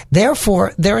States,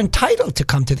 therefore they're entitled to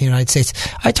come to the United States.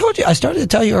 I started to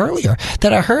tell you earlier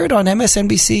that I heard on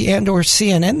MSNBC and or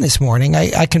CNN this morning,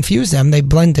 I confuse them, they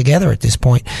blend together at this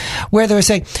point, where they're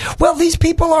saying, well, these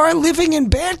people are living in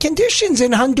bad conditions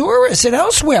in Honduras and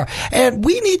elsewhere, and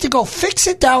we need to go fix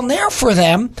it down there for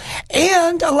them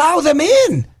and allow them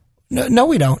in. No,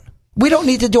 we don't. We don't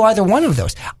need to do either one of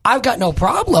those. I've got no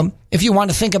problem if you want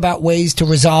to think about ways to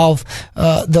resolve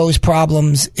those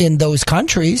problems in those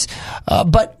countries.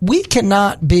 But we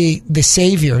cannot be the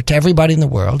savior to everybody in the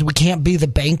world. We can't be the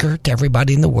banker to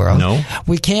everybody in the world. No.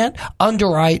 We can't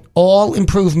underwrite all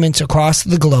improvements across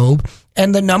the globe.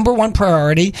 And the number one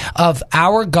priority of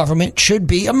our government should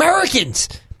be Americans.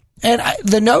 And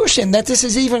the notion that this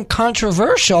is even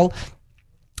controversial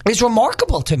is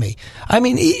remarkable to me. I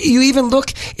mean, you even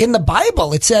look in the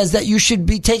Bible, it says that you should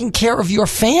be taking care of your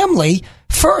family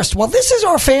first. Well, this is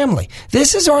our family.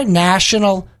 This is our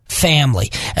national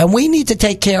family. And we need to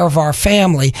take care of our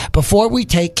family before we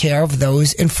take care of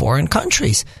those in foreign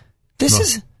countries.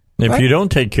 If you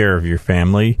don't take care of your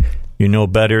family, you know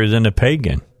better than a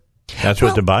pagan. That's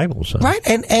what the Bible says. Right.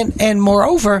 And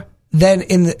moreover, then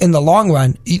in the long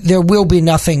run, there will be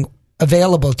nothing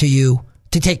available to you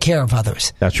to take care of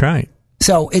others. That's right.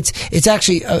 So it's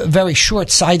actually a very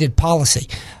short-sighted policy.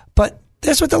 But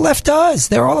that's what the left does.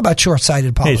 They're all about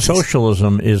short-sighted policies. Hey,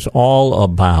 socialism is all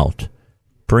about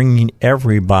bringing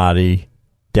everybody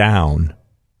down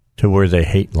to where they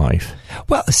hate life.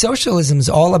 Well, socialism is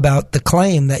all about the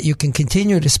claim that you can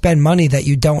continue to spend money that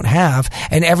you don't have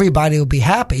and everybody will be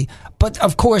happy. But,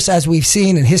 of course, as we've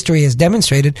seen and history has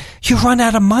demonstrated, you run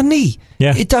out of money.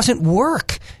 Yeah. It doesn't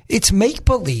work. It's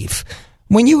make-believe.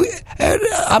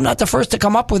 I'm not the first to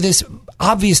come up with this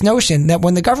obvious notion that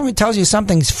when the government tells you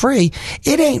something's free,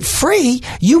 it ain't free.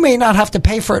 You may not have to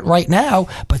pay for it right now,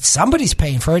 but somebody's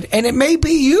paying for it, and it may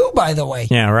be you, by the way.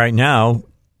 Yeah, right now,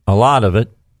 a lot of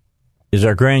it is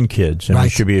our grandkids, and we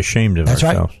should be ashamed of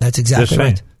ourselves. Right. That's exactly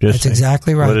right. That's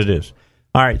exactly right. What it is.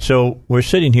 All right, so we're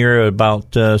sitting here at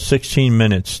about 16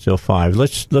 minutes till 5.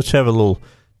 Let's have a little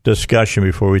discussion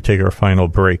before we take our final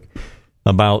break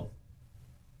about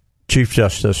Chief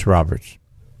Justice Roberts.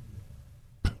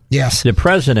 Yes. The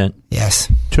president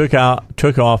took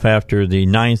off after the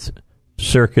Ninth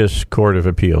Circuit Court of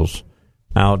Appeals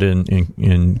out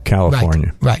in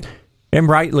California. Right. And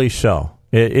rightly so.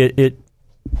 It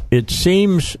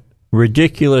seems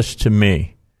ridiculous to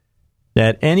me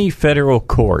that any federal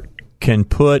court can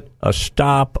put a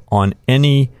stop on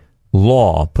any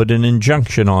law, put an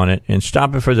injunction on it, and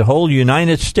stop it for the whole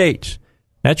United States.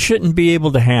 That shouldn't be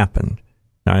able to happen.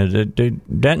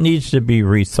 That needs to be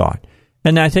rethought.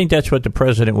 And I think that's what the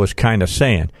president was kind of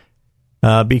saying,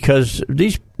 because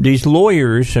these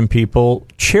lawyers and people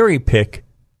cherry pick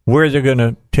where they're going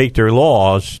to take their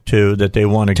laws to that they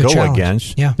want to go challenge.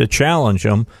 against, Yeah. to challenge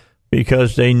them,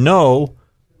 because they know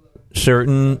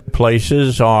certain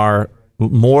places are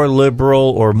more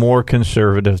liberal or more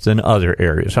conservative than other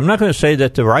areas. I'm not going to say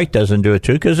that the right doesn't do it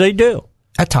too, because they do.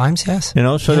 At times, yes. So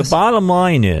yes. the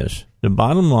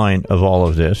bottom line of all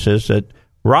of this is that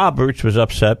Roberts was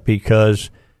upset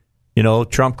because,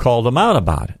 Trump called him out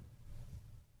about it.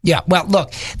 Yeah, well,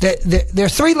 look, there are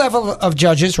three levels of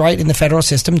judges, right, in the federal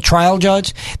system. Trial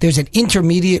judge, there's an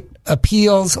intermediate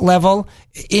appeals level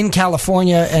in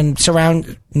California and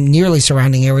nearly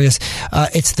surrounding areas.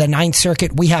 It's the Ninth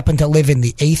Circuit. We happen to live in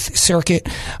the Eighth Circuit.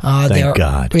 Thank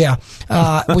God. Yeah,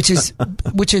 which is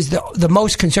the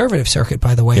most conservative circuit,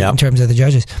 by the way, Yep. in terms of the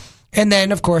judges. And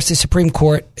then, of course, the Supreme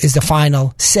Court is the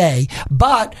final say.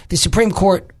 But the Supreme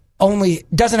Court only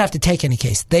doesn't have to take any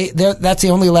case. That's the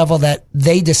only level that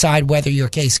they decide whether your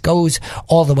case goes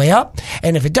all the way up.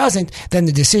 And if it doesn't, then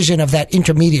the decision of that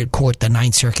intermediate court, the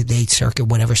Ninth Circuit, the Eighth Circuit,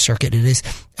 whatever circuit it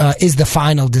is the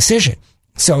final decision.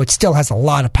 So it still has a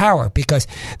lot of power because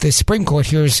the Supreme Court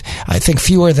hears, I think,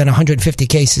 fewer than 150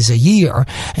 cases a year.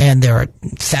 And there are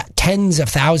tens of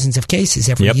thousands of cases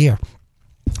every Yep. year.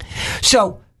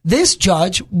 So this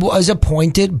judge was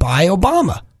appointed by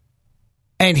Obama.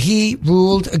 And he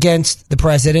ruled against the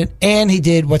president, and he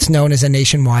did what's known as a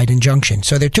nationwide injunction.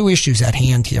 So there are two issues at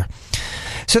hand here.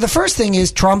 So the first thing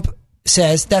is Trump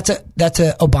says that's a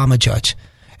Obama judge.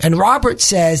 And Roberts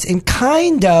says in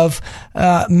kind of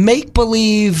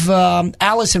make-believe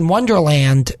Alice in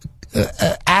Wonderland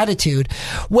attitude,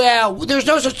 well, there's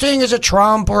no such thing as a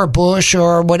Trump or a Bush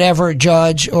or whatever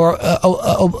judge or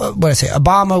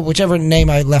Obama, whichever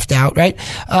name I left out, right?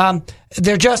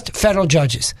 They're just federal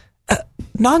judges.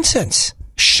 Nonsense.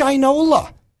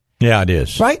 Shinola. Yeah, it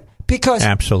is. Right? Because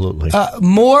absolutely,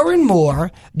 more and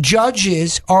more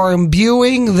judges are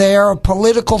imbuing their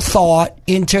political thought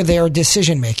into their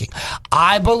decision making.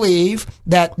 I believe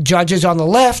that judges on the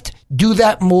left do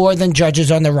that more than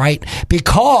judges on the right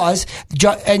because,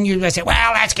 and you're going to say,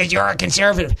 well, that's because you're a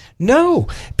conservative. No,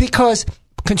 because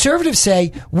conservatives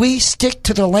say we stick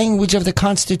to the language of the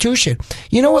Constitution.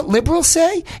 You know what liberals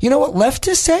say? You know what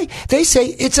leftists say? They say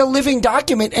it's a living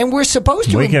document and we're supposed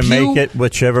to can make it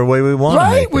whichever way we want.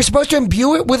 Right. We're supposed to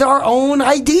imbue it with our own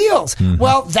ideals. Mm-hmm.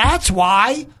 Well, that's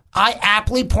why I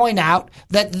aptly point out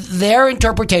that their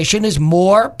interpretation is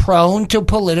more prone to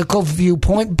political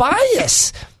viewpoint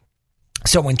bias.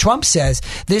 So when Trump says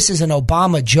this is an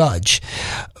Obama judge,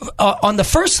 on the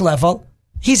first level,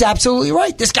 he's absolutely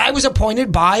right. This guy was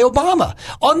appointed by Obama.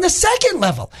 On the second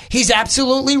level, he's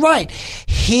absolutely right.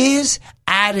 His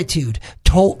attitude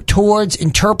towards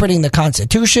interpreting the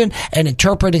Constitution and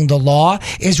interpreting the law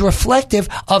is reflective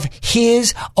of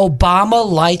his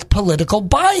Obama-like political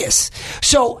bias.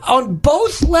 So on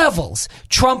both levels,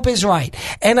 Trump is right.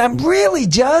 And I'm really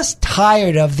just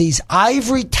tired of these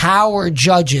ivory tower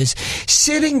judges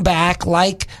sitting back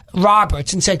like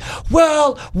Roberts and saying,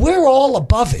 well, we're all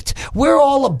above it. We're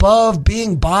all above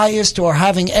being biased or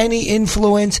having any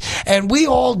influence, and we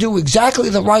all do exactly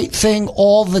the right thing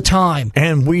all the time.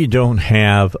 And we don't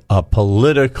have a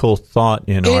political thought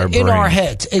in our brain. In our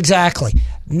heads, exactly.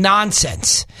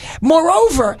 Nonsense.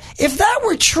 Moreover, if that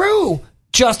were true,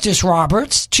 Justice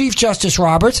Roberts, Chief Justice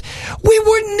Roberts, we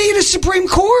wouldn't need a Supreme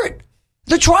Court.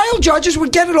 The trial judges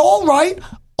would get it all right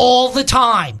all the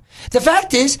time. The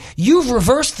fact is, you've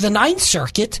reversed the Ninth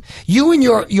Circuit. You and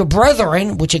your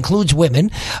brethren, which includes women,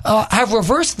 have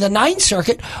reversed the Ninth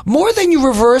Circuit more than you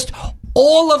reversed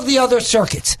all of the other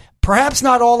circuits. Perhaps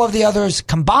not all of the others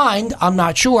combined, I'm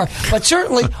not sure, but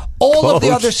certainly all of the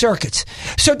other circuits.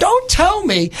 So don't tell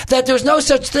me that there's no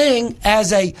such thing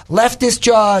as a leftist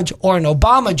judge or an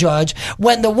Obama judge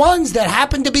when the ones that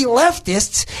happen to be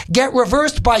leftists get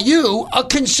reversed by you, a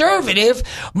conservative,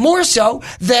 more so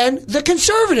than the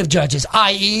conservative judges,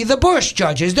 i.e. the Bush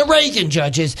judges, the Reagan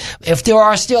judges, if there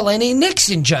are still any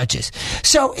Nixon judges.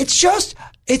 So it's just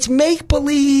It's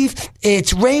make-believe,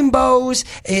 it's rainbows,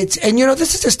 and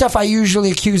this is the stuff I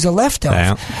usually accuse the left of.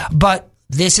 Yeah. But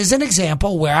this is an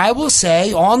example where I will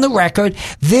say on the record,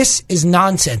 this is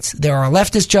nonsense. There are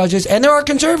leftist judges and there are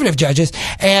conservative judges,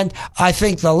 and I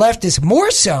think the leftists more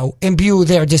so imbue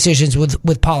their decisions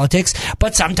with politics,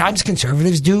 but sometimes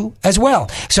conservatives do as well.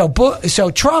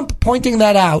 So Trump pointing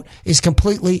that out is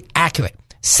completely accurate.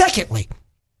 Secondly,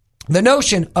 the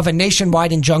notion of a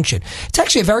nationwide injunction. It's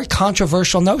actually a very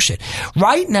controversial notion.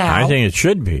 Right now, I think it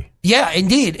should be. Yeah,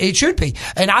 indeed, it should be.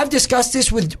 And I've discussed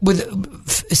this with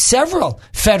several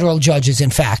federal judges,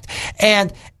 in fact,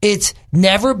 and it's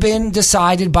never been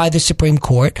decided by the Supreme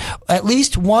Court. At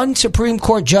least one Supreme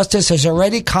Court justice has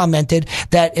already commented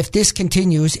that if this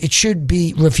continues, it should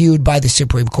be reviewed by the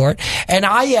Supreme Court. And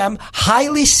I am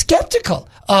highly skeptical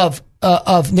of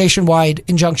nationwide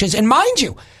injunctions. And mind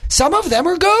you, some of them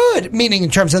are good, meaning in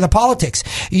terms of the politics.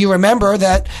 You remember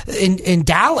that in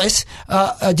Dallas,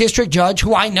 a district judge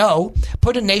who I know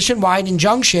put a nationwide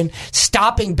injunction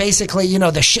stopping basically,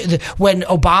 when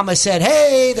Obama said,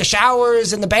 hey, the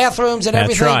showers and the bathrooms and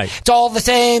everything, right. It's all the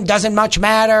same, doesn't much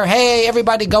matter. Hey,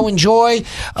 everybody go enjoy.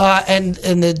 And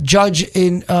the judge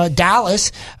in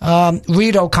Dallas,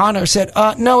 Reed O'Connor, said,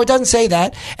 no, it doesn't say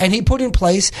that. And he put in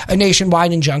place a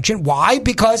nationwide injunction. Why?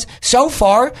 Because so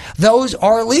far, those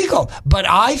are legal. But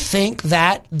I think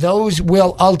that those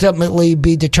will ultimately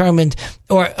be determined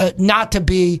or not to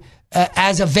be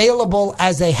as available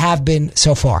as they have been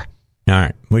so far. All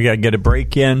right. We got to get a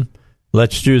break in.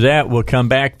 Let's do that. We'll come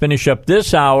back, finish up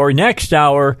this hour. Next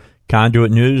hour, Conduit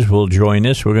News will join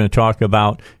us. We're going to talk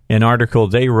about an article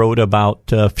they wrote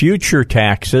about future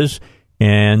taxes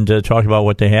and talk about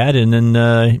what they had. And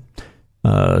then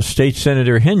State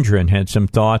Senator Hendren had some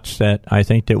thoughts that I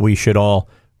think that we should all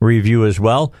review as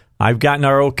well. I've gotten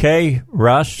our okay,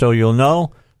 Russ, so you'll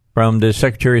know, from the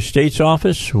Secretary of State's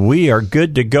office. We are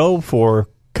good to go for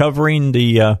covering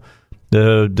the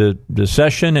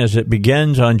session as it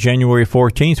begins on January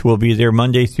 14th. We'll be there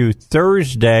Monday through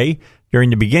Thursday during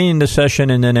the beginning of the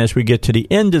session, and then as we get to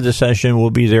the end of the session,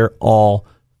 we'll be there all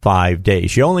 5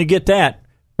 days. You only get that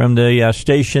from the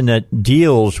station that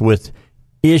deals with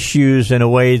issues in a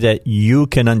way that you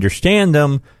can understand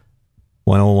them.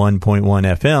 101.1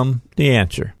 FM, The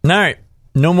Answer. All right.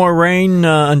 No more rain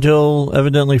until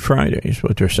evidently Friday is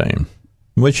what they're saying,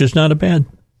 which is not a bad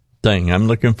thing. I'm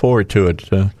looking forward to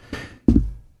it. A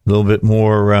little bit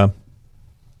more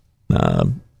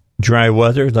dry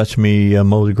weather lets me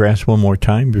mow the grass one more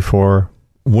time before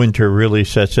winter really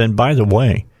sets in. By the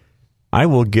way, I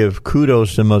will give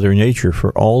kudos to Mother Nature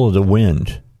for all of the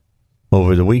wind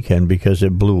over the weekend because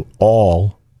it blew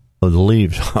all of the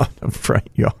leaves on the front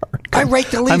yard. I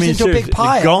raked the leaves into a big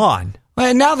pile. Gone.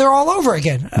 And now they're all over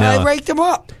again. No. I raked them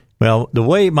up. Well, the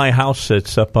way my house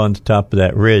sits up on the top of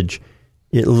that ridge,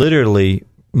 it literally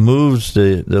moves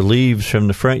the leaves from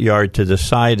the front yard to the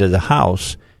side of the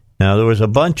house. Now, there was a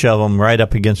bunch of them right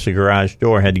up against the garage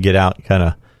door. I had to get out and kind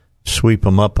of sweep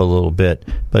them up a little bit.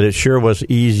 But it sure was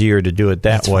easier to do it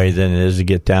that way than it is to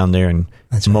get down there and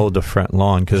mow the front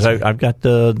lawn. Because I've got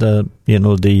that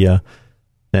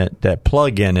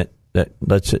plug in it that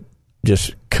lets it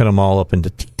just cut them all up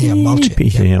into mulch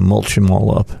pieces. Yeah, mulch them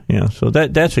all up. Yeah, so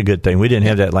that's a good thing. We didn't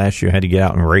have that last year. I had to get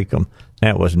out and rake them.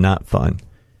 That was not fun.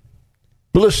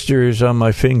 Blisters on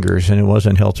my fingers, and it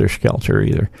wasn't helter-skelter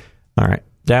either. All right,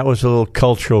 that was a little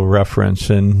cultural reference,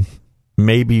 and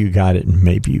maybe you got it and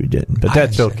maybe you didn't, but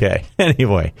that's okay.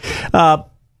 Anyway,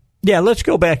 let's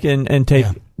go back and take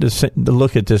the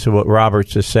look at this of what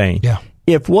Roberts is saying. Yeah.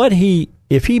 If he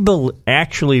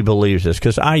actually believes this,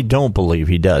 because I don't believe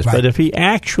he does, but if he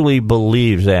actually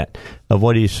believes that of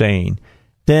what he's saying,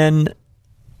 then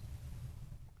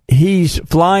he's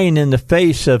flying in the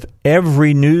face of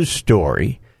every news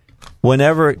story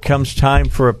whenever it comes time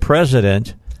for a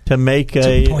president to make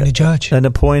appoint a judge and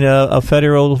appoint a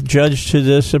federal judge to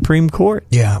the Supreme Court.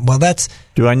 Yeah, well, that's...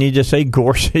 Do I need to say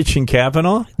Gorsuch and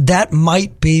Kavanaugh? That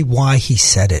might be why he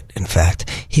said it, in fact.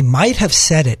 He might have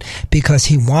said it because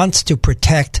he wants to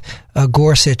protect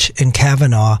Gorsuch and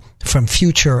Kavanaugh from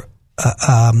future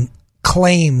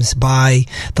claims by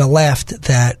the left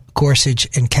that Gorsuch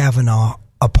and Kavanaugh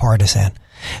are partisan.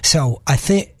 So I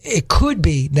think it could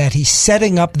be that he's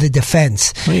setting up the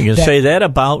defense. Well, you can say that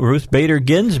about Ruth Bader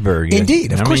Ginsburg.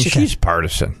 Indeed, of course you can. She's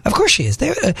partisan. Of course she is.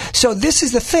 So this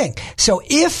is the thing. So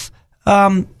if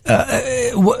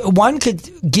one could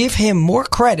give him more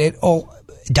credit, or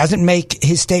It doesn't make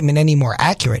his statement any more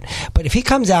accurate. But if he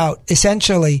comes out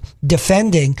essentially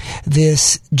defending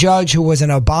this judge who was an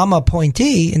Obama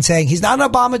appointee and saying he's not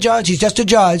an Obama judge, he's just a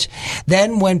judge,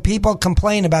 then when people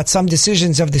complain about some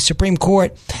decisions of the Supreme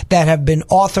Court that have been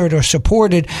authored or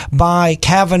supported by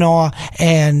Kavanaugh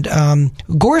and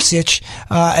Gorsuch,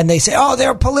 and they say, oh,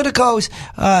 they're politicos,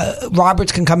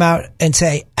 Roberts can come out and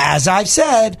say, as I've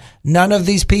said, none of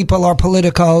these people are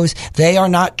politicos. They are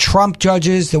not Trump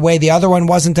judges the way the other one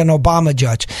wasn't an Obama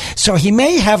judge. So he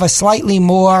may have a slightly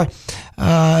more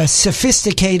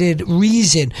sophisticated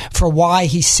reason for why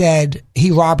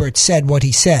Roberts said what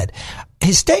he said.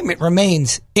 His statement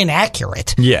remains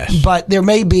inaccurate. Yes. But there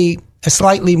may be a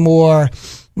slightly more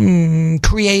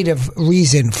creative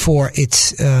reason for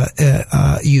its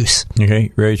use.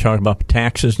 Okay, ready to talk about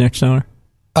taxes next hour?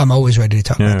 I'm always ready to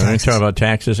talk about taxes. We're going to talk about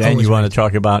taxes, and Always you want to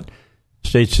talk about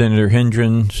State Senator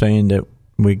Hendren saying that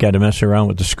we got to mess around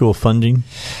with the school funding?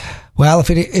 Well, if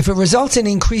it results in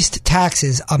increased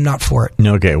taxes, I'm not for it.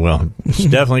 Okay, well, it's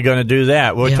definitely going to do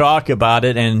that. We'll talk about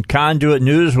it, and Conduit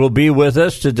News will be with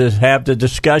us to have the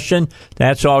discussion.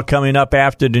 That's all coming up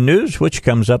after the news, which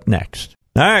comes up next.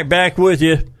 All right, back with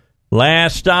you.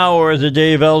 Last hour of the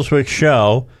Dave Elswick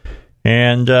Show,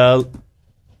 and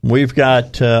we've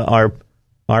got our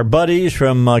buddies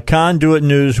from Conduit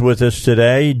News with us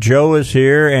today. Joe is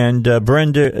here, and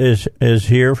Brenda is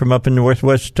here from up in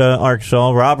Northwest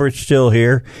Arkansas. Robert's still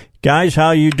here. Guys,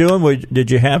 how you doing?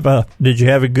 Did you have a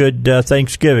good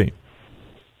Thanksgiving?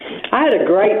 I had a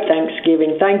great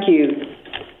Thanksgiving. Thank you.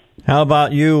 How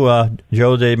about you,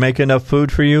 Joe? Did they make enough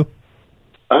food for you?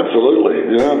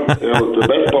 Absolutely. Yeah. The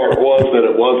best part was that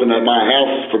it wasn't at my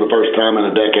house for the first time in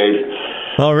a decade.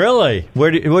 Oh, really?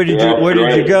 Where did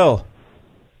you go?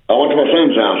 I went to my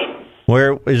friend's house.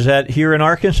 Where is that? Here in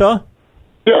Arkansas?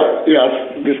 Yeah,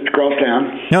 just across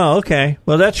town. Oh, okay.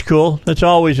 Well, that's cool. That's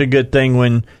always a good thing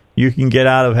when you can get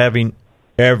out of having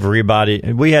everybody.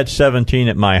 We had 17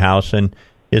 at my house, and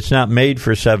it's not made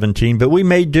for 17, but we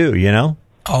made do, you know?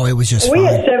 Oh, it was just We fine.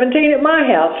 had 17 at my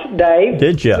house, Dave.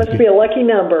 Did you? Must be a lucky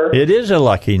number. It is a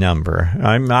lucky number.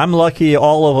 I'm lucky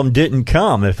all of them didn't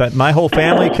come. If my whole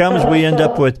family comes, we end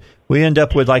up with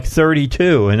like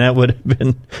 32, and that would have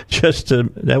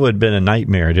been a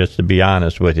nightmare, just to be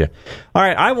honest with you. All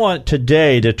right, I want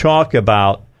today to talk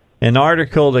about an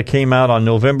article that came out on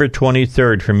November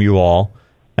 23rd from you all.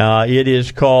 It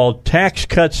is called Tax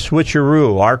Cuts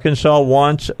Switcheroo. Arkansas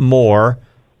wants more,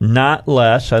 not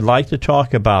less. I'd like to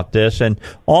talk about this, and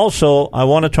also I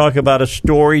want to talk about a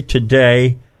story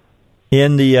today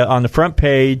on the front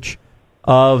page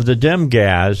of the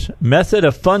Demgaz. Method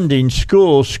of funding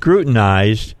schools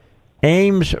scrutinized,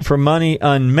 aims for money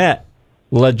unmet,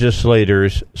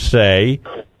 legislators say.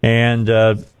 And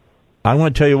I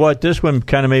want to tell you what, this one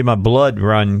kind of made my blood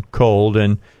run cold,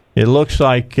 and it looks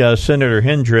like Senator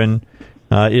Hendren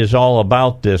is all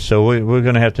about this, so we're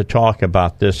going to have to talk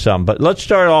about this some. But let's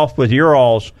start off with your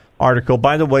all's article.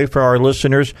 By the way, for our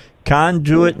listeners,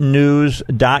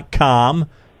 conduitnews.com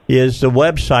is the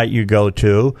website you go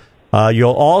to.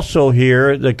 You'll also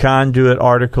hear the Conduit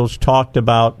articles talked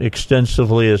about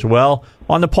extensively as well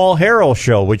on the Paul Harrell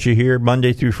Show, which you hear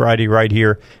Monday through Friday right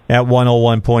here at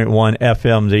 101.1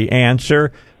 FM, The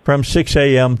Answer, from 6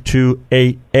 a.m. to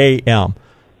 8 a.m.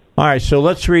 All right, so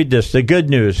let's read this. The good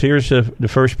news. Here's the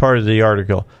first part of the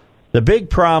article. The big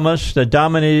promise that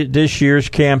dominated this year's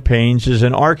campaigns is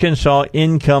an Arkansas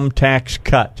income tax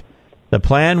cut. The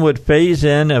plan would phase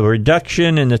in a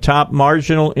reduction in the top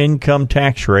marginal income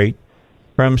tax rate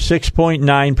from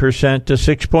 6.9% to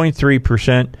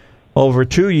 6.3% over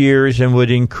 2 years and would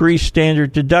increase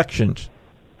standard deductions.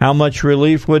 How much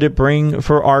relief would it bring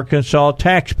for Arkansas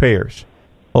taxpayers?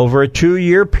 Over a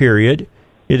 2-year period,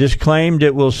 it is claimed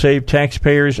it will save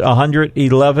taxpayers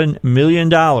 $111 million.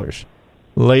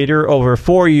 Later, over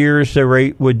 4 years, the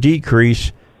rate would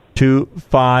decrease to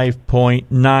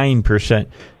 5.9%.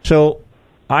 So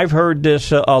I've heard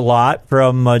this a lot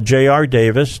from J.R.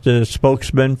 Davis, the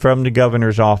spokesman from the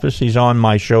governor's office. He's on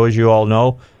my show, as you all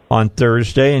know, on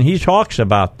Thursday, and he talks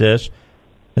about this,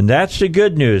 and that's the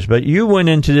good news. But you went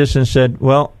into this and said,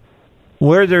 well,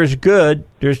 where there's good,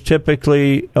 there's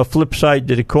typically a flip side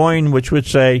to the coin, which would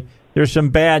say there's some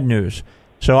bad news.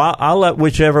 So I'll let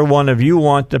whichever one of you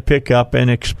want to pick up and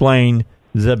explain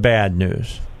the bad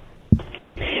news.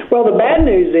 Well, the bad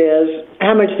news is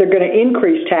how much they're going to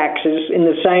increase taxes in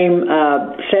the same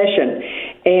session.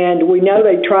 And we know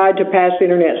they tried to pass the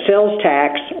internet sales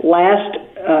tax last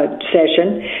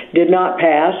session, did not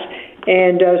pass.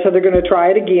 And so they're going to try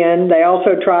it again. They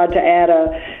also tried to add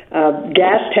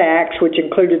gas tax, which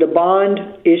included a bond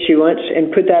issuance,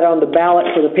 and put that on the ballot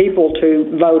for the people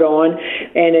to vote on.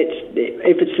 And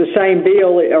if it's the same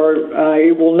bill, it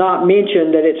will not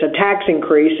mention that it's a tax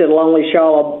increase. It'll only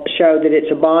show that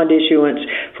it's a bond issuance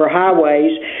for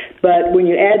highways. But when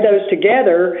you add those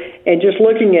together, and just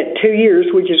looking at 2 years,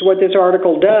 which is what this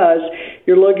article does,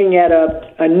 you're looking at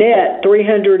a net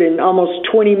 $300 and almost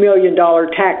 $20 million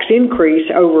tax increase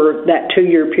over that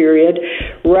 2-year period,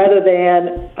 rather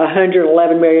than a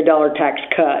 $111 million tax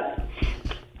cut.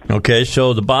 Okay,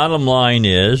 so the bottom line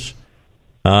is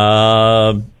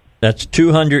that's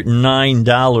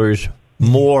 $209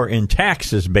 more in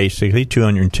taxes, basically,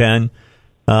 $210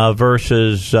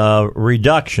 versus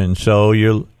reduction. So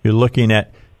you're looking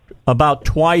at about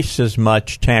twice as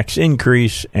much tax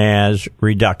increase as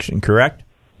reduction, correct?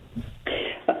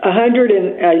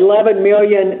 $111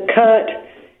 million cut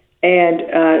and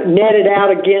netted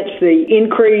out against the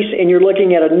increase, and you're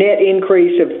looking at a net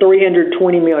increase of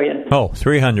 $320 million. Oh,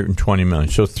 $320 million.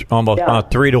 So almost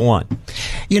 3 to 1.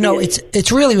 You know,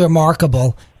 it's really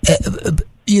remarkable.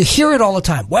 You hear it all the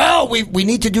time. Well, we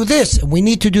need to do this, and we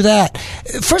need to do that.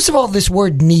 First of all, this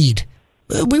word need.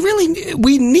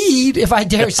 We need, if I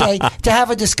dare say, to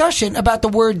have a discussion about the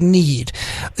word need.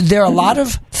 There are a lot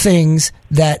of things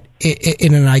that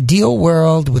in an ideal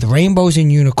world with rainbows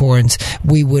and unicorns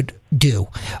we would do.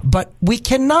 But we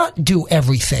cannot do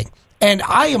everything. And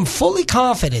I am fully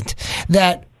confident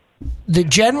that the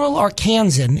general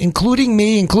Arkansan, including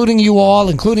me, including you all,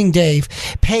 including Dave,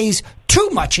 pays too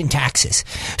much in taxes.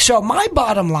 So my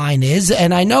bottom line is,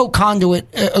 and I know Conduit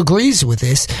agrees with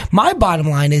this, my bottom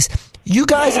line is, you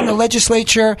guys in the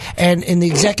legislature and in the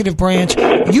executive branch,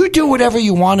 you do whatever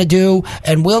you want to do,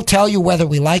 and we'll tell you whether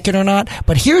we like it or not.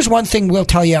 But here's one thing we'll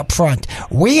tell you up front.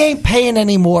 We ain't paying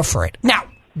any more for it. Now,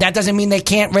 that doesn't mean they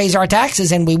can't raise our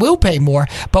taxes, and we will pay more,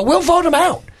 but we'll vote them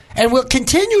out. And we'll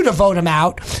continue to vote them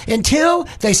out until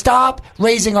they stop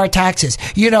raising our taxes.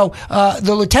 You know,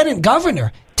 the lieutenant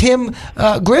governor, Tim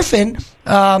Griffin,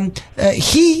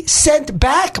 he sent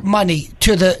back money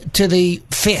to the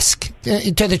fisc,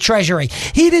 to the treasury.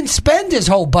 He didn't spend his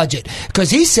whole budget because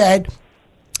he said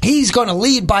he's going to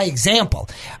lead by example.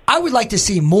 I would like to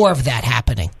see more of that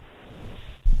happening.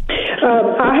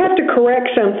 I have to correct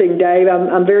something, Dave.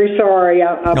 I'm very sorry.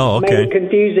 I made it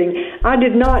confusing. I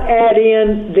did not add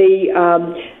in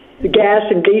the gas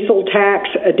and diesel tax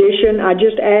addition. I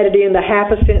just added in the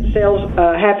half a cent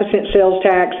sales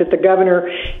tax that the governor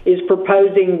is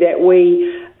proposing that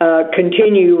we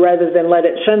continue rather than let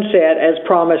it sunset as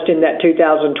promised in that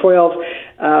 2012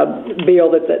 bill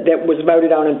that was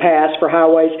voted on and passed for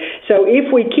highways. So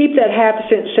if we keep that half a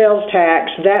cent sales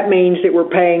tax, that means that we're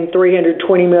paying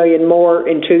 $320 million more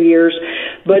in 2 years.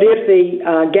 But if the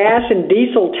gas and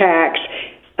diesel tax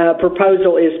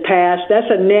proposal is passed, that's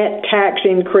a net tax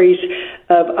increase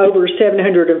of over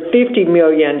 $750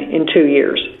 million in 2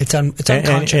 years. It's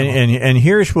unconscionable. And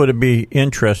here's what would be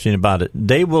interesting about it.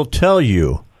 They will tell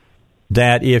you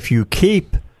that if you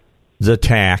keep the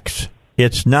tax,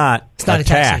 it's not a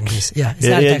tax increase. Yeah, it's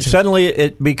not a tax. Suddenly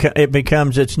it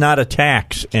becomes it's not a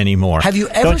tax anymore. Have you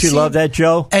ever Don't you love that,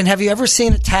 Joe? And have you ever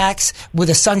seen a tax with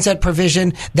a sunset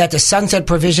provision that the sunset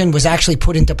provision was actually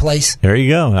put into place? There you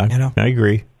go. I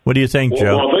agree. What do you think,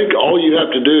 Joe? Well, I think all you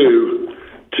have to do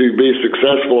to be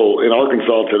successful in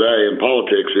Arkansas today in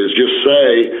politics is just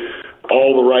say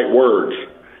all the right words,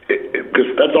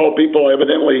 because that's all people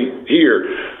evidently hear.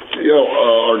 You know,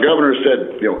 our governor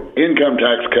said, income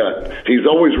tax cut. He's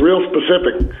always real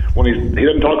specific when he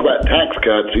doesn't talk about tax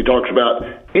cuts. He talks about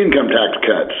income tax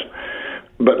cuts.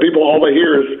 But people, all they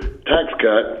hear is tax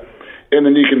cut, and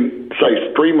then you can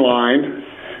say streamline,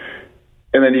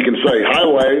 and then you can say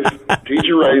highways,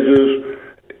 teacher raises,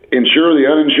 insure the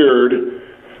uninsured.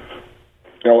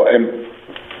 And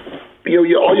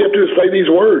all you have to do is say these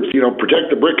words.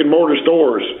 Protect the brick and mortar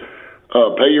stores.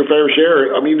 Pay your fair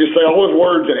share. I mean, just say all those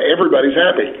words and everybody's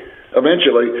happy.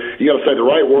 Eventually, you got to say the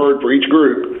right word for each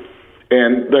group,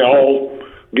 and they all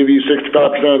give you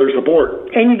 65% of their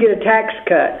support. And you get a tax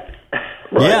cut.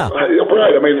 Right. Yeah.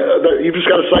 Right. I mean, you just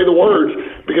got to say the words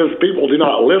because people do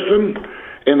not listen,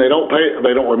 and they don't pay.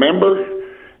 They don't remember,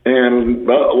 and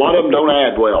a lot of them don't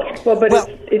add well. Well, but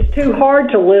it's too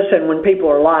hard to listen when people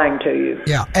are lying to you.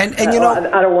 Yeah, and I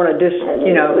don't want to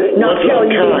not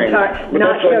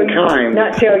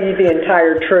tell you the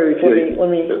entire truth. Let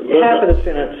me half of the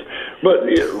sentence. But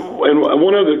and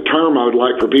one other term I would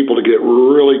like for people to get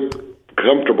really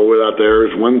comfortable with out there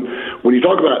is when you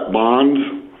talk about bonds.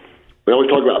 We always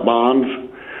talk about bonds.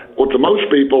 Well, to most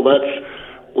people, that's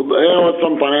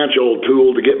some financial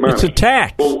tool to get money. It's a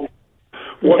tax.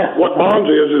 What bonds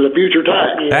is a future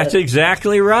tax. That's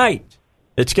exactly right.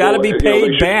 It's got to be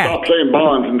paid back. Stop saying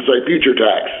bonds and say future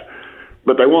tax,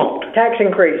 but they won't. Tax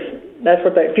increase. That's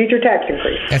what future tax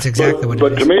increase. That's exactly what it is.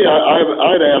 But to me,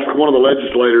 I'd asked one of the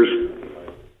legislators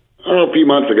a few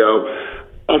months ago.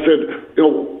 I said,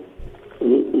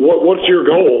 what's your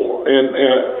goal?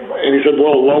 And he said,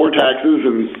 well, lower taxes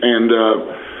and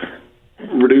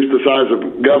reduce the size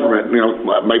of government.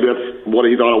 Maybe that's what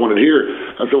he thought I wanted to hear.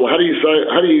 I said, well, how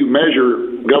do you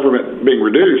measure government being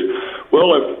reduced?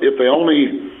 Well, if they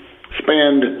only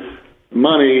spend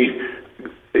money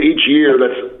each year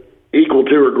that's equal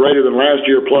to or greater than last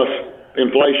year plus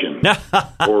inflation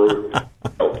or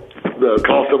the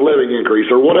cost of living increase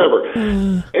or whatever.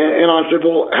 And I said,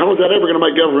 well, how is that ever going to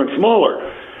make government smaller?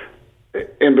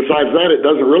 And besides that, it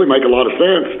doesn't really make a lot of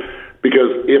sense,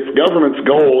 because if government's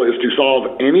goal is to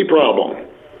solve any problem,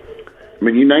 I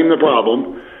mean, you name the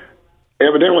problem,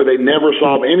 evidently they never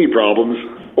solve any problems,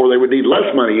 or they would need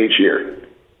less money each year.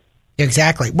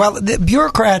 Exactly. Well, the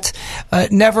bureaucrats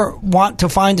never want to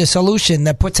find a solution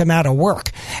that puts them out of work.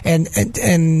 And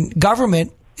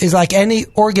government is like any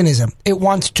organism. It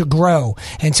wants to grow.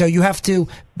 And so you have to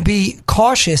be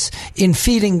cautious in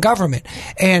feeding government.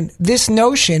 And this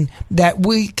notion that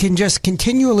we can just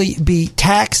continually be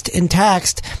taxed and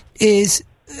taxed is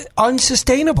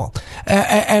unsustainable.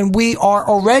 And we are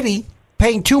already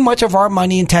paying too much of our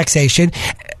money in taxation.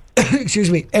 Excuse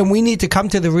me. And we need to come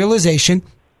to the realization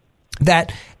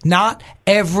that not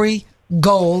every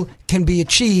goal can be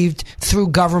achieved through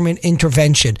government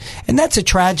intervention. And that's a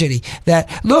tragedy.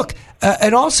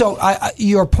 And also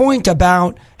your point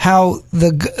about how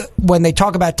when they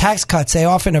talk about tax cuts, they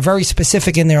often are very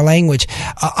specific in their language.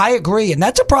 I agree. And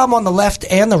that's a problem on the left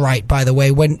and the right, by the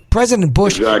way. When President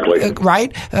Bush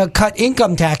cut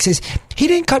income taxes, he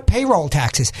didn't cut payroll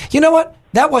taxes. You know what?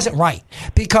 That wasn't right,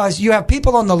 because you have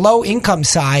people on the low income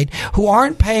side who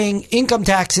aren't paying income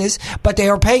taxes, but they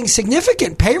are paying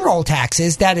significant payroll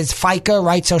taxes. That is FICA,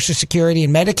 right? Social Security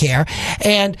and Medicare.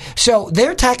 And so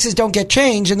their taxes don't get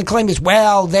changed. And the claim is,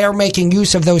 well, they're making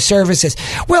use of those services.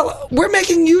 Well, we're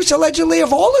making use allegedly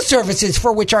of all the services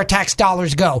for which our tax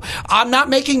dollars go. I'm not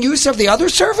making use of the other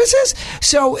services.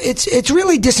 So it's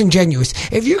really disingenuous.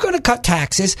 If you're going to cut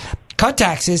taxes,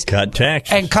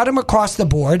 and cut them across the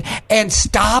board, and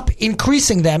stop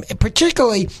increasing them,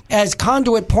 particularly, as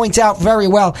Conduit points out very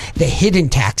well, the hidden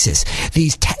taxes.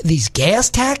 These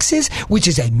gas taxes, which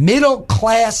is a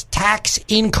middle-class tax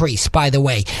increase, by the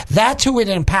way. That's who it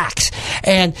impacts.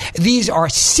 And these are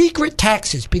secret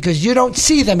taxes, because you don't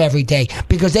see them every day,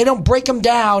 because they don't break them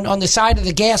down on the side of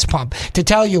the gas pump to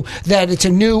tell you that it's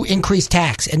a new increased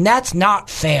tax. And that's not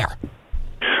fair.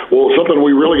 Well, something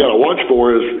we really got to watch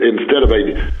for is, instead of a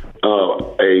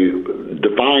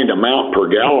defined amount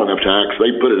per gallon of tax,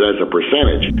 they put it as a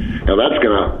percentage. Now that's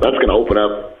gonna open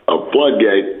up a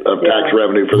floodgate of tax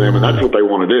revenue for them, and that's what they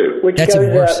want to do. Which goes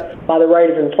up by the rate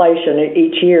of inflation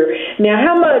each year. Now,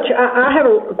 how much? I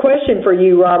have a question for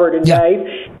you, Robert and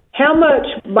Dave. How much,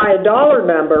 by a dollar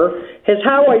number, has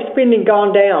highway spending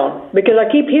gone down? Because I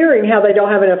keep hearing how they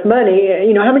don't have enough money.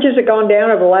 How much has it gone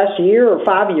down over the last year or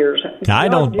 5 years? I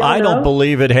don't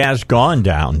believe it has gone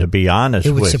down, to be honest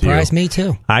with you. It would surprise me,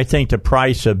 too. I think the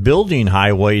price of building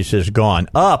highways has gone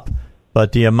up,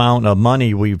 but the amount of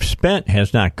money we've spent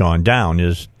has not gone down.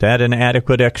 Is that an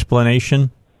adequate explanation?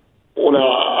 Well,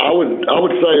 now, I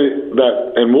would say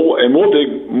that, and we'll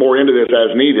dig more into this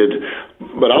as needed,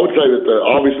 but I would say that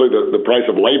obviously the price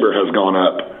of labor has gone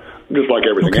up, just like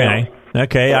everything else.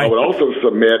 Okay. I would also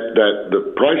submit that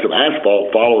the price of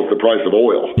asphalt follows the price of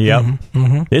oil. Yep.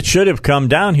 Mm-hmm. It should have come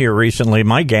down here recently.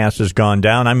 My gas has gone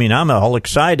down. I mean, I'm all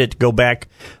excited to go back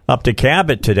up to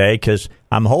Cabot today, because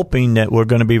I'm hoping that we're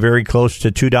going to be very close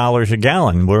to $2 a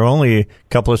gallon. We're only a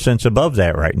couple of cents above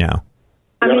that right now.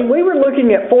 I mean, we were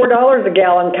looking at $4 a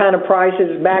gallon kind of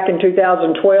prices back in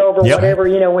 2012 or whatever,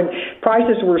 when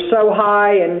prices were so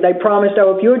high, and they promised,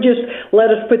 if you'll just let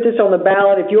us put this on the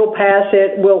ballot, if you'll pass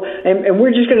it, and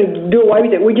we're just going to do away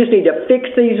with it. We just need to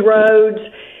fix these roads.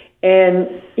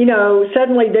 And,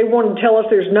 suddenly they want to tell us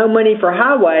there's no money for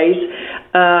highways.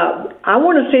 I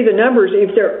want to see the numbers.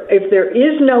 If there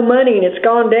is no money and it's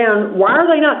gone down, why are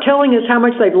they not telling us how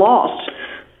much they've lost?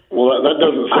 Well, that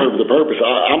doesn't serve the purpose.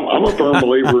 I'm a firm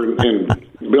believer in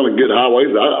building good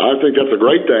highways. I think that's a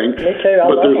great thing. Me too.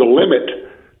 But there's a limit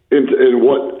in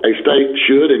what a state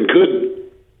should and could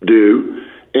do,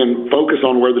 and focus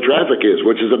on where the traffic is,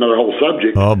 which is another whole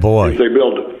subject. Oh, boy. If they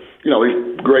build, these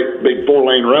great big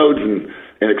 4-lane roads and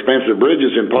expansive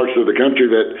bridges in parts of the country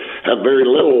that have very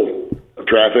little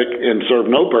traffic and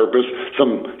serve no purpose,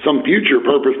 some future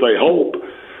purpose they hope.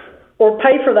 or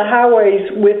pay for the highways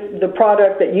with the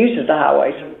product that uses the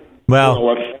highways.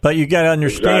 Well, but you got to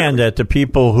understand that the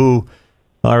people who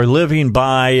are living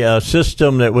by a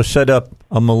system that was set up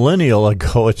a millennial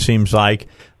ago, it seems like,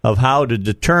 of how to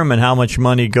determine how much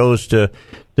money goes to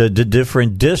the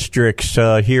different districts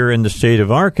here in the state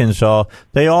of Arkansas,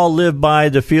 they all live by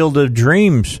the Field of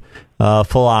Dreams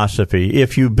philosophy.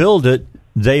 If you build it,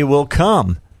 they will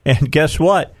come. And guess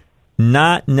what?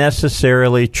 Not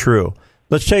necessarily true.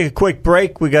 Let's take a quick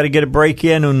break. We got to get a break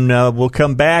in, and we'll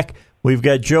come back. We've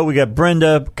got Joe, we got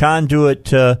Brenda,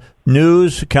 Conduit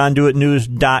News,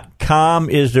 conduitnews.com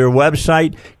is their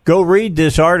website. Go read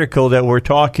this article that we're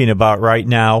talking about right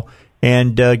now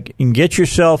and get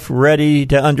yourself ready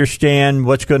to understand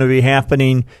what's going to be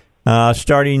happening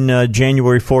starting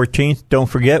January 14th. Don't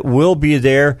forget, we'll be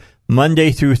there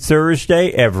Monday through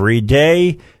Thursday every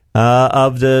day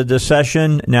of the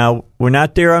session. Now, we're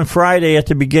not there on Friday at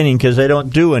the beginning because they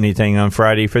don't do anything on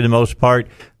Friday for the most part.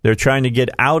 They're trying to get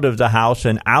out of the House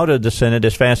and out of the Senate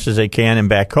as fast as they can and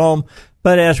back home.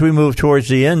 But as we move towards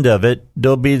the end of it,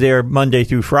 they'll be there Monday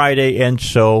through Friday, and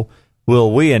so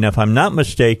will we. And if I'm not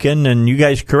mistaken, and you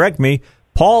guys correct me,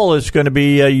 Paul is going to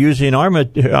be using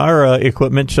our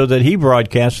equipment so that he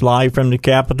broadcasts live from the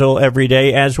Capitol every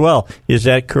day as well. Is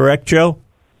that correct, Joe?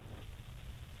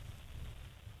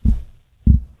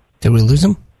 Did we lose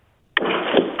him?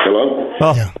 Hello?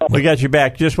 Oh, we got you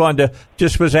back. Just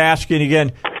was asking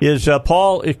again, is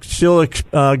Paul still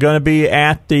going to be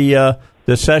at the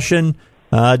session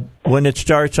when it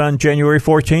starts on January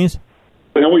 14th?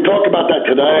 And we talked about that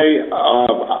today.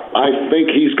 I think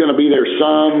he's going to be there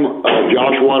some.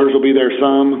 Josh Waters will be there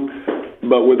some.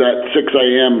 But with that 6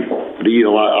 a.m.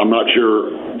 deal, I'm not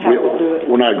sure.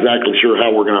 We're not exactly sure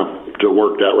how we're going to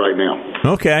work that right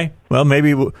now. Okay. Well,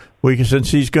 maybe we can,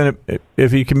 since he's going to,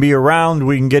 if he can be around,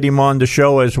 we can get him on the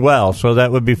show as well. So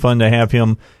that would be fun to have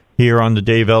him here on the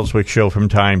Dave Elswick Show from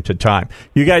time to time.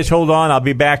 You guys hold on. I'll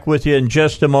be back with you in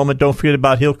just a moment. Don't forget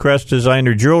about Hillcrest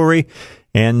Designer Jewelry.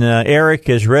 And Eric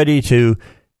is ready to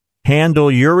handle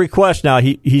your request. Now,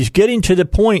 he's getting to the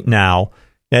point now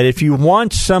that if you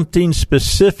want something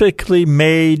specifically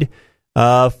made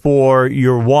for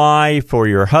your wife or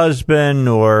your husband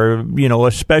or,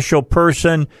 a special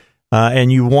person,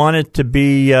 and you want it to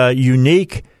be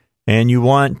unique, and you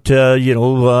want,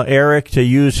 Eric to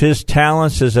use his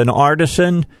talents as an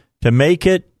artisan to make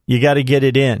it, you got to get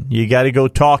it in. You got to go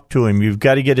talk to him. You've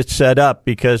got to get it set up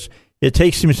because it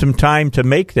takes him some time to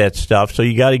make that stuff, so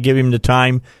you got to give him the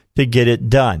time to get it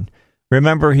done.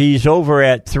 Remember, he's over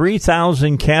at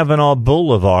 3000 Kavanaugh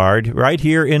Boulevard, right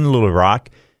here in Little Rock.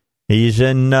 He's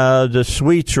in the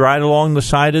suites right along the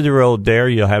side of the road there.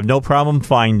 You'll have no problem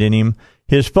finding him.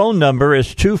 His phone number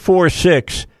is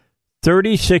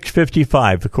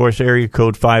 246-3655. Of course, area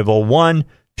code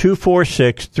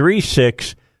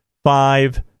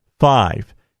 501-246-3655.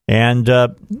 And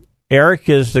Eric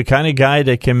is the kind of guy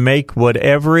that can make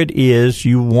whatever it is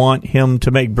you want him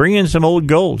to make. Bring in some old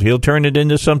gold. He'll turn it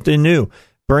into something new.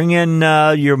 Bring in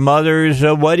your mother's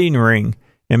wedding ring,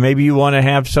 and maybe you want to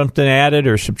have something added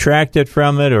or subtracted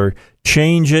from it or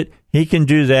change it. He can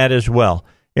do that as well.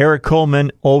 Eric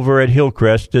Coleman over at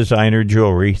Hillcrest Designer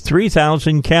Jewelry,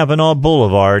 3000 Kavanaugh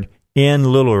Boulevard in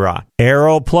Little Rock.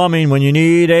 Arrow Plumbing, when you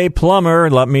need a plumber,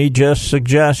 let me just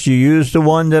suggest you use the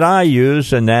one that I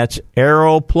use, and that's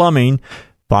Arrow Plumbing.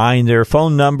 Find their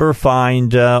phone number,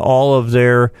 find all of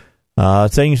their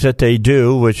things that they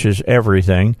do, which is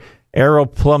everything.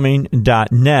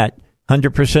 arrowplumbing.net,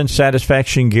 100%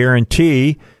 satisfaction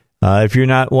guarantee. If you're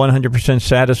not 100%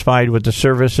 satisfied with the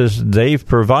services they've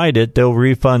provided, they'll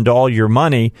refund all your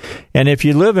money. And if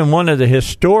you live in one of the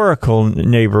historical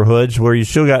neighborhoods where you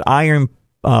still got iron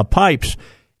pipes,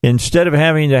 instead of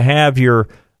having to have your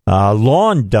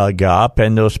lawn dug up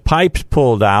and those pipes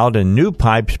pulled out and new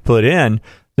pipes put in,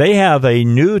 they have a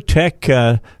new tech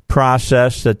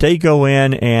process that they go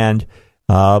in and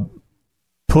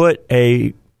put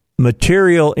a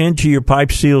material into your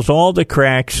pipe, seals all the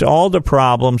cracks, all the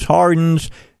problems, hardens,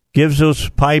 gives those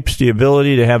pipes the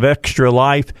ability to have extra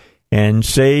life, and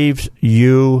saves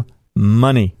you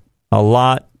money. A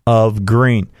lot of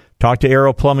green. Talk to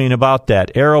Arrow Plumbing about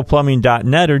that.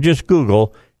 arrowplumbing.net or just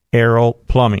Google Arrow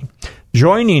Plumbing.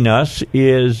 Joining us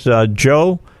is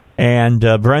Joe and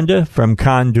Brenda from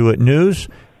Conduit News.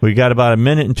 We got about a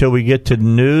minute until we get to the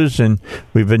news, and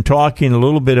we've been talking a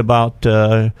little bit about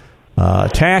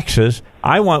taxes.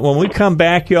 When we come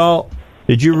back, y'all,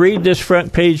 did you read this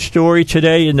front page story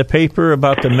today in the paper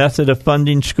about the method of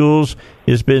funding schools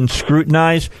has been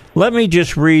scrutinized? Let me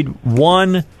just read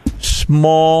one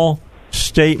small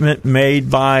statement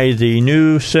made by the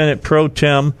new Senate Pro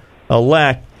Tem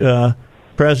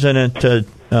President, who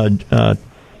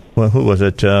was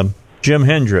it? Jim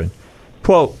Hendren.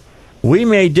 Quote, "We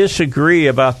may disagree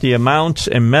about the amounts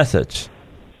and methods,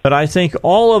 but I think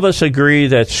all of us agree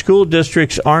that school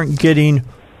districts aren't getting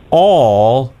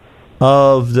all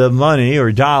of the money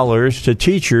or dollars to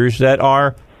teachers that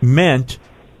are meant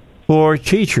for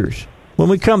teachers." When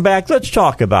we come back, let's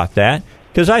talk about that,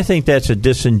 because I think that's a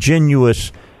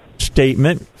disingenuous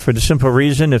statement for the simple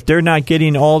reason, if they're not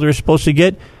getting all they're supposed to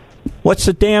get, what's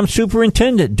the damn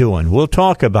superintendent doing? We'll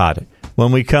talk about it.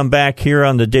 When we come back here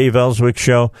on the Dave Elswick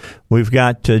Show, we've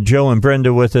got Joe and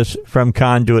Brenda with us from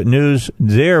Conduit News,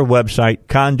 their website,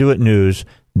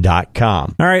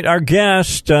 conduitnews.com. All right, our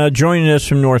guest joining us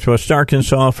from Northwest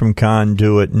Arkansas from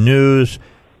Conduit News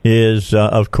is,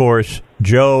 of course,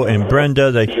 Joe and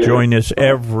Brenda. They join us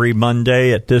every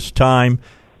Monday at this time.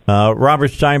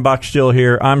 Robert Steinbach's still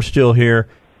here. I'm still here.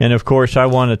 And, of course, I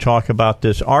want to talk about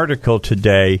this article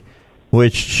today,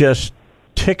 which just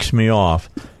ticks me off.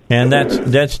 And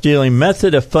that's dealing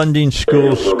method of funding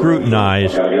schools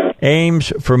scrutinized,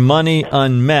 aims for money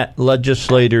unmet,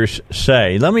 legislators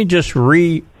say. Let me just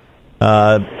read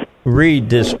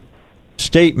this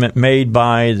statement made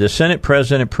by the Senate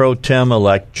President Pro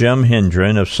Tem-elect Jim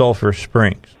Hendren of Sulphur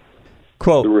Springs.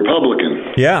 Quote, the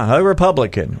Republican. Yeah, a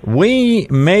Republican. "We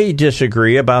may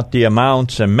disagree about the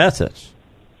amounts and methods,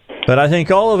 but I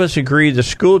think all of us agree the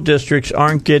school districts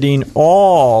aren't getting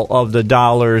all of the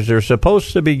dollars they're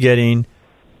supposed to be getting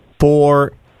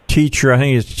for teacher." I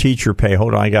think it's teacher pay.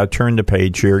 Hold on, I got to turn the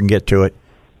page here and get to it.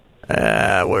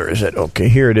 Where is it? Okay,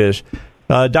 here it is.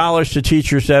 Dollars to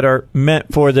teachers that are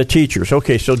meant for the teachers.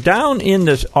 Okay, so down in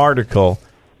this article,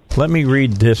 let me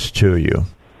read this to you.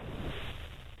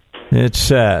 It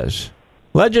says,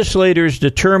 legislators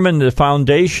determine the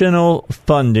foundational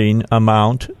funding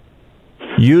amount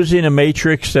using a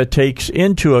matrix that takes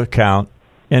into account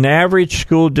an average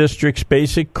school district's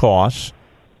basic costs,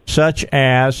 such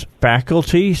as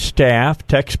faculty, staff,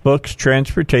 textbooks,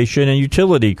 transportation, and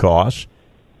utility costs,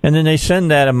 and then they send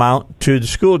that amount to the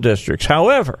school districts.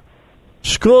 However,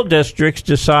 school districts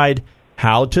decide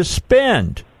how to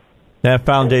spend that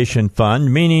foundation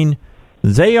fund, meaning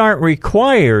they aren't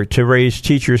required to raise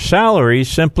teachers' salaries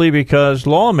simply because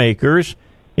lawmakers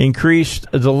increased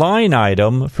the line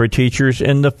item for teachers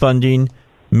in the funding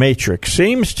matrix.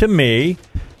 Seems to me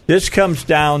this comes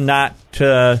down not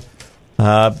to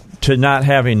not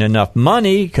having enough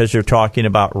money, because they're talking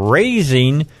about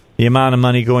raising the amount of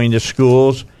money going to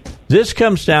schools. This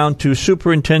comes down to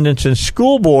superintendents and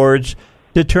school boards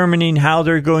determining how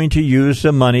they're going to use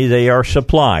the money they are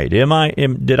supplied.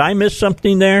 Did I miss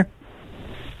something there?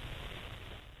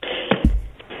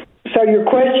 So your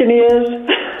question is?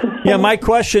 Yeah, my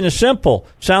question is simple.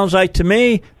 Sounds like to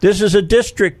me this is a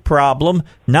district problem,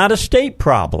 not a state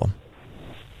problem.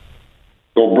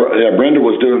 Well, Brenda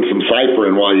was doing some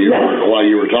ciphering while you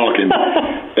were talking,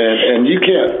 and you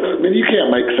can't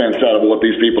make sense out of what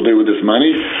these people do with this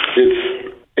money.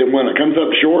 When it comes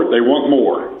up short, they want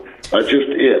more. That's just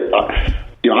it.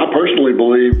 I personally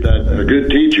believe that a good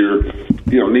teacher,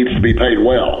 needs to be paid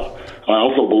well. I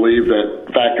also believe that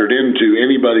factored into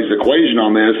anybody's equation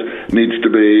on this needs to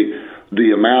be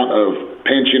the amount of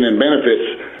pension and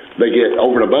benefits they get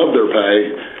over and above their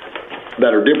pay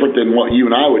that are different than what you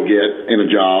and I would get in a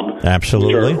job.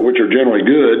 Absolutely. Which are generally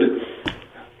good.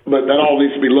 But that all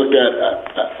needs to be looked at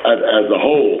as a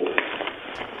whole.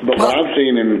 But what I've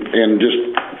seen in just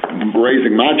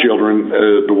raising my children,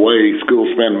 the way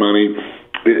schools spend money,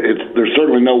 there's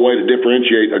certainly no way to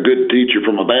differentiate a good teacher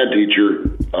from a bad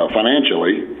teacher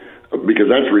financially, because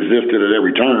that's resisted at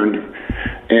every turn.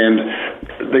 And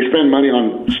they spend money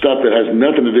on stuff that has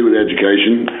nothing to do with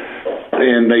education,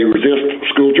 and they resist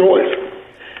school choice.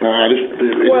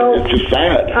 It's just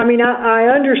sad. I mean, I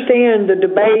understand the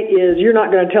debate is you're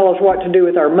not going to tell us what to do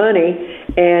with our money,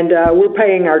 and we're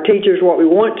paying our teachers what we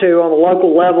want to on the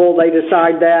local level. They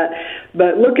decide that.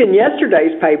 But look in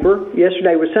yesterday's paper.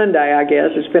 Yesterday was Sunday, I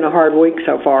guess. It's been a hard week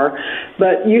so far.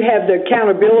 But you have the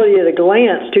accountability at a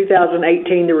glance,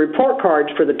 2018, the report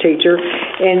cards for the teacher.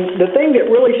 And the thing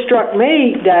that really struck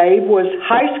me, Dave, was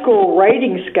high school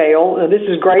rating scale. This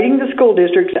is grading the school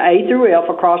districts A through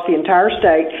F across the entire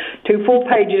state, 2 full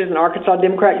pages in Arkansas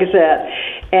Democrat Gazette.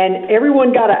 And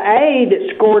everyone got an A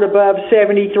that scored above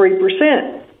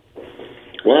 73%.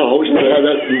 Well, I wish they had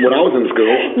that when I was in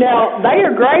school. Now, they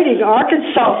are grading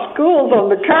Arkansas schools on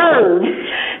the curve,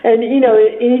 and,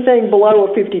 anything below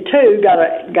a 52 got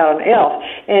an F.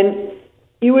 And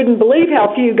you wouldn't believe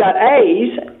how few got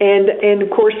A's, and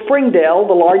of course, Springdale,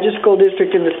 the largest school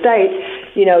district in the state,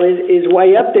 is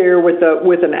way up there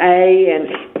with an A,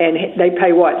 and they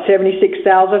pay what,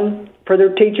 $76,000 for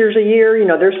their teachers a year?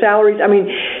 Their salaries. I mean,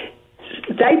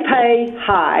 they pay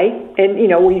high, and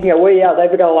well, yeah,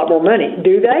 they've got a lot more money.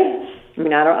 Do they? I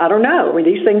mean, I don't know. I mean,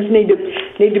 these things need to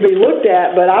be looked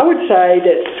at, but I would say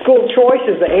that school choice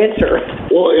is the answer.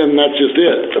 Well, and that's just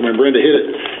it. I mean, Brenda hit it.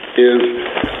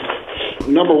 Is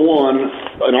number one,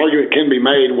 an argument can be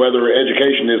made whether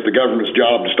education is the government's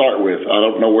job to start with. I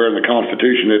don't know where in the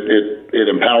Constitution it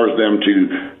empowers them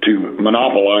to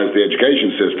monopolize the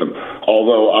education system.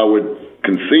 Although I would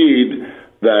concede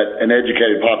that an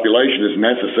educated population is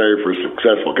necessary for a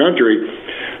successful country,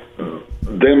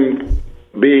 them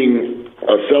being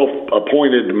a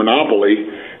self-appointed monopoly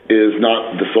is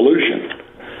not the solution.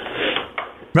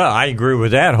 Well, I agree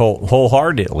with that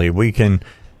wholeheartedly. We can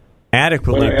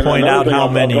adequately point out how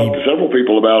many. I've talked to several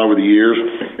people about over the years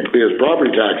is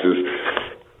property taxes.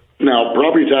 Now,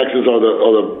 property taxes are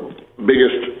the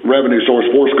biggest revenue source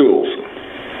for schools.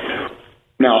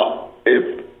 Now, if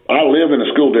I live in a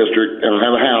school district and I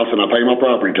have a house and I pay my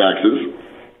property taxes,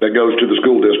 that goes to the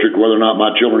school district whether or not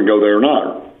my children go there or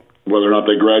not, whether or not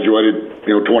they graduated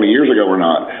 20 years ago or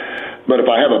not. But if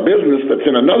I have a business that's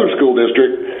in another school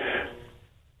district,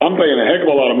 I'm paying a heck of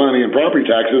a lot of money in property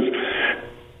taxes,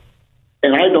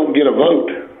 and I don't get a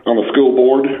vote on the school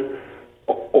board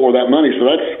or that money. So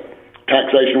that's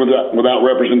taxation without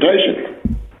representation.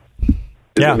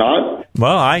 Is it not?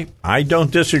 Well, I don't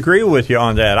disagree with you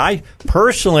on that. I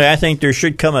think there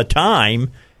should come a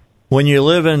time when you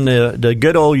live in the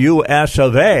good old U.S.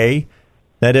 of A.,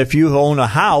 that if you own a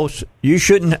house, you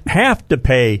shouldn't have to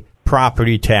pay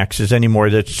property taxes anymore.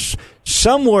 That's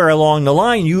somewhere along the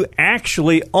line you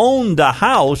actually own the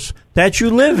house that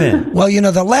you live in. Well,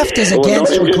 the left is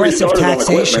against regressive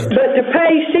taxation. But to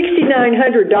pay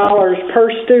 $6,900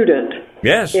 per student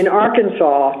in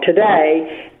Arkansas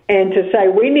today, and to say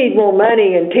we need more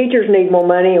money and teachers need more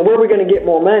money, and where are we going to get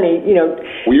more money?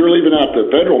 Well, you're leaving out the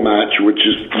federal match, which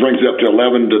brings up to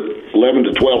 $11,000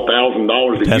 to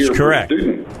 $12,000 a That's year correct. per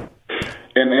student.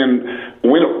 And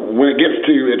when it gets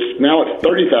to it's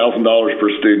 $30,000 per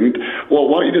student. Well,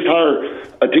 why don't you just hire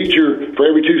a teacher for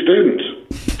every 2 students?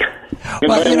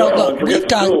 Well, we've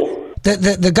got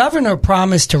the governor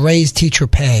promised to raise teacher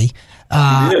pay,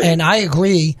 and I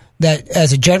agree that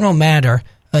as a general matter,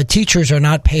 teachers are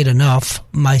not paid enough.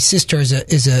 My sister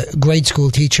is a grade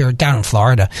school teacher down in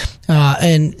Florida,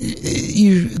 and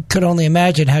you could only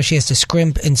imagine how she has to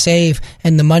scrimp and save,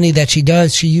 and the money that she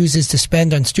does, she uses to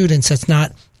spend on students that's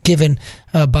not given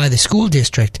by the school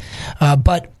district.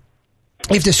 But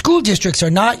if the school districts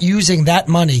are not using that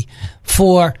money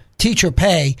for teacher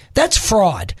pay, that's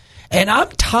fraud. And I'm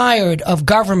tired of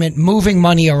government moving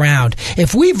money around.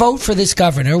 If we vote for this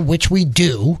governor, which we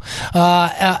do,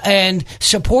 and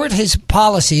support his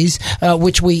policies,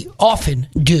 which we often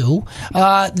do,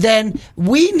 then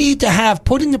we need to have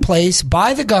put into place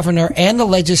by the governor and the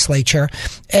legislature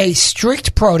a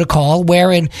strict protocol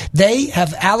wherein they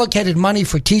have allocated money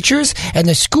for teachers, and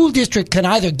the school district can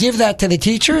either give that to the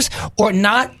teachers or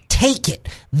not take it.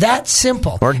 That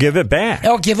simple. Or give it back.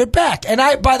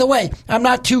 And by the way, I'm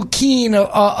not too keen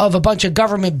of a bunch of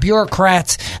government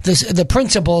bureaucrats, the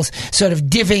principals sort of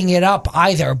divvying it up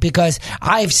either, because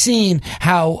I've seen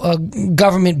how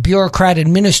government bureaucrat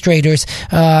administrators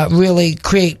really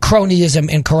create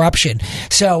cronyism and corruption.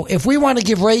 So if we want to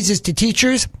give raises to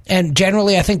teachers, and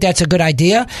generally I think that's a good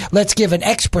idea, let's give an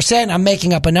X percent, I'm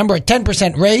making up a number, a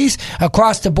 10% raise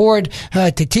across the board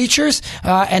to teachers,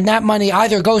 and that money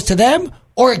either goes to them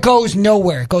or it goes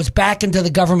nowhere. It goes back into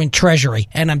the government treasury.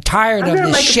 And I'm tired of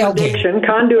this shell game.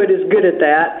 Conduit is good at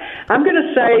that. I'm going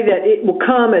to say that it will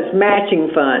come as matching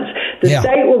funds. The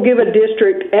state will give a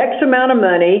district X amount of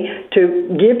money to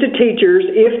give to teachers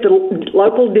if the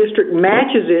local district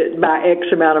matches it by X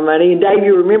amount of money. And Dave,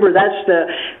 you remember that's the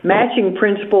matching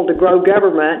principle to grow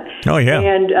government. Oh, yeah.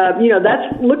 And,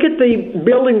 look at the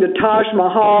building the Taj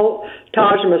Mahal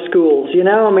schools,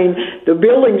 I mean, the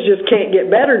buildings just can't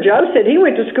get better. Joe said he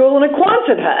went to school in a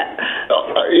Quonset hut.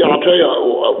 I'll tell you,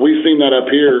 we've seen that up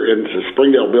here, and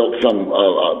Springdale built some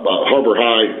Harbor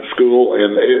High school,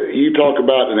 and you talk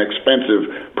about an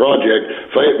expensive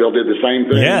project. Fayetteville did the same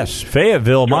thing. Yes,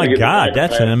 Fayetteville, my God,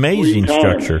 that's an amazing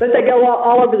structure. But they go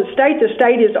all over the state. The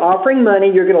state is offering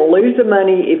money. You're going to lose the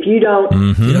money if you don't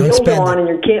build on,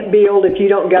 and you can't build if you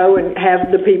don't go and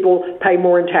have the people pay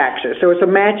more in taxes. So it's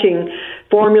a matching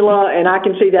formula, and I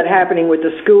can see that happening with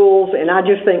the schools, and I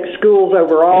just think schools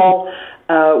overall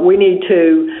We need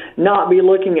to not be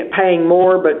looking at paying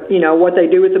more, but, what they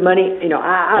do with the money,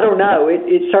 I don't know.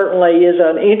 It certainly is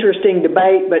an interesting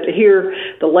debate, but to hear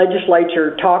the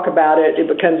legislature talk about it, it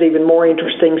becomes even more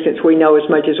interesting since we know as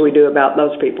much as we do about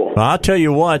those people. Well, I'll tell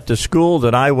you what, the school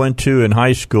that I went to in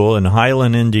high school in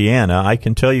Highland, Indiana, I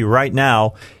can tell you right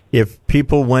now, if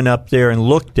people went up there and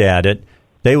looked at it,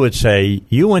 they would say,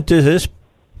 you went to this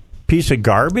piece of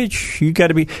garbage? You got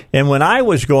to be. And when I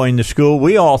was going to school,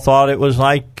 we all thought it was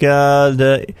like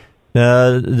the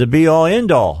be all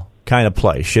end all kind of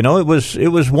place. It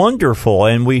was wonderful,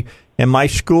 and my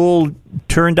school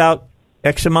turned out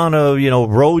X amount of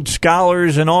Rhodes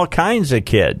Scholars and all kinds of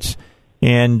kids.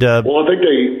 And well, I think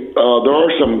there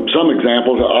are some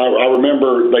examples. I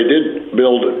remember they did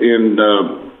build in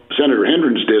Senator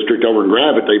Hendren's district over in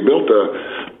Gravette. They built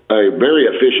a very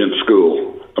efficient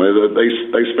school. I mean,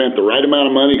 they spent the right amount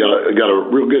of money, got a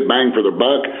real good bang for their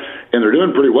buck, and they're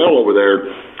doing pretty well over there.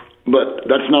 But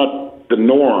that's not the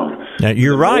norm. Now,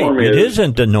 you're right. It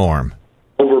isn't the norm.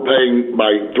 Overpaying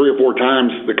by 3 or 4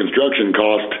 times the construction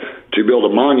cost to build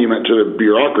a monument to the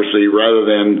bureaucracy rather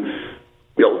than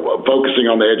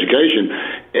focusing on the education.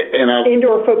 And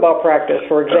indoor football practice,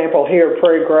 for example, here at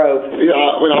Prairie Grove. Yeah,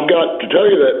 I've got to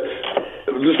tell you that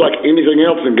just like anything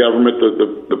else in government,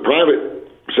 the private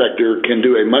sector can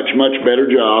do a much better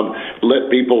job.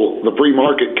 Let people, the free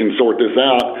market can sort this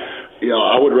out.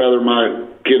 I would rather my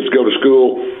kids go to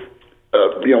school,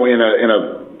 in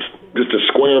a just a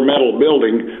square metal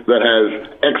building that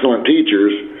has excellent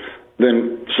teachers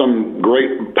than some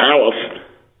great palace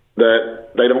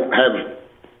that they don't have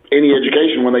any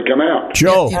education when they come out.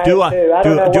 Joe, I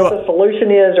don't know what the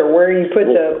solution is or where you put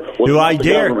the. Do I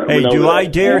dare? Hey, do I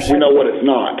dare? We know what it's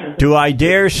not. Do I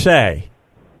dare say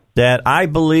that I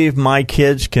believe my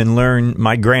kids can learn,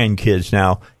 my grandkids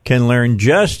now, can learn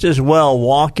just as well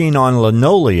walking on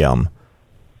linoleum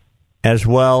as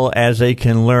well as they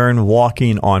can learn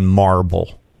walking on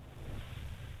marble?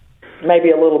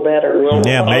 Maybe a little better. Well,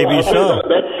 yeah, maybe so.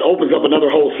 That opens up another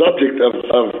whole subject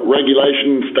of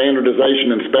regulation,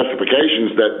 standardization, and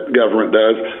specifications that government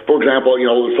does. For example,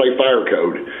 let's say fire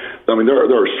code. I mean, there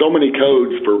are so many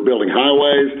codes for building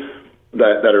highways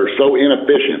that are so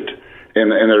inefficient and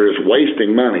they're just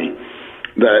wasting money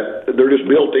that they're just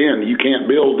built in. You can't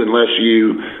build unless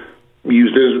you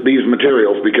use these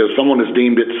materials because someone has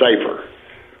deemed it safer.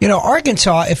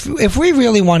 Arkansas, if we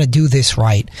really want to do this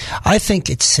right, I think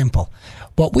it's simple.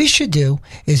 What we should do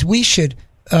is we should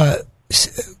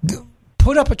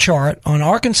put up a chart on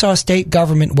Arkansas state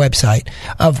government website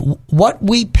of what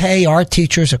we pay our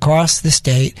teachers across the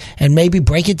state and maybe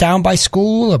break it down by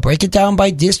school or break it down by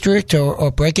district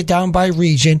or break it down by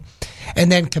region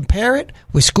and then compare it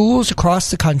with schools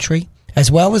across the country as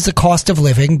well as the cost of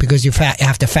living, because you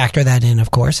have to factor that in,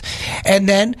 of course. And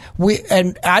then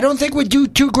I don't think we do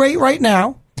too great right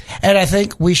now. And I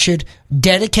think we should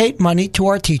dedicate money to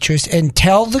our teachers and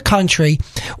tell the country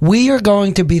we are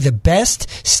going to be the best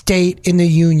state in the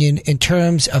union in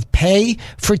terms of pay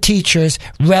for teachers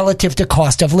relative to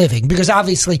cost of living. Because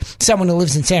obviously someone who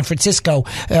lives in San Francisco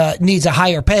needs a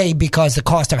higher pay because the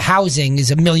cost of housing is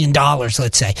 $1 million,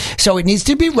 let's say. So it needs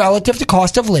to be relative to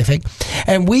cost of living.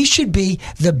 And we should be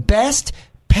the best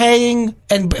paying.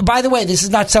 And by the way, this is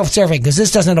not self-serving because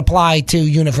this doesn't apply to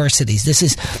universities. This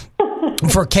is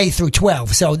for K through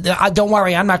 12. So don't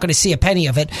worry, I'm not going to see a penny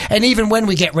of it. And even when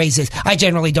we get raises, I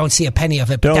generally don't see a penny of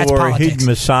it. But don't that's worry, politics. He'd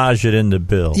massage it in the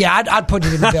bill. Yeah, I'd put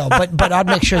it in the bill, but I'd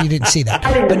make sure you didn't see that.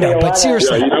 But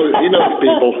seriously. Yeah, he knows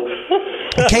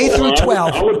people. K through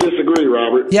 12. I would disagree,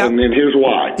 Robert. Yeah. And here's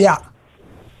why. Yeah.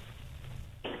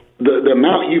 The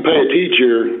amount you pay a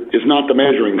teacher is not the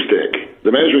measuring stick.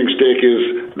 The measuring stick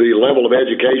is the level of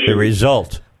education. The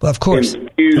result. Well, of course.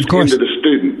 Infused into the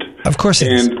student. Of course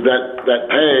it is. And that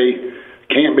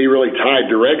pay can't be really tied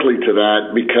directly to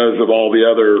that because of all the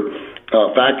other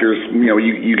factors.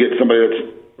 You get somebody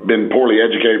that's been poorly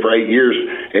educated for 8 years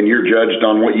and you're judged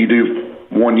on what you do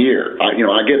 1 year. I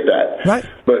get that. Right.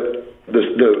 But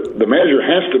the measure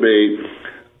has to be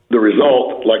the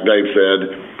result, like Dave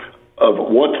said, of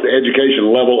what's the education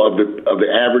level of the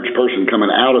average person coming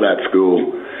out of that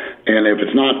school. And if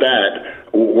it's not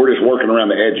that, we're just working around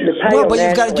the edges. Well, but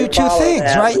you've got to do two things,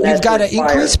 right? You've got to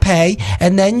increase pay,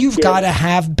 and then you've got to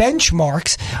have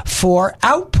benchmarks for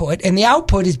output, and the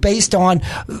output is based on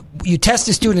you test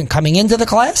a student coming into the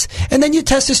class, and then you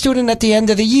test a student at the end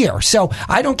of the year. So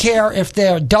I don't care if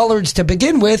they're dullards to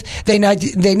begin with. They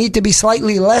need to be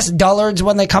slightly less dullards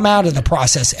when they come out of the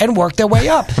process and work their way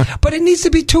up. But it needs to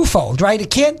be twofold, right? It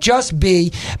can't just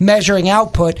be measuring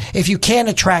output if you can't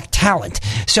attract talent.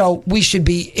 So we should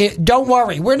be, don't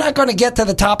worry, we're not going to get to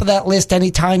the top of that list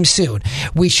anytime soon.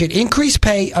 We should increase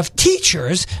pay of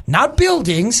teachers, not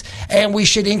buildings, and we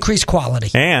should increase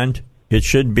quality. And it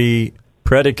should be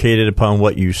predicated upon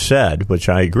what you said, which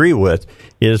I agree with,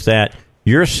 is that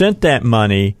you're sent that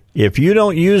money. If you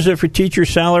don't use it for teacher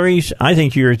salaries, I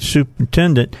think you're a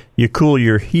superintendent. You cool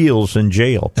your heels in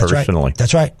jail, personally.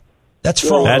 That's right. That's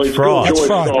fraud. Well, That's fraud. School choice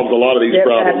solves a lot of these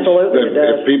problems. Absolutely,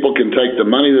 If people can take the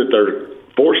money that they're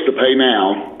forced to pay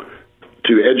now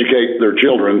to educate their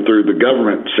children through the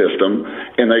government system,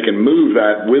 and they can move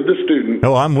that with the student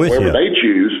I'm with wherever you. they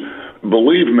choose,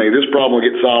 believe me, this problem will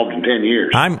get solved in 10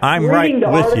 years. I'm right Reading the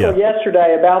with you. article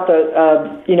yesterday about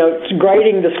the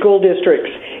grading the school districts,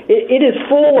 it is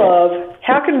full of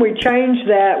how can we change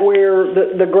that where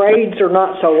the grades are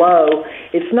not so low.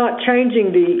 It's not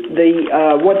changing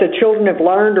the what the children have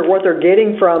learned or what they're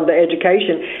getting from the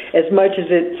education as much as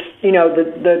it's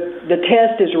the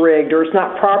test is rigged or it's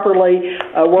not properly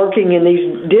working in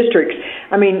these districts.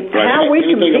 I mean, right. how we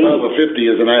compete. Anything above a 50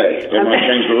 is an A. They might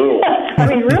change the rules. I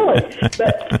mean, really.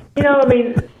 But,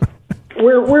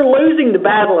 we're losing the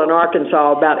battle in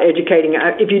Arkansas about educating.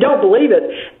 If you don't believe it,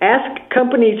 ask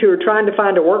companies who are trying to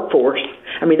find a workforce.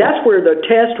 I mean, that's where the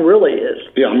test really is.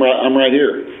 Yeah, I'm right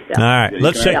here. Yeah. All right,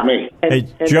 let's say, hey,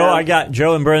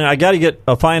 Joe and Brendan, I got to get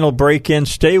a final break in.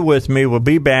 Stay with me. We'll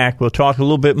be back. We'll talk a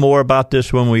little bit more about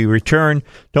this when we return.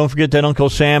 Don't forget that Uncle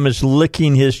Sam is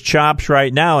licking his chops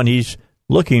right now, and he's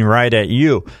looking right at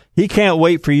you. He can't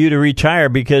wait for you to retire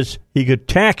because he could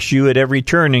tax you at every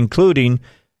turn, including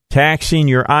taxing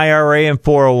your IRA and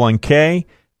 401k,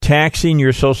 taxing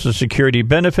your Social Security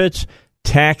benefits,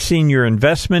 taxing your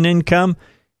investment income.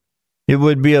 It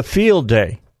would be a field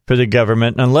day for the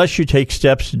government unless you take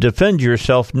steps to defend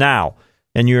yourself now.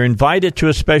 And you're invited to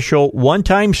a special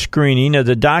one-time screening of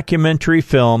the documentary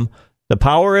film, The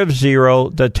Power of Zero,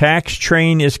 The Tax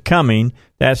Train is Coming.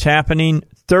 That's happening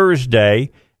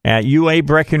Thursday at UA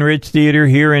Breckenridge Theater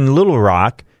here in Little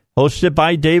Rock, hosted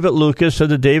by David Lucas of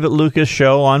The David Lucas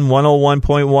Show on 101.1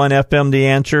 FM The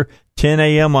Answer, 10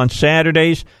 a.m. on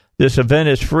Saturdays. This event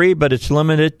is free, but it's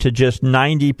limited to just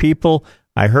 90 people.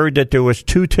 I heard that there was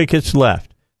 2 tickets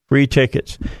left, free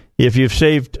tickets. If you've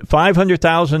saved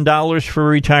 $500,000 for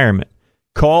retirement,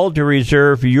 call to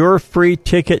reserve your free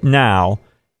ticket now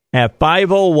at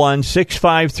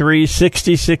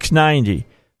 501-653-6690.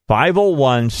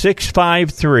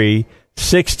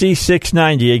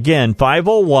 501-653-6690. Again,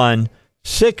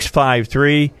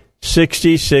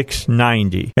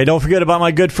 501-653-6690. Hey, don't forget about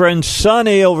my good friend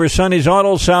Sonny over Sonny's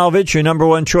Auto Salvage, your number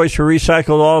one choice for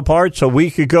recycled auto parts. A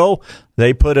week ago,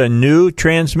 they put a new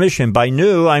transmission. By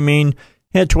new, I mean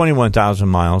it had 21,000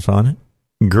 miles on it.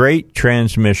 Great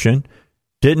transmission.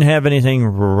 Didn't have anything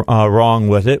wrong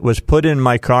with it. Was put in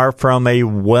my car from a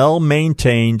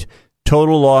well-maintained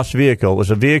total loss vehicle. It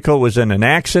was a vehicle was in an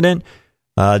accident.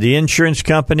 The insurance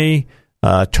company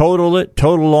totaled it,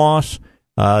 total loss.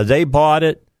 They bought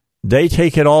it. They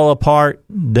take it all apart.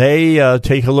 They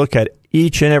take a look at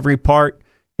each and every part,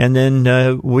 and then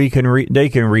they can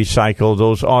recycle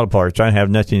those auto parts. I have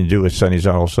nothing to do with Sonny's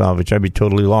Auto Salvage. I'd be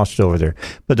totally lost over there.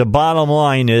 But the bottom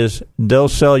line is they'll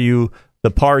sell you the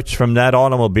parts from that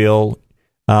automobile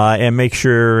and make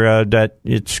sure that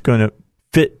it's going to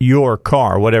fit your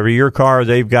car. Whatever your car,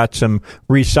 they've got some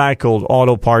recycled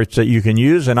auto parts that you can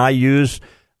use, and I use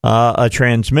a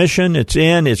transmission. It's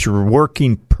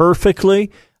working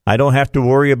perfectly. I don't have to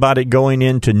worry about it going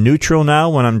into neutral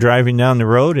now when I'm driving down the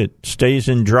road. It stays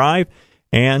in drive,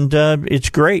 and it's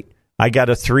great. I got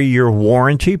a 3-year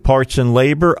warranty, parts and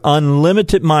labor,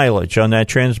 unlimited mileage on that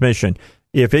transmission.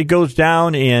 If it goes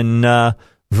down in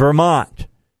Vermont,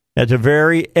 at the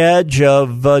very edge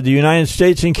of the United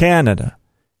States and Canada,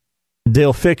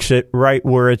 they'll fix it right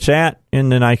where it's at,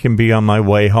 and then I can be on my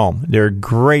way home. They're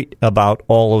great about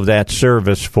all of that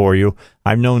service for you.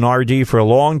 I've known RD for a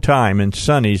long time, and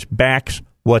Sonny's backs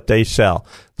what they sell.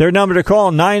 Their number to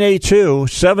call,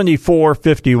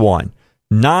 982-7451.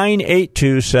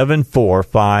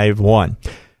 982-7451.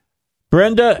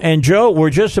 Brenda and Joe,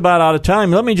 we're just about out of time.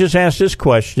 Let me just ask this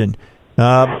question,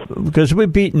 because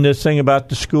we've beaten this thing about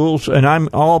the schools, and I'm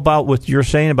all about what you're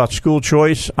saying about school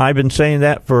choice. I've been saying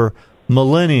that for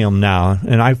millennium now,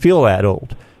 and I feel that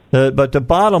old. But the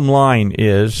bottom line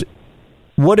is,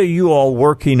 what are you all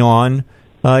working on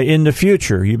in the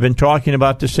future? You've been talking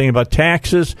about this thing about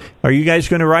taxes. Are you guys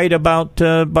going to write about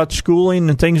schooling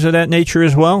and things of that nature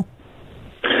as well?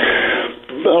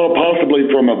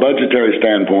 Possibly from a budgetary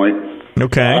standpoint.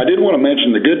 Okay. I did want to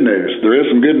mention the good news. There is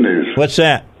some good news. What's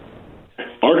that?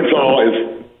 Arkansas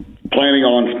is planning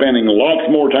on spending lots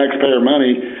more taxpayer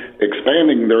money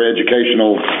expanding their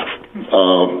educational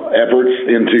efforts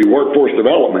into workforce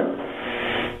development.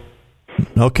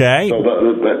 Okay. So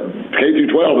the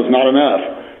K-12 is not enough.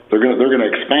 They're going to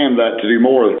expand that to do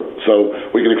more, so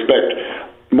we can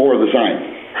expect more of the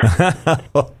same.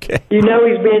 Okay. You know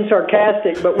he's being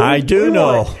sarcastic, but I do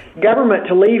know want government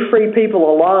to leave free people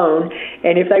alone,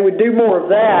 and if they would do more of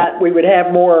that, we would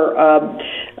have more,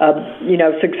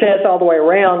 success all the way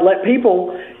around. Let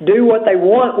people do what they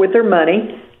want with their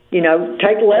money.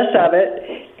 Take less of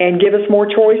it and give us more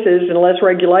choices and less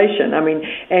regulation. I mean,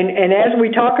 and as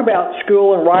we talk about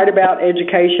school and write about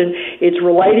education, it's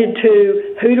related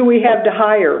to who do we have to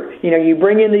hire? You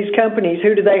bring in these companies,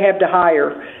 who do they have to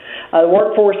hire? The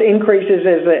workforce increases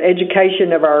as the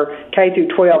education of our K through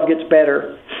 12 gets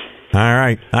better. All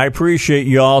right. I appreciate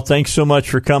you all. Thanks so much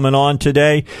for coming on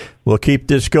today. We'll keep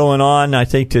this going on. I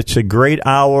think it's a great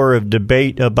hour of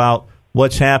debate about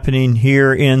what's happening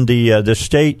here in the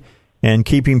state and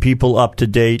keeping people up to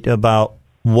date about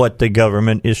what the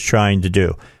government is trying to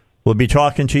do. We'll be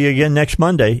talking to you again next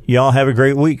Monday. Y'all have a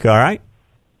great week, all right?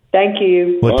 Thank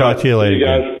you. We'll talk to you later. See you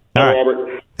guys. All right.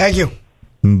 Robert. Thank you.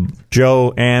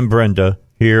 Joe and Brenda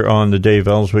here on the Dave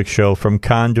Elswick Show from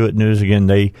Conduit News. Again,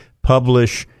 they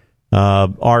publish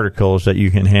articles that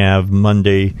you can have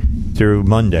Monday through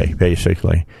Monday,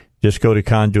 basically. Just go to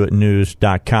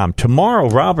conduitnews.com. Tomorrow,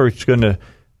 we're going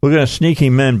to sneak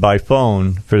him in by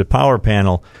phone for the power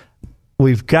panel.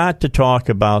 We've got to talk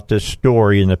about this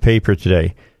story in the paper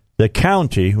today. The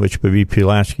county, which would be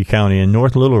Pulaski County in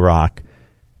North Little Rock,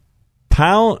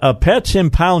 pets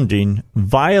impounding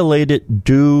violated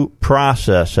due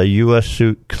process, a U.S.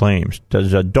 suit claims.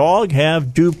 Does a dog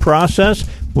have due process?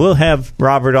 We'll have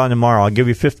Robert on tomorrow. I'll give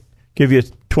you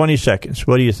 20 seconds.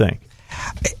 What do you think?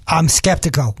 I'm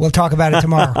skeptical. We'll talk about it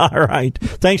tomorrow. All right.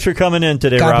 Thanks for coming in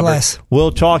today, God Robert. Bless.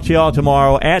 We'll talk to you all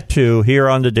tomorrow at 2 here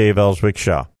on the Dave Elswick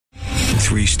Show.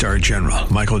 3-star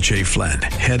General Michael J. Flynn,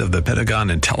 head of the Pentagon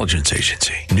Intelligence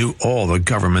Agency, knew all the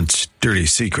government's dirty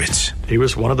secrets. He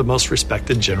was one of the most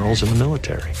respected generals in the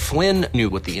military. Flynn knew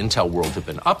what the intel world had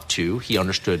been up to. He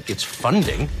understood its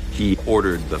funding. He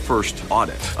ordered the first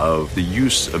audit of the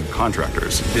use of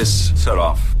contractors. This set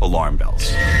off alarm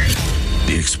bells.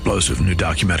 The explosive new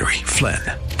documentary, Flynn,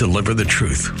 Deliver the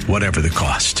Truth, Whatever the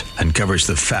Cost, uncovers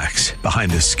the facts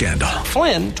behind this scandal.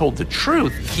 Flynn told the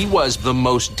truth. He was the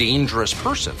most dangerous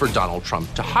person for Donald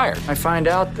Trump to hire. I find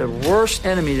out the worst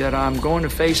enemy that I'm going to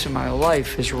face in my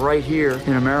life is right here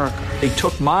in America. They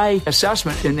took my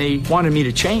assessment and they wanted me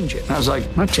to change it. And I was like,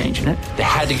 I'm not changing it. They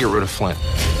had to get rid of Flynn.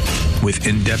 With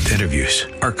in-depth interviews,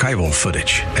 archival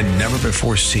footage, and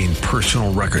never-before-seen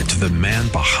personal records of the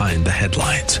man behind the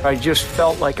headlines. I just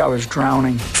felt like I was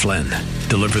drowning. Flynn,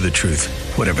 Deliver the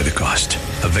Truth, Whatever the Cost.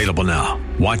 Available now.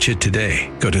 Watch it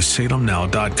today. Go to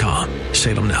salemnow.com.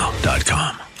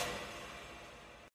 salemnow.com.